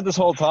like I've said this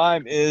whole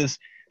time is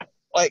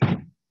like,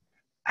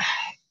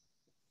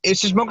 it's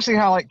just mostly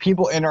how like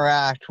people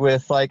interact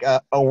with like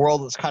a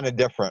world that's kind of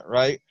different,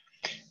 right?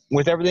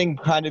 With everything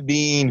kind of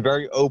being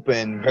very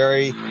open,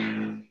 very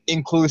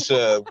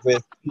inclusive.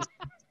 With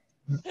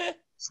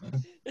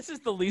this is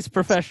the least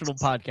professional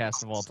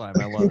podcast of all time.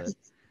 I love it.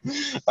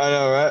 I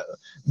know, right?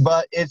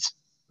 But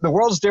the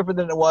world's different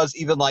than it was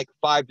even like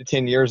 5 to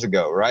 10 years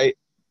ago, right?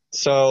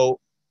 So,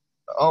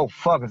 oh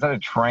fuck, is that a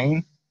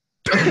train?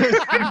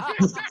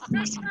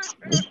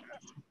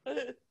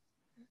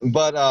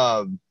 But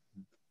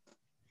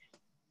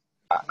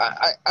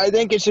I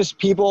think it's just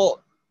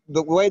people,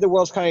 the way the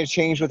world's kind of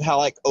changed with how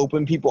like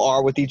open people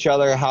are with each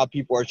other, how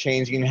people are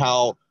changing,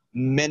 how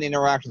men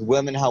interact with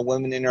women, how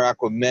women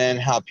interact with men,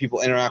 how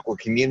people interact with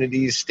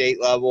communities,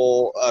 state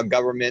level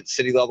government,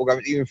 city level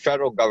government, even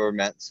federal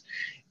governments.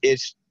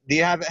 They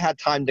haven't had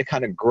time to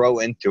kind of grow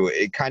into it.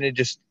 It kind of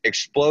just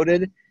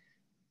exploded.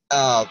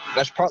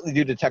 That's partly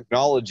due to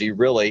technology,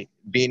 really,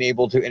 being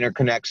able to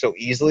interconnect so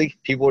easily.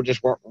 People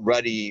just weren't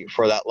ready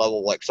for that level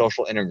of like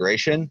social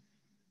integration.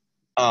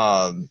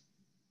 I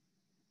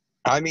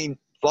mean,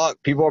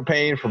 fuck, people are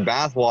paying for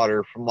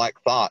bathwater from like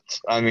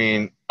thoughts. I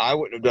mean, I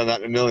wouldn't have done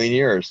that in a million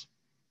years.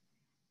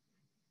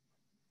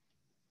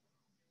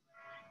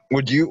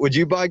 Would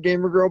you buy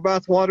Gamer Girl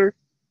bathwater?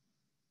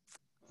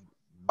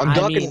 I'm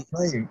ducking the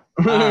plane.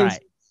 All right.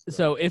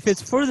 So if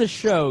it's for the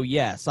show,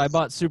 yes. I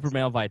bought Super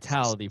Male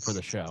Vitality for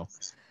the show.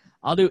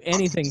 I'll do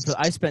anything.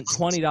 I spent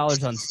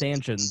 $20 on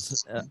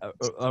stanchions,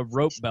 a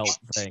rope belt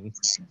thing,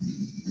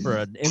 for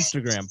an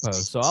Instagram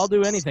post. So I'll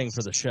do anything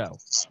for the show.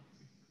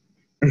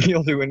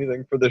 You'll do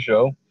anything for the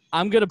show?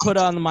 I'm going to put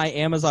on my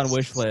Amazon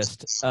wish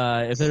list.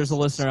 If there's a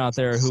listener out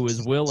there who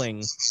is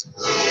willing,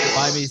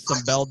 buy me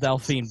some Belle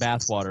Delphine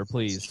bathwater,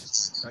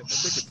 please. I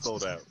think it's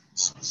sold out.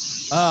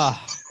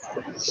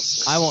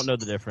 I won't know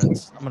the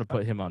difference. I'm going to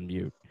put him on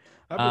mute.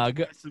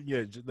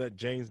 That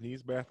James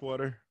Nease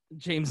bathwater.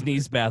 James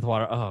Nease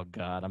bathwater. Oh,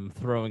 God. I'm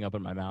throwing up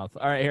in my mouth.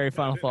 All right, Harry,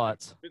 final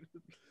thoughts.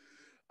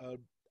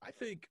 I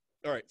think,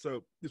 all right,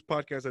 so this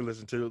podcast I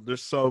listen to,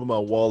 there's some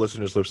wall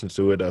listeners listen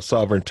to it,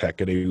 Sovereign Tech,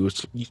 and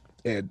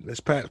this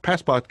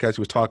past podcast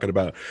he was talking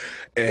about,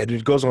 and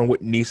it goes on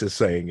what Nease is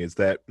saying, is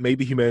that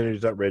maybe humanity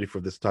is not ready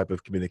for this type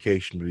of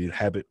communication, we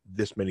have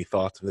this many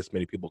thoughts and this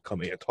many people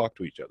come in and talk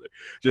to each other,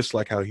 just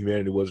like how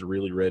humanity wasn't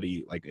really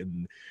ready, like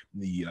in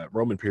the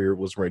Roman period,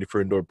 wasn't ready for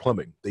indoor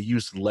plumbing. They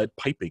used lead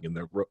piping in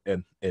their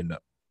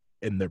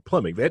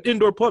plumbing. That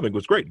indoor plumbing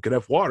was great. You could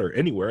have water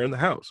anywhere in the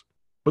house.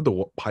 But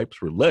the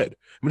pipes were lead.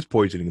 I mean, it's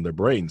poisoning their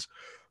brains.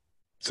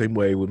 Same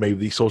way with maybe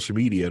the social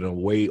media and the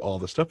way all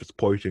the stuff is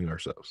poisoning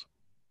ourselves.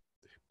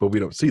 but we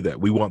don't see that.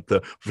 We want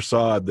the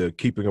facade, the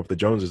keeping up with the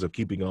Joneses of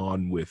keeping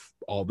on with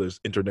all this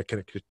internet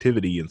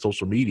connectivity and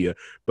social media,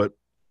 but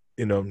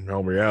in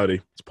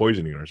reality, it's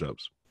poisoning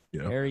ourselves.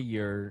 Harry,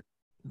 you're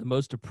the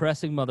most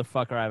depressing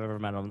motherfucker I've ever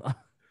met on.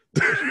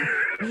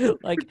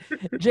 Like,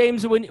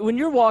 James, when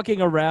you're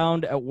walking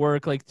around at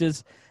work, like,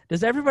 does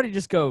everybody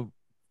just go,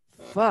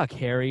 "Fuck,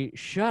 Harry,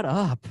 shut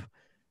up"?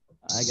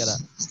 I gotta.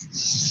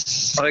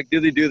 Like, do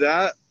they do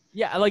that?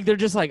 Yeah, like they're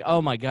just like,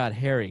 "Oh my God,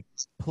 Harry,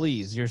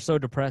 please, you're so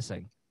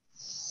depressing."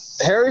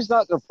 Harry's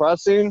not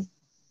depressing.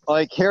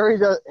 Like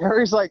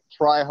Harry's like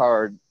try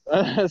hard.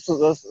 That's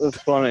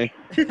funny.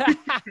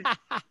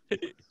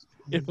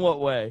 In what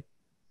way?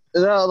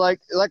 No, like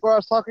when I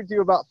was talking to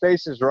you about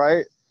faces,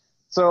 right?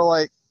 So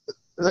like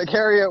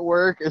Harry at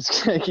work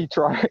is like he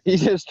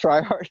just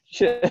try hard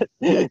shit.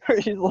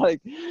 He's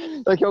like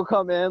he'll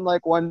come in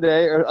like one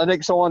day, or I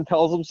think someone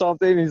tells him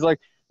something. He's like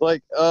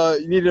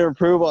you need to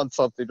improve on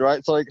something,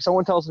 right? So like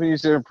someone tells me he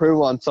needs to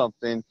improve on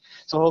something,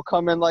 so he'll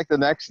come in like the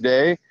next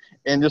day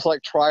and just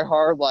like try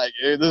hard, like,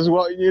 hey, this is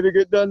what you need to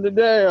get done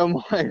today. I'm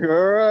like,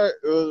 all right,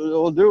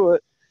 we'll do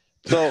it.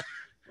 So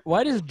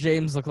why does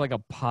James look like a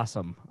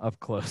possum up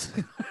close?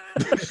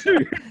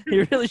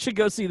 You really should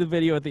go see the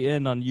video at the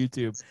end on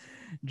YouTube.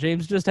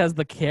 James just has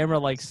the camera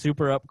like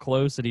super up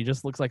close, and he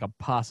just looks like a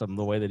possum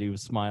the way that he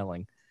was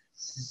smiling.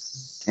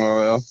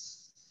 Oh yeah,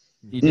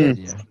 you did,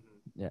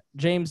 yeah.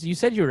 James, you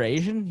said you were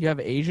Asian. You have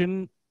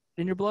Asian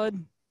in your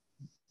blood?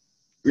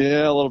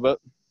 Yeah, a little bit.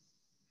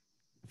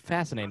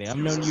 Fascinating. I've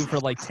known you for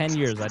like 10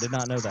 years. I did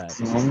not know that.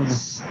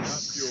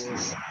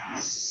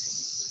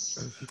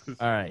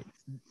 All right,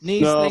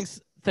 Nease, No.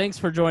 thanks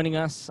for joining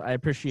us. I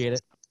appreciate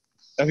it.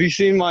 Have you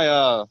seen my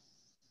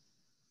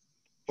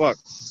fuck?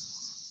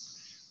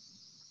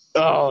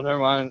 Oh, never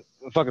mind.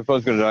 The fucking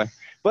phone's gonna die.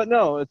 But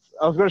no,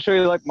 I was gonna show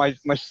you like my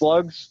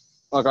slugs.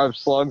 Like I have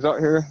slugs out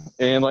here,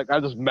 and like I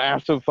have this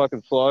massive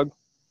fucking slug.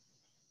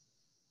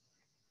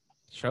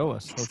 Show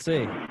us. Let's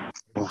see.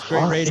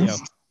 Great radio.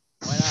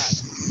 Why not?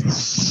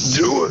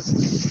 Do it.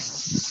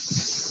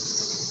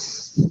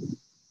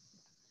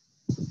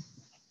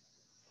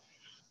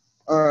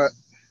 All right.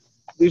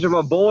 These are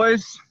my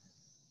boys.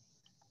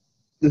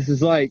 This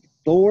is like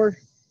Thor.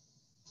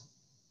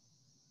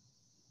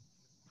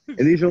 And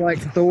these are like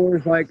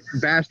Thor's like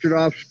bastard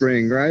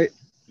offspring, right?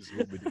 This is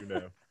what we do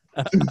now.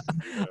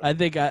 I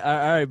think all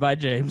right, bye,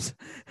 James.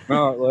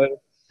 All right,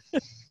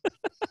 later.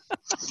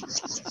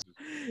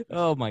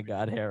 Oh my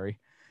God, Harry.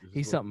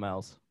 He's something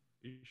else.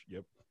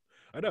 Yep.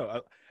 I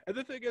know. And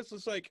the thing is,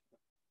 it's like,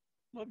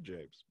 love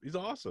James. He's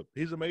awesome.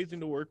 He's amazing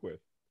to work with.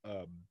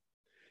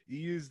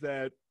 He is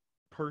that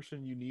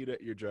person you need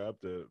at your job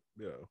to,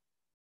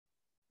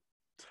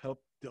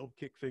 help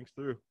kick things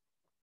through.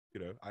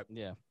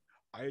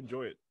 I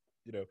enjoy it.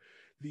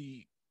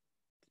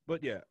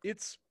 But yeah,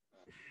 it's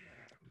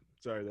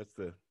sorry, that's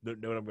the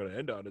note I'm going to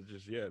end on. It's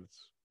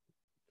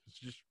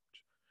just,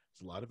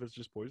 a lot of it's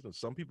just poisonous.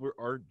 Some people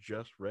aren't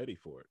just ready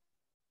for it.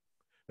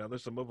 Now,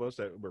 there's some of us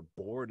that were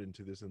born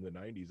into this in the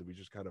 90s and we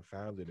just kind of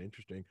found it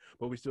interesting,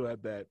 but we still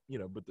had that,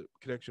 but the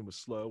connection was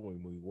slow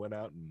when we went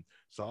out and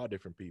saw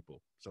different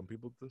people. Some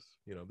people, this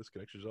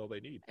connection is all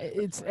they need.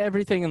 It's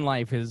everything in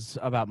life is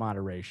about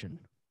moderation.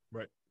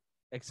 Right.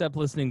 Except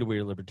listening to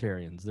Weird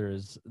Libertarians.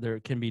 There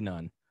can be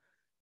none.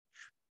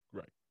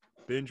 Right.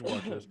 Binge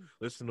watch us,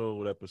 listen to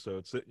old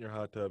episodes, sit in your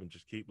hot tub and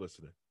just keep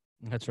listening.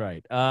 That's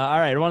right. All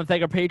right. I want to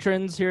thank our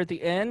patrons here at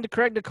the end.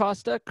 Craig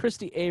DaCosta,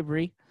 Christy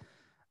Avery,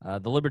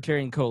 the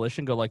Libertarian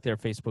Coalition. Go like their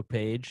Facebook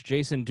page.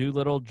 Jason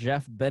Doolittle,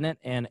 Jeff Bennett,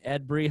 and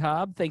Ed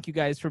Brehob. Thank you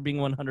guys for being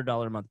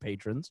 $100 a month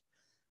patrons.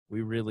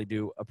 We really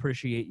do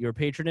appreciate your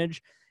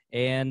patronage.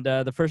 And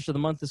the first of the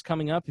month is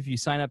coming up. If you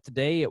sign up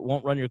today, it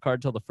won't run your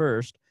card till the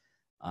 1st.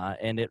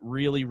 And it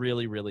really,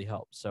 really, really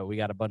helps. So we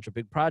got a bunch of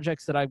big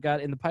projects that I've got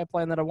in the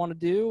pipeline that I want to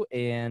do,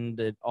 and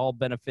it all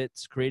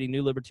benefits creating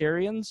new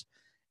libertarians,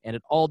 and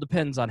it all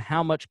depends on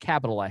how much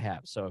capital I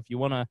have. So if you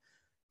want to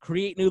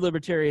create new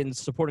libertarians,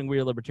 supporting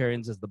Weird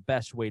Libertarians is the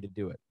best way to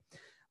do it.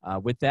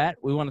 With that,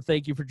 we want to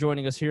thank you for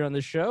joining us here on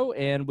this show,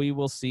 and we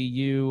will see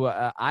you.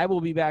 I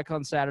will be back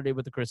on Saturday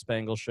with the Chris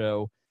Spangle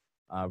Show.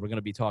 We're going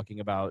to be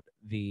talking about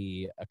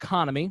the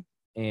economy.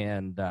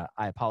 And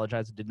I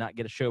apologize, I did not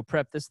get a show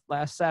prep this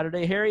last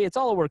Saturday, Harry. It's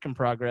all a work in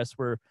progress.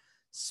 We're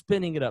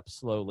spinning it up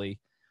slowly.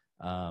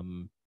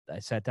 I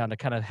sat down to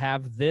kind of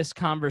have this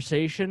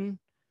conversation,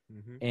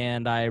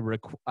 and I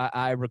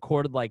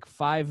recorded like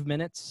 5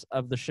 minutes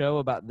of the show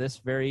about this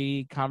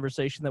very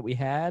conversation that we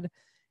had,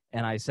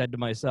 and I said to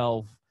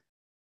myself,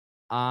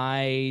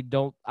 I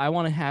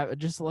want to have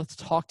let's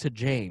talk to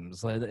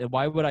James.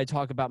 Why would I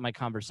talk about my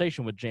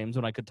conversation with James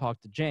when I could talk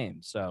to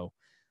James? So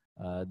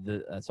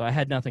I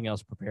had nothing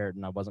else prepared,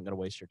 and I wasn't going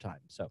to waste your time.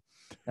 So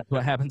that's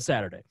what happened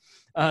Saturday.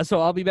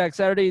 So I'll be back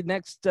Saturday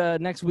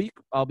next week.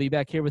 I'll be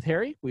back here with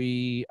Harry.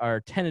 We are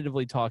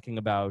tentatively talking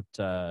about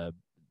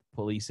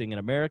policing in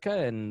America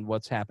and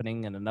what's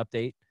happening, and an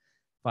update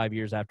 5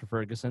 years after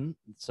Ferguson.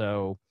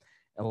 So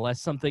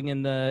unless something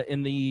in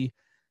the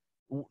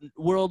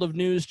world of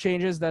news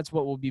changes, that's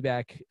what we'll be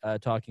back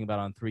talking about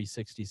on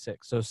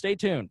 366. So stay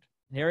tuned.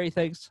 Harry,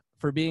 thanks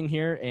for being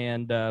here,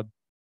 and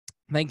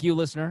thank you,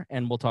 listener,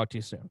 and we'll talk to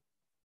you soon.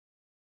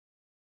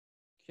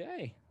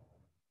 Okay.